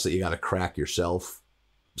mixed nuts that you got to crack yourself.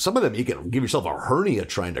 Some of them you can give yourself a hernia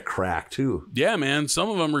trying to crack too. Yeah, man. Some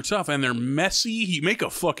of them are tough and they're messy. You make a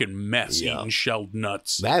fucking mess eating shelled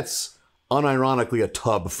nuts. That's unironically a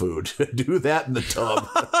tub food. Do that in the tub.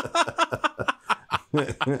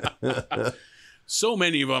 So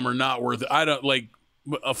many of them are not worth it. I don't like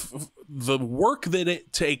the work that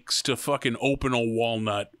it takes to fucking open a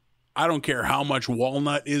walnut. I don't care how much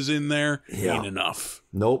walnut is in there. Ain't enough.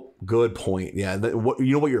 Nope. Good point. Yeah. You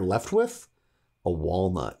know what you're left with? A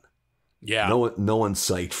walnut. Yeah. No one's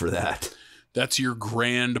psyched for that. That's your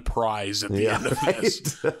grand prize at the end of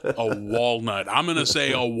this. A walnut. I'm going to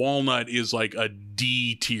say a walnut is like a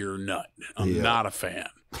D tier nut. I'm not a fan.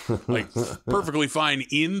 Like, perfectly fine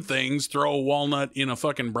in things. Throw a walnut in a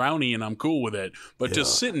fucking brownie and I'm cool with it. But to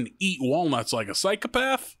sit and eat walnuts like a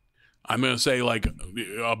psychopath, I'm going to say like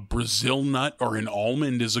a Brazil nut or an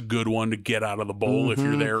almond is a good one to get out of the bowl if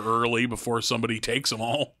you're there early before somebody takes them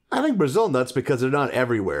all. I think Brazil nuts, because they're not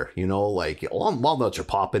everywhere, you know, like walnuts are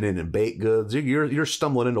popping in baked goods. You're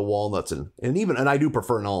stumbling into walnuts and I do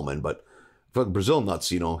prefer an almond, but for Brazil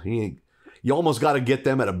nuts, you know, you almost got to get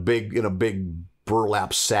them in a big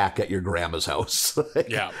burlap sack at your grandma's house.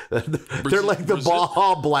 Yeah. They're like the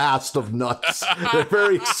Baja Blast of nuts. They're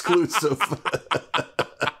very exclusive.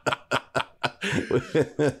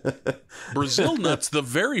 Brazil nuts, the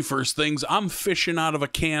very first things I'm fishing out of a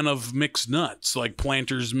can of mixed nuts, like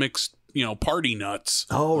Planters mixed, party nuts.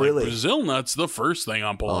 Oh, like really? Brazil nuts, the first thing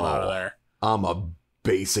I'm pulling out of there. I'm a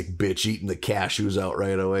basic bitch eating the cashews out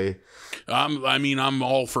right away. I'm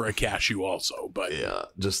all for a cashew also, but yeah,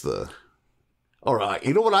 all right.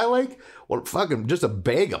 You know what I like? Well, fucking just a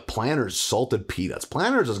bag of Planters salted peanuts.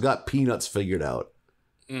 Planters has got peanuts figured out.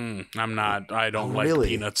 I don't like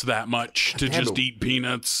peanuts that much to just eat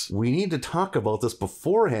peanuts. We need to talk about this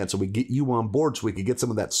beforehand so we get you on board so we could get some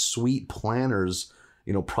of that sweet Planters,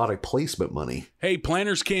 product placement money. Hey,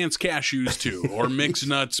 Planters cans cashews too, or mixed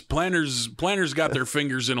nuts. Planters got their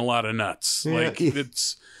fingers in a lot of nuts. Yeah, like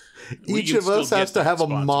it's. Each of us has to have a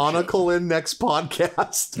monocle in next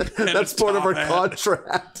podcast. That's part of our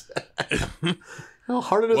contract. How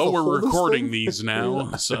hard it is. Well, we're recording these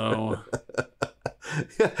now, so.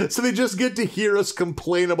 Yeah, so they just get to hear us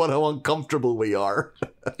complain about how uncomfortable we are.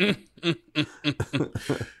 The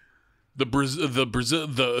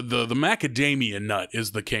macadamia nut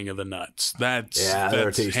is the king of the nuts. That's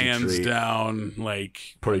hands down,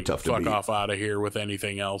 like, pretty tough to beat. Fuck off out of here with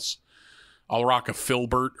anything else. I'll rock a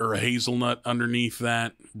filbert or a hazelnut underneath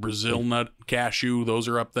that. Brazil nut, cashew, those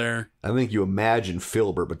are up there. I think you imagine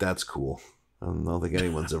filbert, but that's cool. I don't think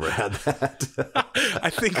anyone's ever had that.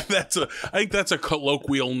 I think that's a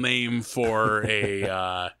colloquial name for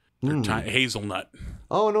a hazelnut.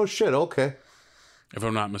 Oh, no shit. Okay. If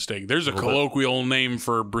I'm not mistaken. There's a colloquial name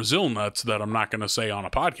for Brazil nuts that I'm not going to say on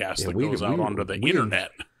a podcast that goes out onto the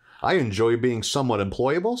internet. I enjoy being somewhat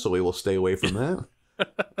employable, so we will stay away from that.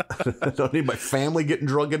 I don't need my family getting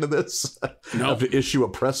drug into this. No. I have to issue a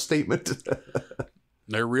press statement.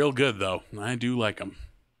 They're real good, though. I do like them.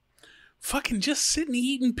 Fucking just sitting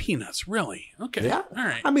eating peanuts, really? Okay, yeah. All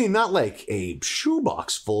right. I mean, not like a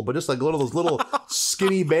shoebox full, but just like one of those little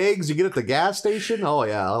skinny bags you get at the gas station. Oh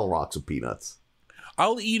yeah, I'll rock some peanuts.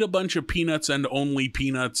 I'll eat a bunch of peanuts and only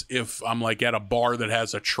peanuts if I'm like at a bar that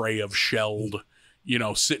has a tray of shelled,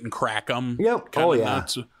 sit and crack them. Yep. Oh yeah.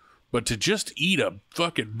 Nuts. But to just eat a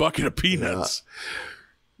fucking bucket of peanuts. Yeah.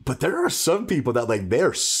 But there are some people that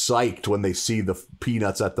they're psyched when they see the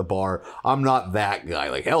peanuts at the bar. I'm not that guy.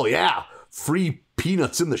 Like, hell yeah, free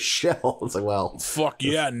peanuts in the shell. It's like, well, fuck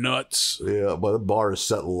yeah, nuts. Yeah, but the bar is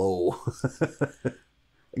set low.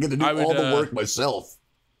 I get to do all the work myself.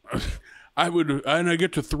 I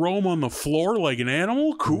get to throw them on the floor like an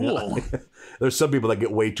animal. Cool. Yeah. There's some people that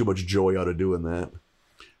get way too much joy out of doing that.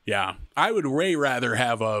 Yeah, I would way rather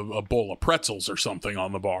have a bowl of pretzels or something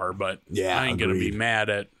on the bar, but I ain't gonna be mad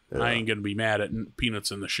at peanuts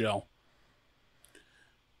in the shell.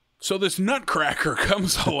 So this nutcracker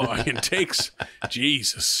comes along and takes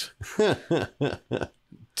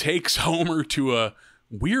takes Homer to a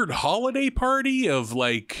weird holiday party of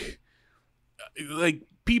like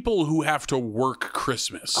people who have to work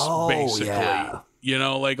Christmas, basically. Yeah.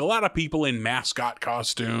 Like a lot of people in mascot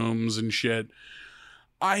costumes and shit.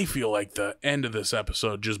 I feel like the end of this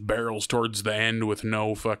episode just barrels towards the end with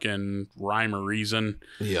no fucking rhyme or reason.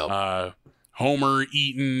 Yep. Homer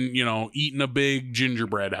eating a big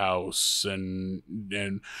gingerbread house and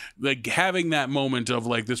like having that moment of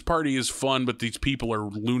like, this party is fun, but these people are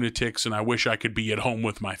lunatics and I wish I could be at home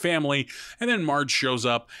with my family. And then Marge shows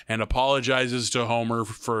up and apologizes to Homer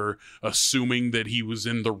for assuming that he was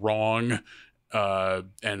in the wrong,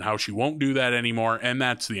 and how she won't do that anymore. And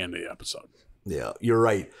that's the end of the episode. Yeah, you're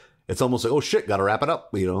right. It's almost like, oh shit, gotta wrap it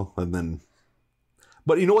up, and then.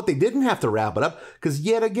 But you know what? They didn't have to wrap it up because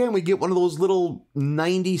yet again we get one of those little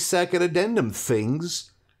 90-second addendum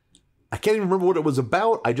things I can't even remember what it was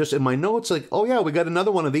about. I just, in my notes, like, oh yeah, we got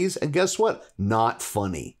another one of these. And guess what? Not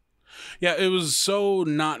funny. Yeah, it was so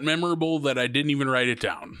not memorable that I didn't even write it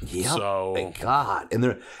down. Yep. So Thank God. And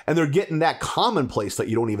they're getting that commonplace that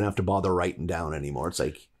you don't even have to bother writing down anymore. It's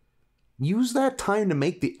like, use that time to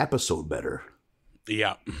make the episode better.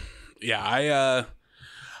 Yeah. Yeah,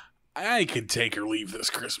 I could take or leave this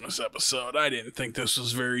Christmas episode. I didn't think this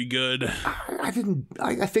was very good. I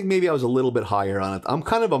think maybe I was a little bit higher on it. I'm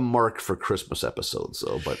kind of a mark for Christmas episodes,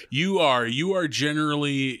 though. But you are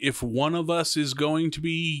generally, if one of us is going to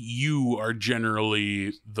be, you are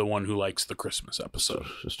generally the one who likes the Christmas episode.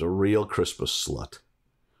 Just a real Christmas slut.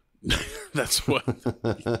 That's what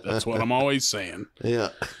I'm always saying.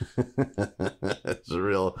 Yeah. It's a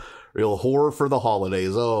real whore for the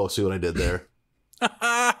holidays. Oh, see what I did there.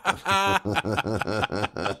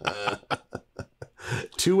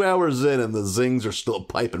 2 hours in and the zings are still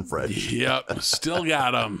piping fresh. Yep, still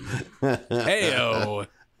got them. Heyo.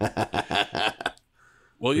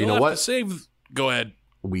 Well, you know have what? To save. Go ahead.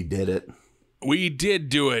 We did it. We did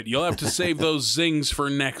do it. You'll have to save those zings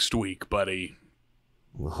for next week, buddy.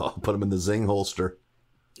 I'll put them in the zing holster.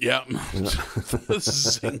 Yep. The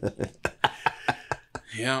zing.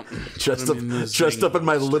 Yeah. Dressed up in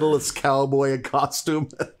my littlest cowboy costume.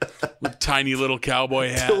 With tiny little cowboy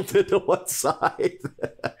hat. Tilted to one side.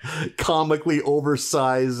 Comically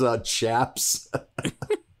oversized chaps.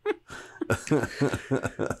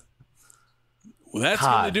 Well, that's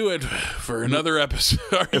going to do it for another episode.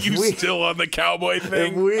 Are you still on the cowboy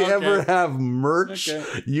thing? If we ever have merch,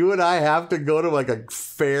 you and I have to go to like a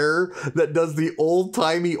fair that does the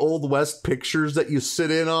old-timey Old West pictures that you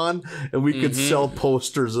sit in on, and we could sell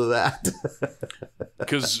posters of that.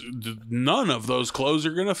 Because none of those clothes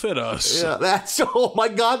are going to fit us. Yeah, oh my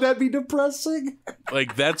God, that'd be depressing.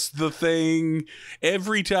 Like, that's the thing.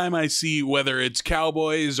 Every time I see, whether it's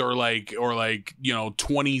cowboys or like,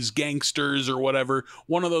 20s gangsters or whatever,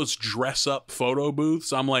 one of those dress up photo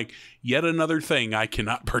booths, I'm like, yet another thing I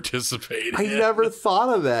cannot participate in. I never thought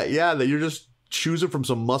of that. Yeah, that you're just choosing from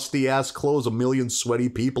some musty ass clothes a million sweaty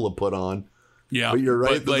people have put on. Yeah, but you're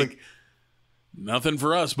right. But like, nothing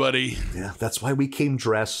for us, buddy. Yeah, that's why we came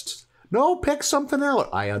dressed. No, pick something out.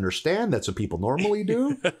 I understand that's what people normally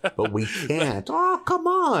do, but we can't. Oh, come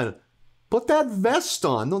on. Put that vest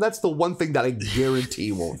on. No, that's the one thing that I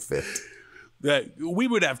guarantee won't fit. That we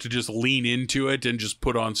would have to just lean into it and just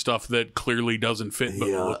put on stuff that clearly doesn't fit but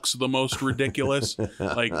looks the most ridiculous.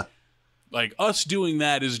 Like us doing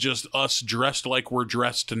that is just us dressed like we're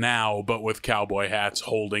dressed now, but with cowboy hats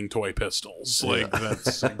holding toy pistols. Like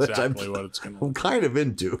that's exactly what it's going to I'm kind of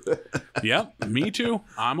into. Yep, me too.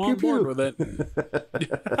 I'm on board with it.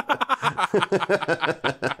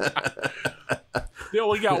 They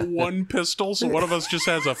only got one pistol, so one of us just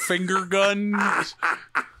has a finger gun.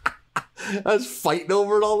 I was fighting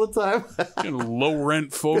over it all the time. In a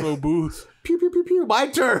low-rent photo booth. Pew, pew, pew, pew. My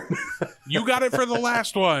turn. You got it for the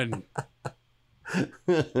last one.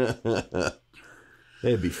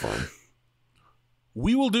 It'd be fun.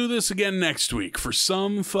 We will do this again next week for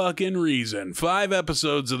some fucking reason. 5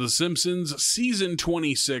 episodes of The Simpsons, season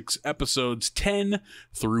 26, episodes 10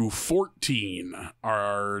 through 14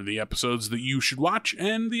 are the episodes that you should watch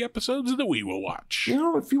and the episodes that we will watch. You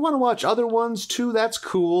know, if you want to watch other ones too, that's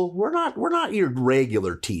cool. We're not your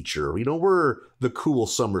regular teacher. You know, we're the cool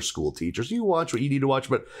summer school teachers. You watch what you need to watch,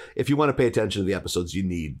 but if you want to pay attention to the episodes, you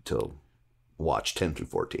need to watch 10 through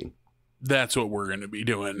 14. That's what we're going to be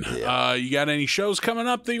doing. Yeah. You got any shows coming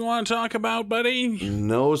up that you want to talk about, buddy?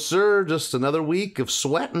 No, sir. Just another week of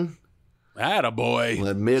sweating. Attaboy.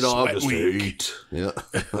 That mid-August heat. Yeah.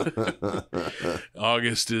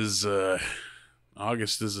 August is a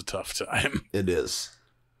tough time. It is.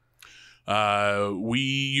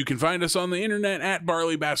 You can find us on the internet at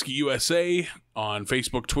Barley Basket USA on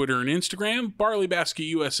Facebook, Twitter, and Instagram.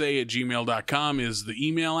 BarleyBasketUSA@gmail.com is the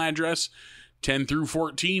email address. 10 through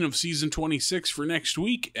 14 of season 26 for next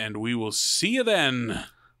week, and we will see you then.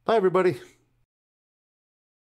 Bye, everybody.